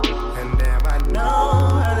 And now I know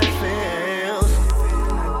how it feels.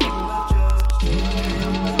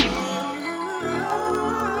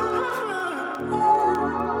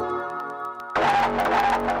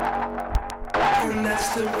 And that's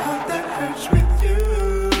the part that hurts with you.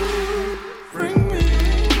 Bring me.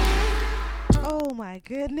 Oh my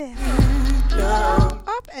goodness.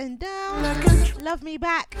 Up and down. Love me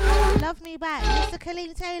back. Love me back. Mr.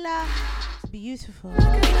 Colleen Taylor. Beautiful.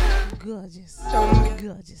 Gorgeous.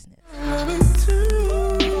 Gorgeousness.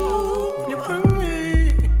 You bring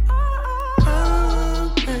me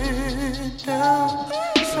up and down.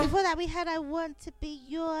 Before that we had I Want to Be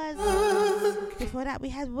Yours. Before that we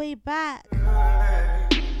had Way Back.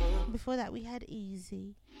 Before that we had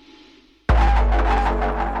Easy.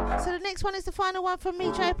 So the next one is the final one from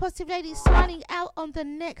me, Drea Positive Lady, signing out on the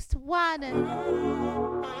next one.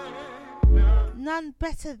 None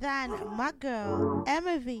better than my girl,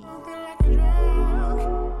 Emma V.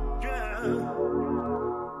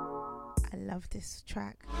 I love this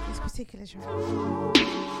track, this particular track.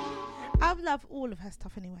 I love all of her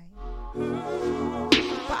stuff anyway.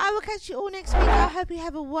 But I will catch you all next week. I hope you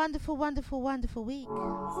have a wonderful, wonderful, wonderful week.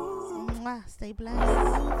 Mwah, stay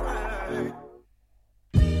blessed.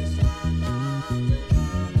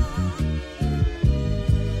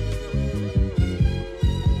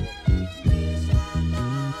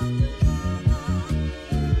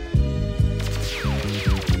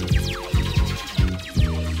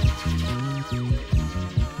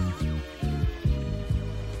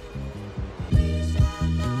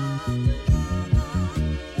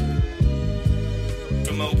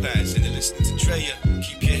 Pass and you're listening to Drea.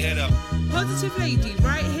 Keep your head up. Positive Lady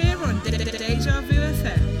right here on Deja Vu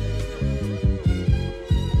FM.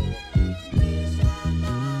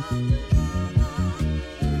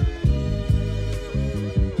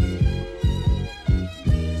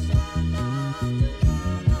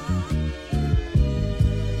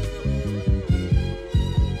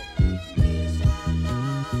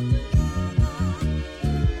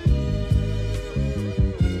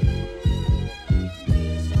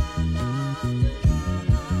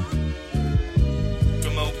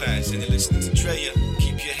 And you're listening to Drea.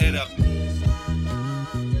 Keep your head up.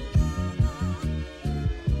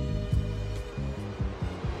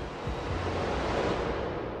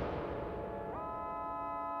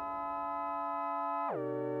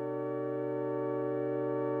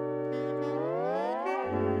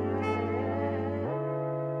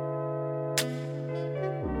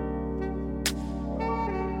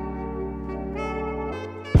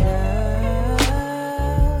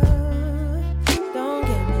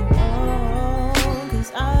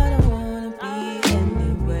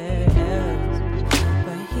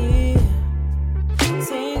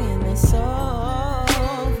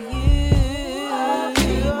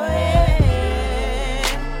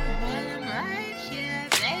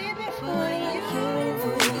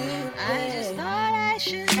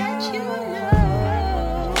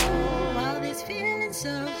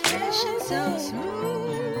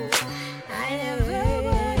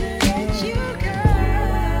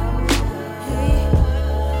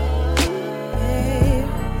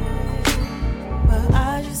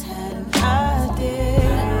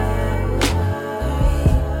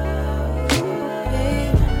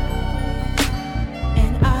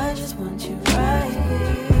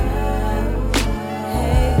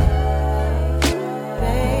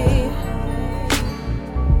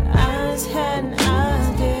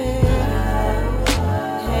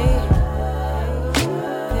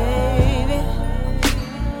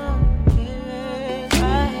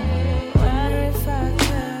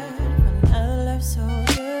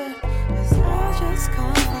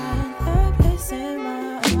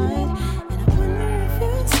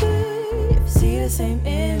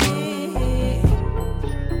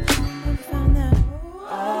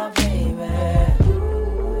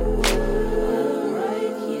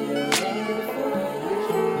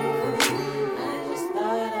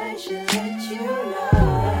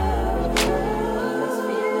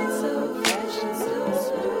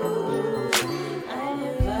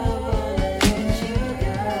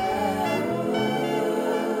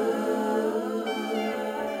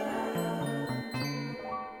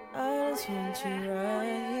 want you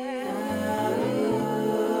right here.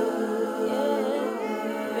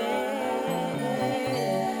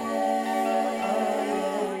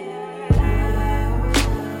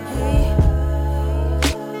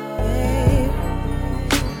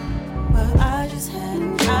 I just had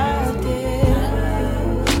an idea,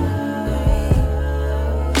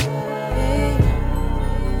 babe,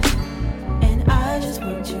 and I just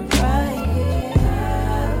want you right here,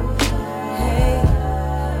 hey,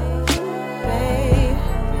 babe.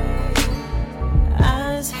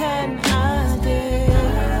 I just had an idea,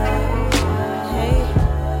 hey,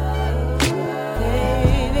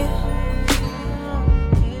 baby.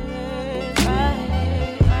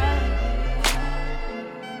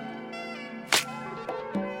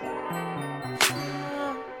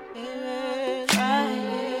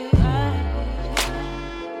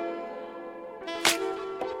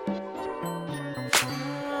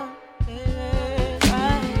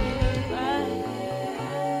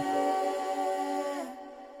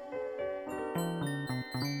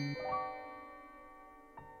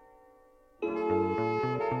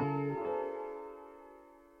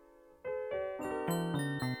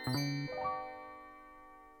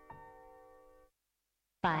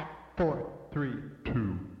 Five, four, 3,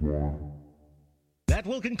 2, 1. That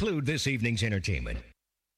will conclude this evening's entertainment.